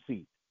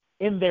frequency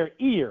in their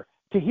ear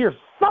to hear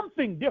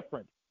something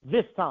different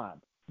this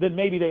time than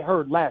maybe they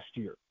heard last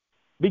year.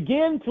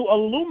 Begin to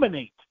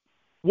illuminate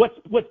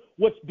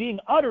what's being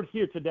uttered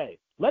here today.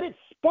 Let it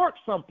spark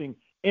something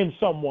in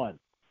someone.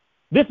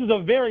 This is a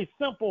very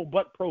simple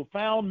but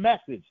profound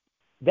message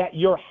that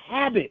your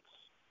habits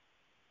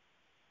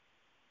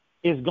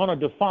is going to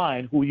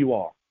define who you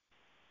are.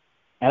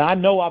 And I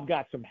know I've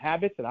got some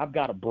habits that I've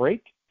got to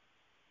break.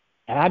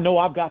 And I know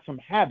I've got some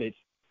habits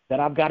that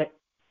I've got to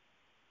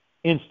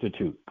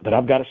institute, that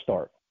I've got to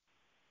start.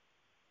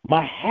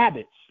 My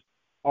habits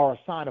are a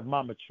sign of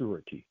my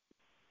maturity.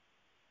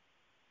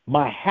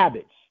 My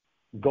habits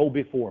go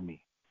before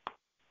me.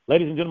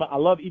 Ladies and gentlemen, I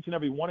love each and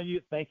every one of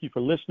you. Thank you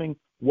for listening.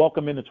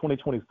 Welcome into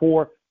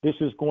 2024. This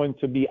is going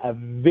to be a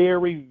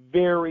very,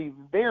 very,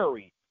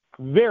 very,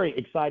 very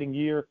exciting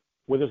year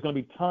where there's going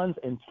to be tons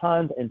and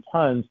tons and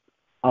tons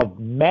of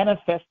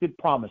manifested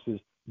promises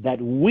that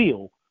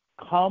will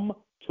come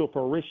to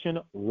fruition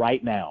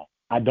right now.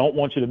 I don't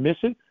want you to miss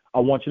it. I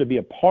want you to be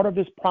a part of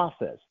this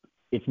process.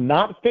 It's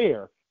not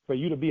fair for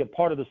you to be a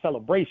part of the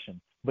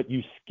celebration, but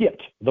you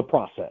skipped the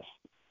process.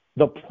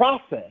 The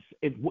process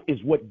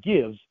is what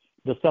gives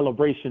the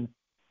celebration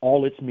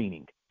all its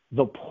meaning.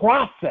 The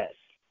process,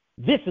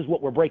 this is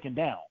what we're breaking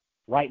down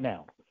right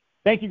now.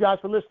 Thank you guys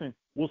for listening.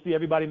 We'll see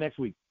everybody next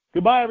week.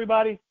 Goodbye,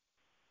 everybody.